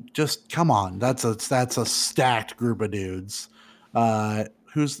mean, just come on. That's a stacked group of dudes.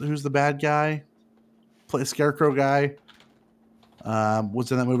 Who's the bad guy? Play Scarecrow guy.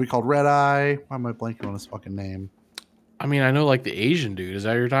 Was in that movie called Red Eye. Why am I blanking on his fucking name? I mean, I know like the Asian dude. Is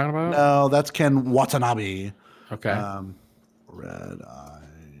that what you're talking about? No, that's Ken Watanabe. Okay. Red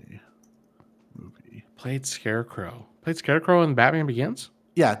Eye movie. Played Scarecrow in Batman Begins?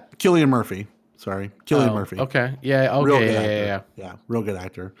 Yeah, Cillian Murphy. Sorry, Cillian Murphy. Okay. Yeah. Okay. Yeah. Real good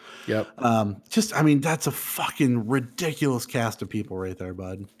actor. Yep. I mean, that's a fucking ridiculous cast of people right there,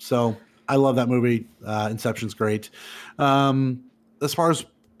 bud. So I love that movie. Inception's great. As far as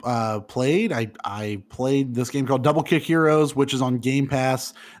played, I played this game called Double Kick Heroes, which is on Game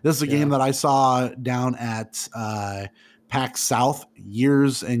Pass. This is a game that I saw down at PAX South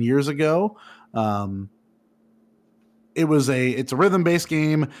years and years ago. It's a rhythm-based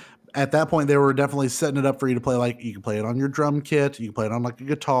game. At that point, they were definitely setting it up for you to play. Like you can play it on your drum kit, you can play it on like a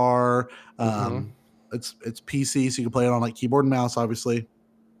guitar. It's PC, so you can play it on like keyboard and mouse. Obviously,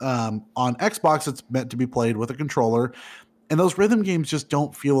 on Xbox, it's meant to be played with a controller. And those rhythm games just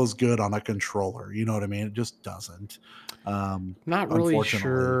don't feel as good on a controller. You know what I mean? It just doesn't. Not really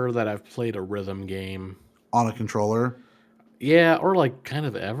sure that I've played a rhythm game on a controller. Yeah, or like kind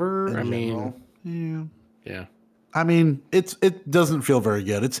of ever. Yeah. I mean, it doesn't feel very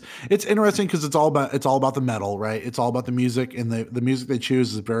good. It's interesting because it's all about the metal, right? It's all about the music, and the music they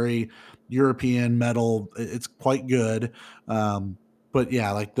choose is very European metal. It's quite good. But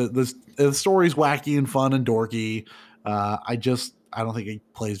yeah, like the story's wacky and fun and dorky. I don't think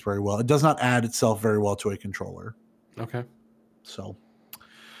it plays very well. It does not add itself very well to a controller. Okay. So,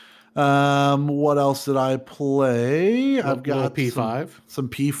 what else did I play? I've got P5. Some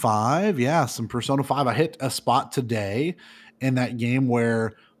P5. Yeah, some Persona 5. I hit a spot today in that game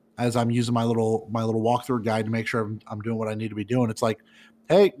where, as I'm using my little walkthrough guide to make sure I'm doing what I need to be doing, it's like,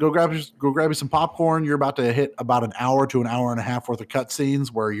 hey, go grab you some popcorn. You're about to hit about an hour to an hour and a half worth of cutscenes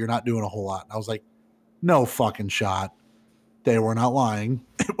where you're not doing a whole lot. And I was like, no fucking shot. They were not lying.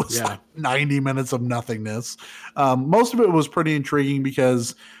 It was like 90 minutes of nothingness. Most of it was pretty intriguing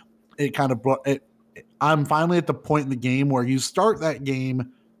because it kind of brought it. I'm finally at the point in the game where you start that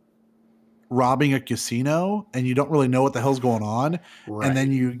game robbing a casino and you don't really know what the hell's going on. Right. And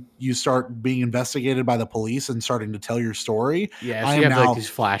then you start being investigated by the police and starting to tell your story. Yeah, so you have like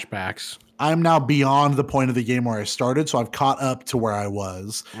these flashbacks. I'm now beyond the point of the game where I started, so I've caught up to where I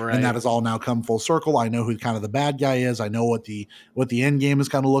was, and that has all now come full circle. I know who kind of the bad guy is. I know what the end game is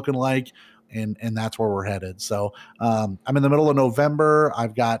kind of looking like, and that's where we're headed. So I'm in the middle of November.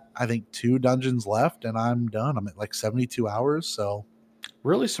 I've got, I think, 2 dungeons left, and I'm done. I'm at like 72 hours. So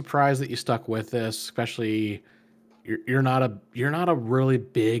really surprised that you stuck with this, especially. You're not a really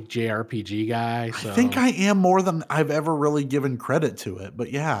big JRPG guy. So. I think I am more than I've ever really given credit to it,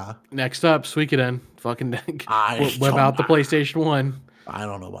 but yeah. Next up, Suikoden. Fucking whip out the PlayStation 1. I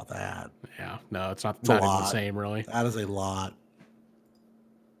don't know about that. Yeah, no, it's not even the same, really. That is a lot.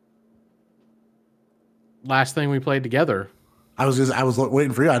 Last thing we played together. I was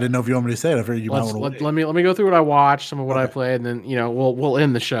waiting for you. I didn't know if you want me to say it. I figured you might want to let me go through what I watched, some of what I played, and then we'll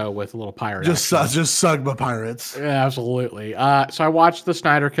end the show with a little pirate. Just sug my pirates. Yeah, absolutely. So I watched the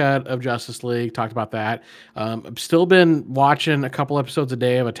Snyder Cut of Justice League. Talked about that. I've still been watching a couple episodes a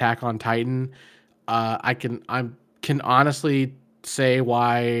day of Attack on Titan. I can honestly say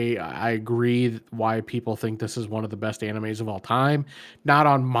why I agree why people think this is one of the best animes of all time. Not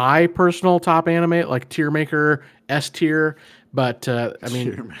on my personal top anime, like tier maker S tier. But I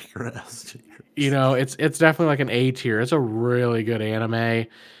mean, it's definitely like an A tier. It's a really good anime.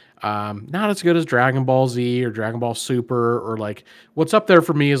 Not as good as Dragon Ball Z or Dragon Ball Super, or like what's up there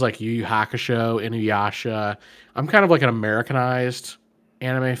for me is like Yu Yu Hakusho, Inuyasha. I'm kind of like an Americanized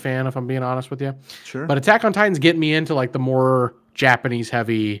anime fan, if I'm being honest with you. Sure. But Attack on Titan's getting me into like the more Japanese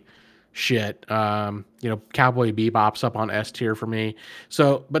heavy shit. Cowboy Bebop's up on S tier for me.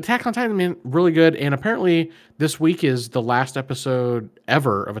 So, but Attack on Titan, man, really good. And apparently this week is the last episode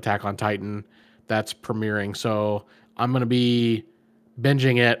ever of Attack on Titan that's premiering. So I'm going to be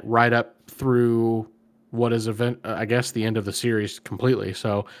binging it right up through what is I guess the end of the series completely.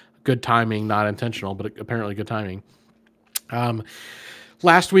 So good timing, not intentional, but apparently good timing.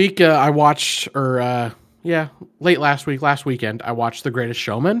 Last week I watched, late last weekend, I watched The Greatest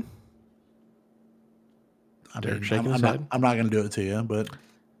Showman. I'm not going to do it to you, but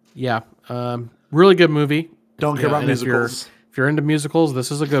yeah, really good movie. Don't care about musicals. If you're into musicals, this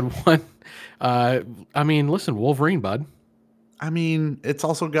is a good one. Listen, Wolverine, bud. I mean, it's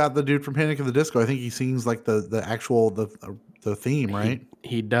also got the dude from Panic at the Disco. I think he sings like the actual theme, right?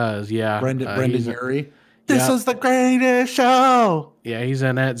 He does, yeah. Brendan Urie. This is the greatest show. Yeah, he's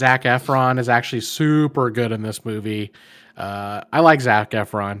in it. Zac Efron is actually super good in this movie. I like Zac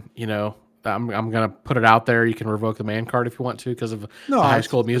Efron. I'm gonna put it out there. You can revoke the man card if you want to because of the High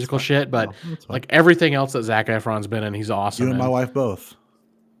School Musical shit. But like everything else that Zac Efron's been in, he's awesome. You and my wife both.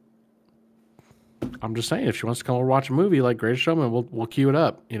 I'm just saying, if she wants to come over watch a movie like Greatest Showman, we'll queue it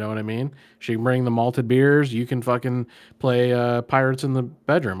up. You know what I mean? She can bring the malted beers. You can fucking play pirates in the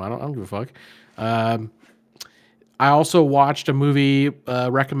bedroom. I don't give a fuck. I also watched a movie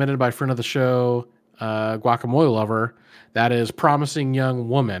recommended by a friend of the show, Guacamole Lover. That is Promising Young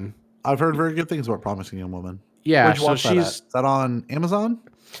Woman. I've heard very good things about Promising Young Woman. Yeah, so is that on Amazon?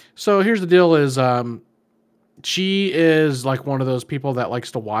 So here's the deal: is she is like one of those people that likes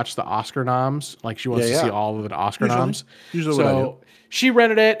to watch the Oscar noms. Like she wants to see all of the Oscar noms. Usually, so she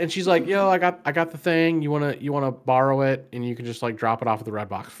rented it and she's like, "Yo, I got the thing. You wanna borrow it and you can just like drop it off at the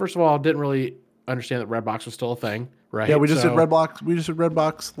Redbox." First of all, didn't really understand that Redbox was still a thing, right? Yeah, we just did Redbox. We just did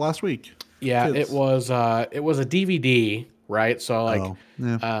Redbox last week. Yeah, it was a DVD. Right. So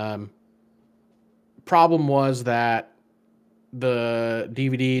problem was that the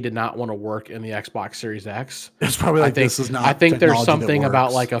DVD did not want to work in the Xbox Series X. It's probably like this is not. I think there's something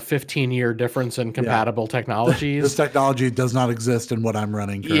about like a 15-year difference in compatible technologies. This technology does not exist in what I'm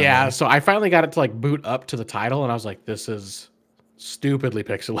running currently. Yeah. So I finally got it to like boot up to the title and I was like, this is stupidly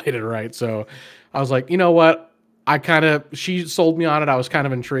pixelated. Right. So I was like, you know what? She sold me on it. I was kind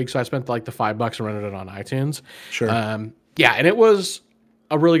of intrigued. So I spent like the $5 and rented it on iTunes. Sure. Yeah, and it was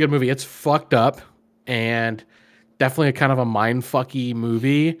a really good movie. It's fucked up, and definitely a kind of a mind-fucky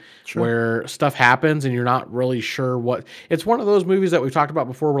movie Sure. where stuff happens and you're not really sure what. It's one of those movies that we've talked about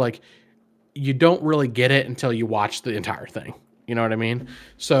before where like you don't really get it until you watch the entire thing. You know what I mean?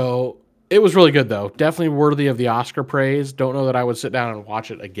 So it was really good though. Definitely worthy of the Oscar praise. Don't know that I would sit down and watch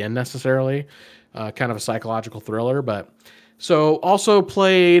it again necessarily. Kind of a psychological thriller, but so also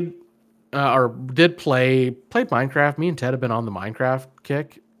played played Minecraft. Me and Ted have been on the Minecraft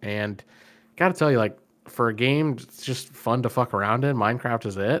kick, and got to tell you, like for a game, it's just fun to fuck around in. Minecraft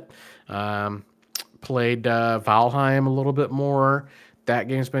is it. Played Valheim a little bit more. That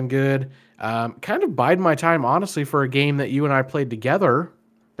game's been good. Kind of biding my time, honestly, for a game that you and I played together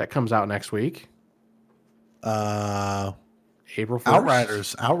that comes out next week. April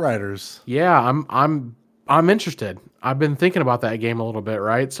 1st. Outriders. Yeah, I'm interested. I've been thinking about that game a little bit,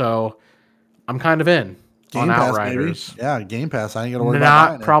 right? So I'm kind of in Game on Pass, Outriders. maybe. Yeah, Game Pass. I ain't gonna worry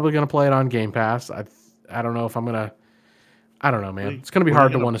Not about probably gonna play it on Game Pass. I don't know if I'm gonna. I don't know, man. It's gonna be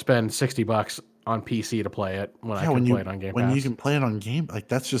hard to want to spend $60 on PC to play it when I can play it on Game Pass. When you can play it on Game, like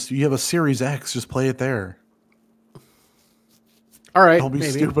that's just you have a Series X, just play it there. All right, don't be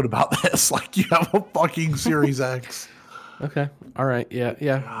stupid about this. Like you have a fucking Series X. Okay. All right. Yeah.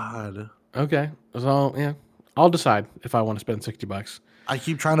 God. Okay. So yeah, I'll decide if I want to spend $60. I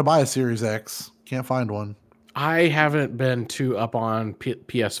keep trying to buy a Series X. Can't find one. I haven't been too up on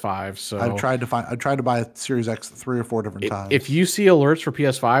PS5, so I've tried to buy a Series X 3 or 4 different times. If you see alerts for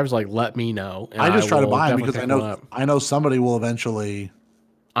PS5s, like let me know. I just try to buy them because I know somebody will eventually.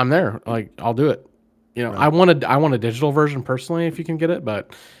 I'm there. Like I'll do it. You know, Right. I want a digital version personally if you can get it,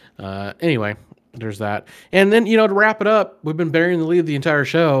 but anyway, there's that. And then, to wrap it up, we've been burying the lead the entire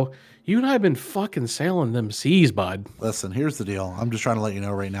show. You and I have been fucking sailing them seas, bud. Listen, here's the deal. I'm just trying to let you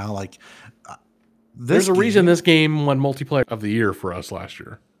know right now, like there's a reason this game won multiplayer of the year for us last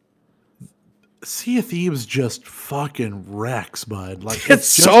year. Sea of Thieves just fucking wrecks, bud. Like it's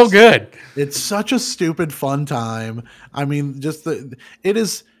so good. It's such a stupid fun time. I mean, it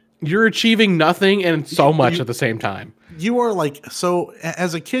is. You're achieving nothing and so much at the same time. You are like, so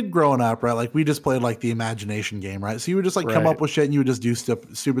as a kid growing up, right? Like we just played like the imagination game, right? So you would just like come up with shit and you would just do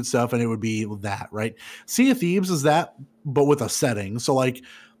stupid stuff and it would be that, right? Sea of Thieves is that, but with a setting. So like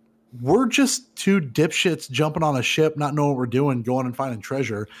we're just two dipshits jumping on a ship, not knowing what we're doing, going and finding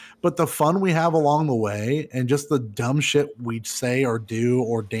treasure. But the fun we have along the way and just the dumb shit we say or do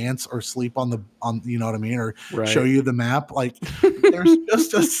or dance or sleep on you know what I mean? Or show you the map. Like there's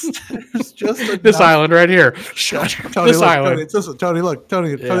just this island right here. Tony, this island. Tony, it's this one. Tony, look.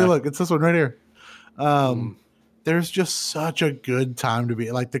 Tony, look. It's this one right here. There's just such a good time to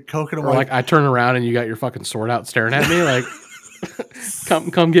be like the coconut. Or like I turn around and you got your fucking sword out staring at me like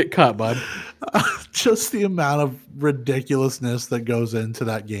come get cut, bud. Just the amount of ridiculousness that goes into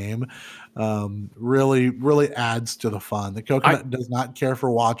that game really adds to the fun. The coconut does not care for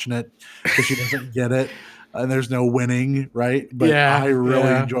watching it because she doesn't get it, and there's no winning, right? But I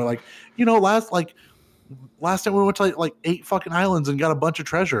really enjoy last time we went to like 8 fucking islands and got a bunch of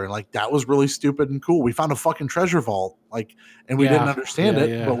treasure, and like that was really stupid and cool. We found a fucking treasure vault, and we didn't understand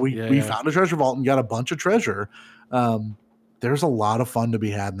it, but we found a treasure vault and got a bunch of treasure. There's a lot of fun to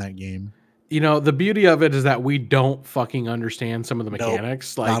be had in that game. The beauty of it is that we don't fucking understand some of the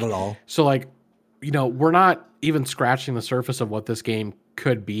mechanics. Nope, not at all. So we're not even scratching the surface of what this game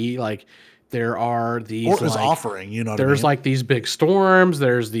could be. Like there are these or is offering, there's like these big storms,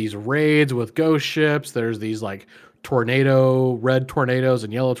 there's these raids with ghost ships, there's these like red tornadoes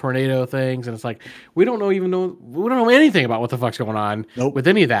and yellow tornado things. And it's like, we don't know anything about what the fuck's going on with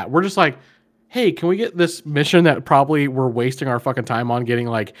any of that. We're just like, hey, can we get this mission that probably we're wasting our fucking time on getting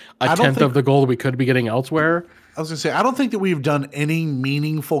like a tenth of the gold we could be getting elsewhere? I was gonna say, I don't think that we've done any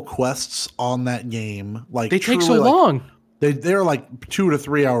meaningful quests on that game. Like they take so long. They're like 2 to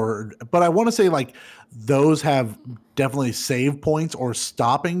 3 hour, but I want to say like those have definitely save points or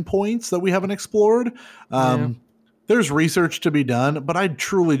stopping points that we haven't explored. There's research to be done, but I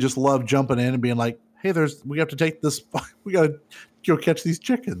truly just love jumping in and being like, hey, we have to take this. We got to go catch these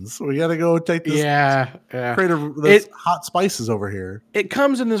chickens. We got to go take this. Create hot spices over here. It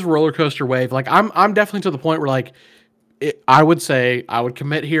comes in this roller coaster wave. Like I'm definitely to the point where like I would say I would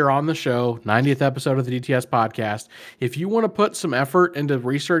commit here on the show, 90th episode of the DTS podcast. If you want to put some effort into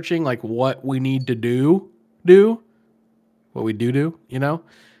researching like what we need to do, what we do,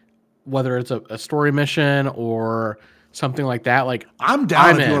 whether it's a story mission or something like that. Like I'm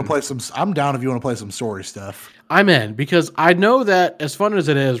down if you want to play some. I'm down if you want to play some story stuff. I'm in because I know that as fun as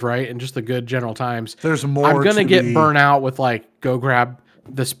it is, right, and just the good general times, there's more. I'm gonna get burnt out with like go grab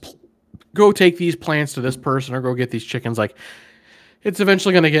this, go take these plants to this person or go get these chickens. Like it's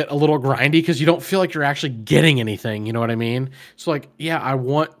eventually going to get a little grindy because you don't feel like you're actually getting anything. You know what I mean? So like, yeah, I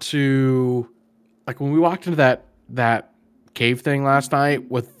want to, like when we walked into that cave thing last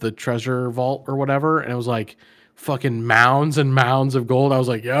night with the treasure vault or whatever, and it was like fucking mounds and mounds of gold. I was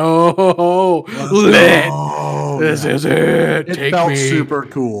like, yo, lit. This is it. It Take felt me. super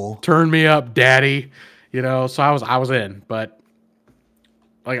cool. Turn me up, daddy. You know, so I was in, but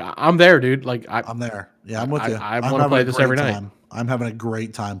like I'm there, dude. Like I'm there. Yeah, I'm with you. I I'm want to play having a this great every night. time. I'm having a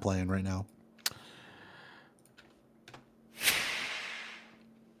great time playing right now.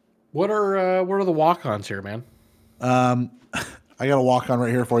 What are the walk-ons here, man? I got a walk on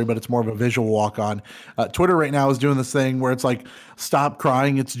right here for you, but it's more of a visual walk on. Twitter right now is doing this thing where it's like, stop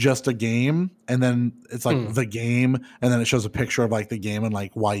crying, it's just a game. And then it's like the game. And then it shows a picture of like the game and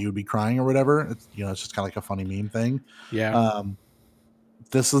like why you would be crying or whatever. It's, you know, it's just kind of like a funny meme thing. Yeah.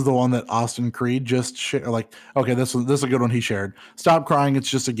 This is the one that Austin Creed just shared. Like, okay, this is a good one he shared. Stop crying, it's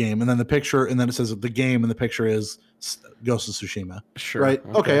just a game. And then the picture, and then it says the game, and the picture is Ghost of Tsushima. Sure. Right?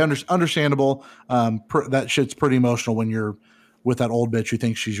 Okay, understandable. That shit's pretty emotional when you're with that old bitch who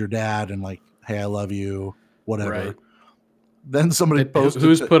thinks she's your dad and like, hey, I love you, whatever. Right. Then somebody posted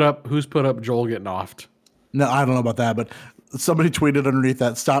who's put up Joel getting offed. No, I don't know about that, but somebody tweeted underneath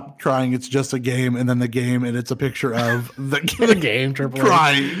that, stop crying, it's just a game, and then the game, and it's a picture of the game Triple H.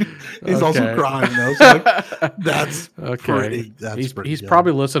 crying. He's also crying though. So like, that's okay. Pretty he's good.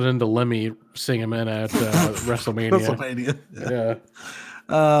 probably listening to Lemmy sing him in at WrestleMania. Yeah.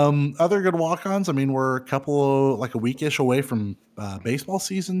 Other good walk-ons. I mean, we're like a weekish away from baseball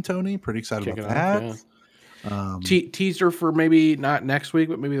season, Tony. Pretty excited about that. Yeah. Teaser for maybe not next week,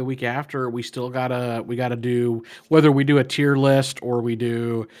 but maybe the week after. We still gotta do, whether we do a tier list or we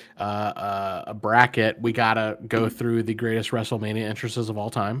do a bracket. We gotta go through the greatest WrestleMania entrances of all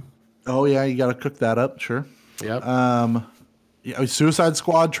time. Oh yeah, you gotta cook that up. Sure. Yep. Yeah, Suicide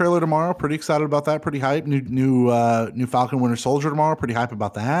Squad trailer tomorrow. Pretty excited about that. Pretty hype. New Falcon Winter Soldier tomorrow. Pretty hype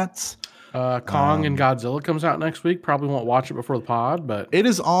about that. Kong and Godzilla comes out next week. Probably won't watch it before the pod, but it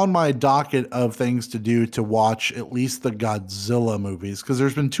is on my docket of things to do to watch at least the Godzilla movies, because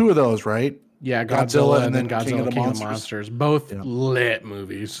there's been two of those, right? Yeah, Godzilla and then Godzilla King of the Monsters. Both lit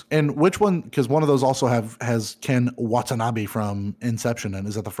movies. And which one? Because one of those also has Ken Watanabe from Inception, and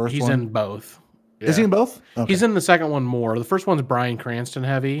is that the first one? He's in both. Yeah. Is he in both? Okay. He's in the second one more. The first one's Bryan Cranston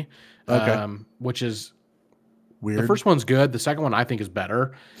heavy, which is weird. The first one's good. The second one I think is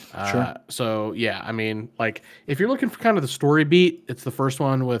better. Sure. So yeah, I mean, like if you're looking for kind of the story beat, it's the first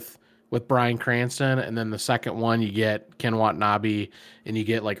one with Bryan Cranston, and then the second one you get Ken Watanabe, and you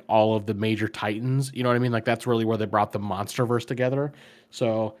get like all of the major titans. You know what I mean? Like that's really where they brought the MonsterVerse together.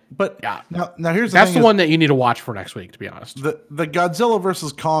 So, but yeah, now here's that's the one that you need to watch for next week. To be honest, the Godzilla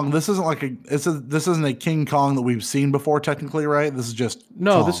versus Kong. This isn't this isn't a King Kong that we've seen before, technically, right? This is just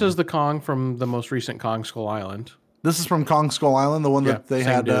Kong. This is the Kong from the most recent Kong Skull Island. This is from Kong Skull Island, the one that they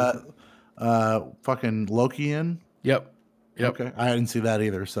had fucking Loki in. Yep. Okay, I didn't see that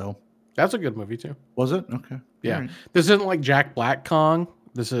either. So that's a good movie too. Was it? Okay. Yeah. Right. This isn't like Jack Black Kong.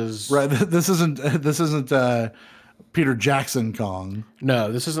 This is right. This isn't Peter Jackson Kong.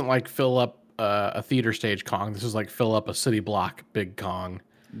 No, this isn't like fill up a theater stage Kong. This is like fill up a city block big Kong.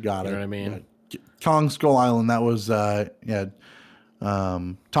 Got it. You know what I mean? Yeah. Kong Skull Island. That was Tom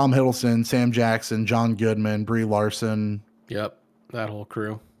Hiddleston, Sam Jackson, John Goodman, Brie Larson. Yep, that whole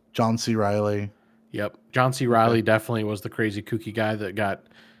crew. John C. Reilly. Yep, John C. Reilly definitely was the crazy kooky guy that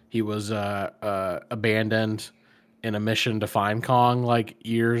he was abandoned in a mission to find Kong like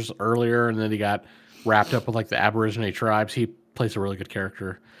years earlier, and then he got wrapped up with like the Aborigine tribes. He plays a really good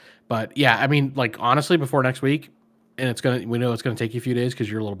character. But yeah, I mean, like honestly, before next week, and we know it's gonna take you a few days because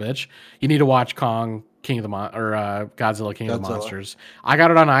you're a little bitch. You need to watch Kong King of the Godzilla King of the Monsters. I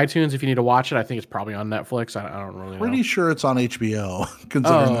got it on iTunes. If you need to watch it, I think it's probably on Netflix. I don't really know. Pretty sure it's on HBO.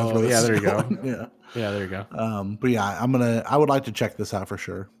 Considering that's where there you go. Yeah, there you go. But yeah, I would like to check this out for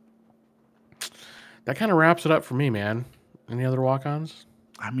sure. That kind of wraps it up for me, man. Any other walk-ons?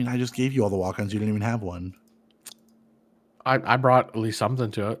 I mean, I just gave you all the walk-ons. You didn't even have one. I brought at least something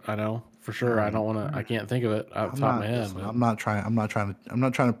to it. I know for sure. I don't want to. I can't think of it off the top of my head. I'm not trying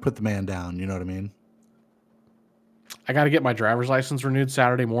to put the man down. You know what I mean? I got to get my driver's license renewed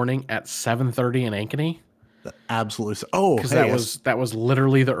Saturday morning at 7:30 in Ankeny. Absolutely. Oh, because that was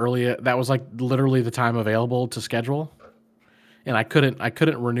literally the earliest. That was like literally the time available to schedule, and I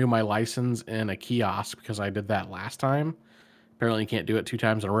couldn't renew my license in a kiosk because I did that last time. Apparently, you can't do it 2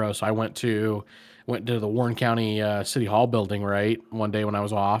 times in a row. So I went to the Warren County City Hall building one day when I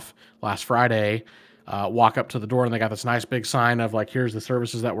was off last Friday. walk up to the door and they got this nice big sign of like, here's the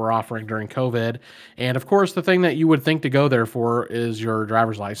services that we're offering during COVID. And of course, the thing that you would think to go there for is your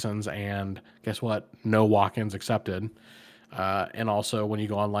driver's license. And guess what? No walk-ins accepted. And also when you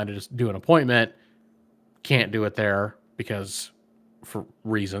go online to just do an appointment, can't do it there because for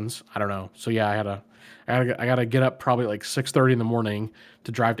reasons, I don't know. So yeah, I gotta get up probably like 6:30 in the morning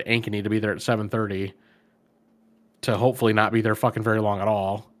to drive to Ankeny to be there at 7:30 to hopefully not be there fucking very long at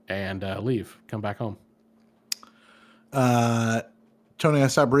all and leave, come back home. Tony, I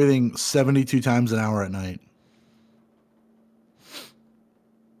stopped breathing 72 times an hour at night.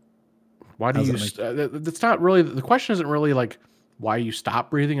 Why do you? That's not really the question. Isn't really like why you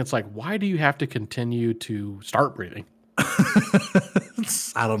stop breathing. It's like why do you have to continue to start breathing?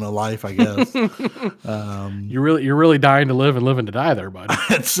 I don't know, life, I guess. You're really dying to live and living to die there, bud.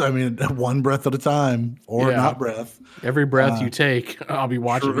 I mean, one breath at a time, or not breath. Every breath you take, I'll be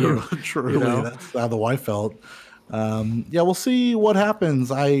watching you. Truly, that's how the wife felt. Yeah, we'll see what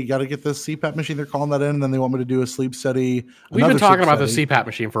happens. I got to get this CPAP machine. They're calling that in, and then they want me to do a sleep study. We've been talking about the CPAP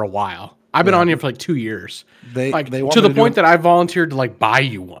machine for a while. I've been on you for like 2 years. They want to the point that I volunteered to like buy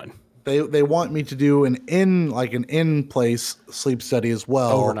you one. They want me to do an in-place sleep study as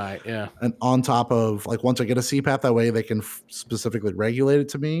well. Overnight, yeah. And on top of, like, once I get a CPAP, that way they can specifically regulate it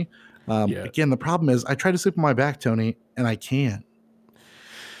to me. Again, the problem is I try to sleep on my back, Tony, and I can't.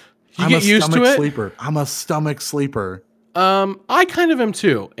 You get used to it? Sleeper. I'm a stomach sleeper. I kind of am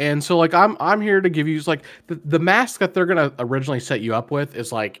too. And so, like, I'm here to give you, like, the mask that they're going to originally set you up with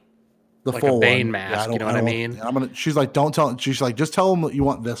is, like the full Bane one. mask, you know what I mean? She's like, don't tell. She's like, just tell them that you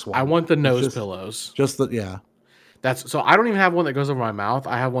want this one. I want the nose pillows. That's so. I don't even have one that goes over my mouth.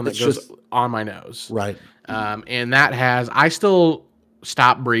 I have one that goes on my nose. Right. And that I still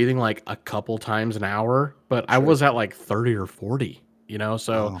stop breathing like a couple times an hour, but I was at like 30 or 40. You know,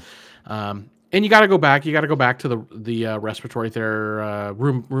 so. And you got to go back. You got to go back to the respiratory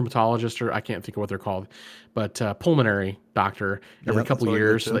rheumatologist, or I can't think of what they're called, but pulmonary doctor every couple of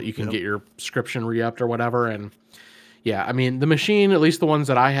years so that you can get your prescription re-upped or whatever. And yeah, I mean the machine, at least the ones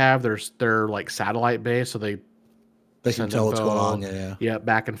that I have, they're like satellite based, so they can tell what's going on. Yeah,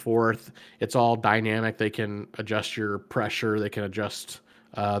 back and forth. It's all dynamic. They can adjust your pressure. They can adjust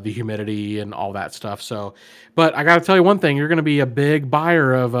the humidity and all that stuff. So, but I got to tell you one thing, you're going to be a big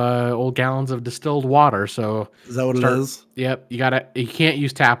buyer of old gallons of distilled water. So is that what it is? Yep. You can't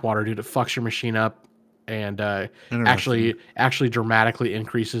use tap water, dude. It fucks your machine up and actually dramatically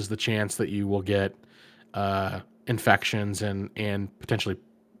increases the chance that you will get infections and potentially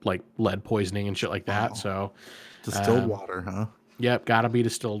like lead poisoning and shit like that. Wow. So distilled water, huh? Yep. Gotta be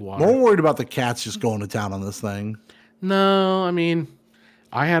distilled water. More worried about the cats just going to town on this thing. No, I mean,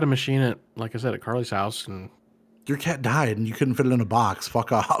 I had a machine like I said, at Carly's house, and your cat died and you couldn't fit it in a box.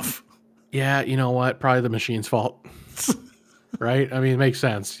 Fuck off. Yeah, you know what? Probably the machine's fault. Right? I mean, it makes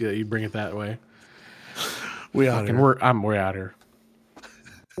sense. Yeah, you bring it that way. I'm way out here.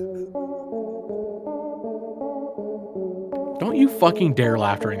 Don't you fucking dare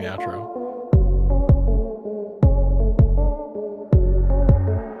laugh during the outro.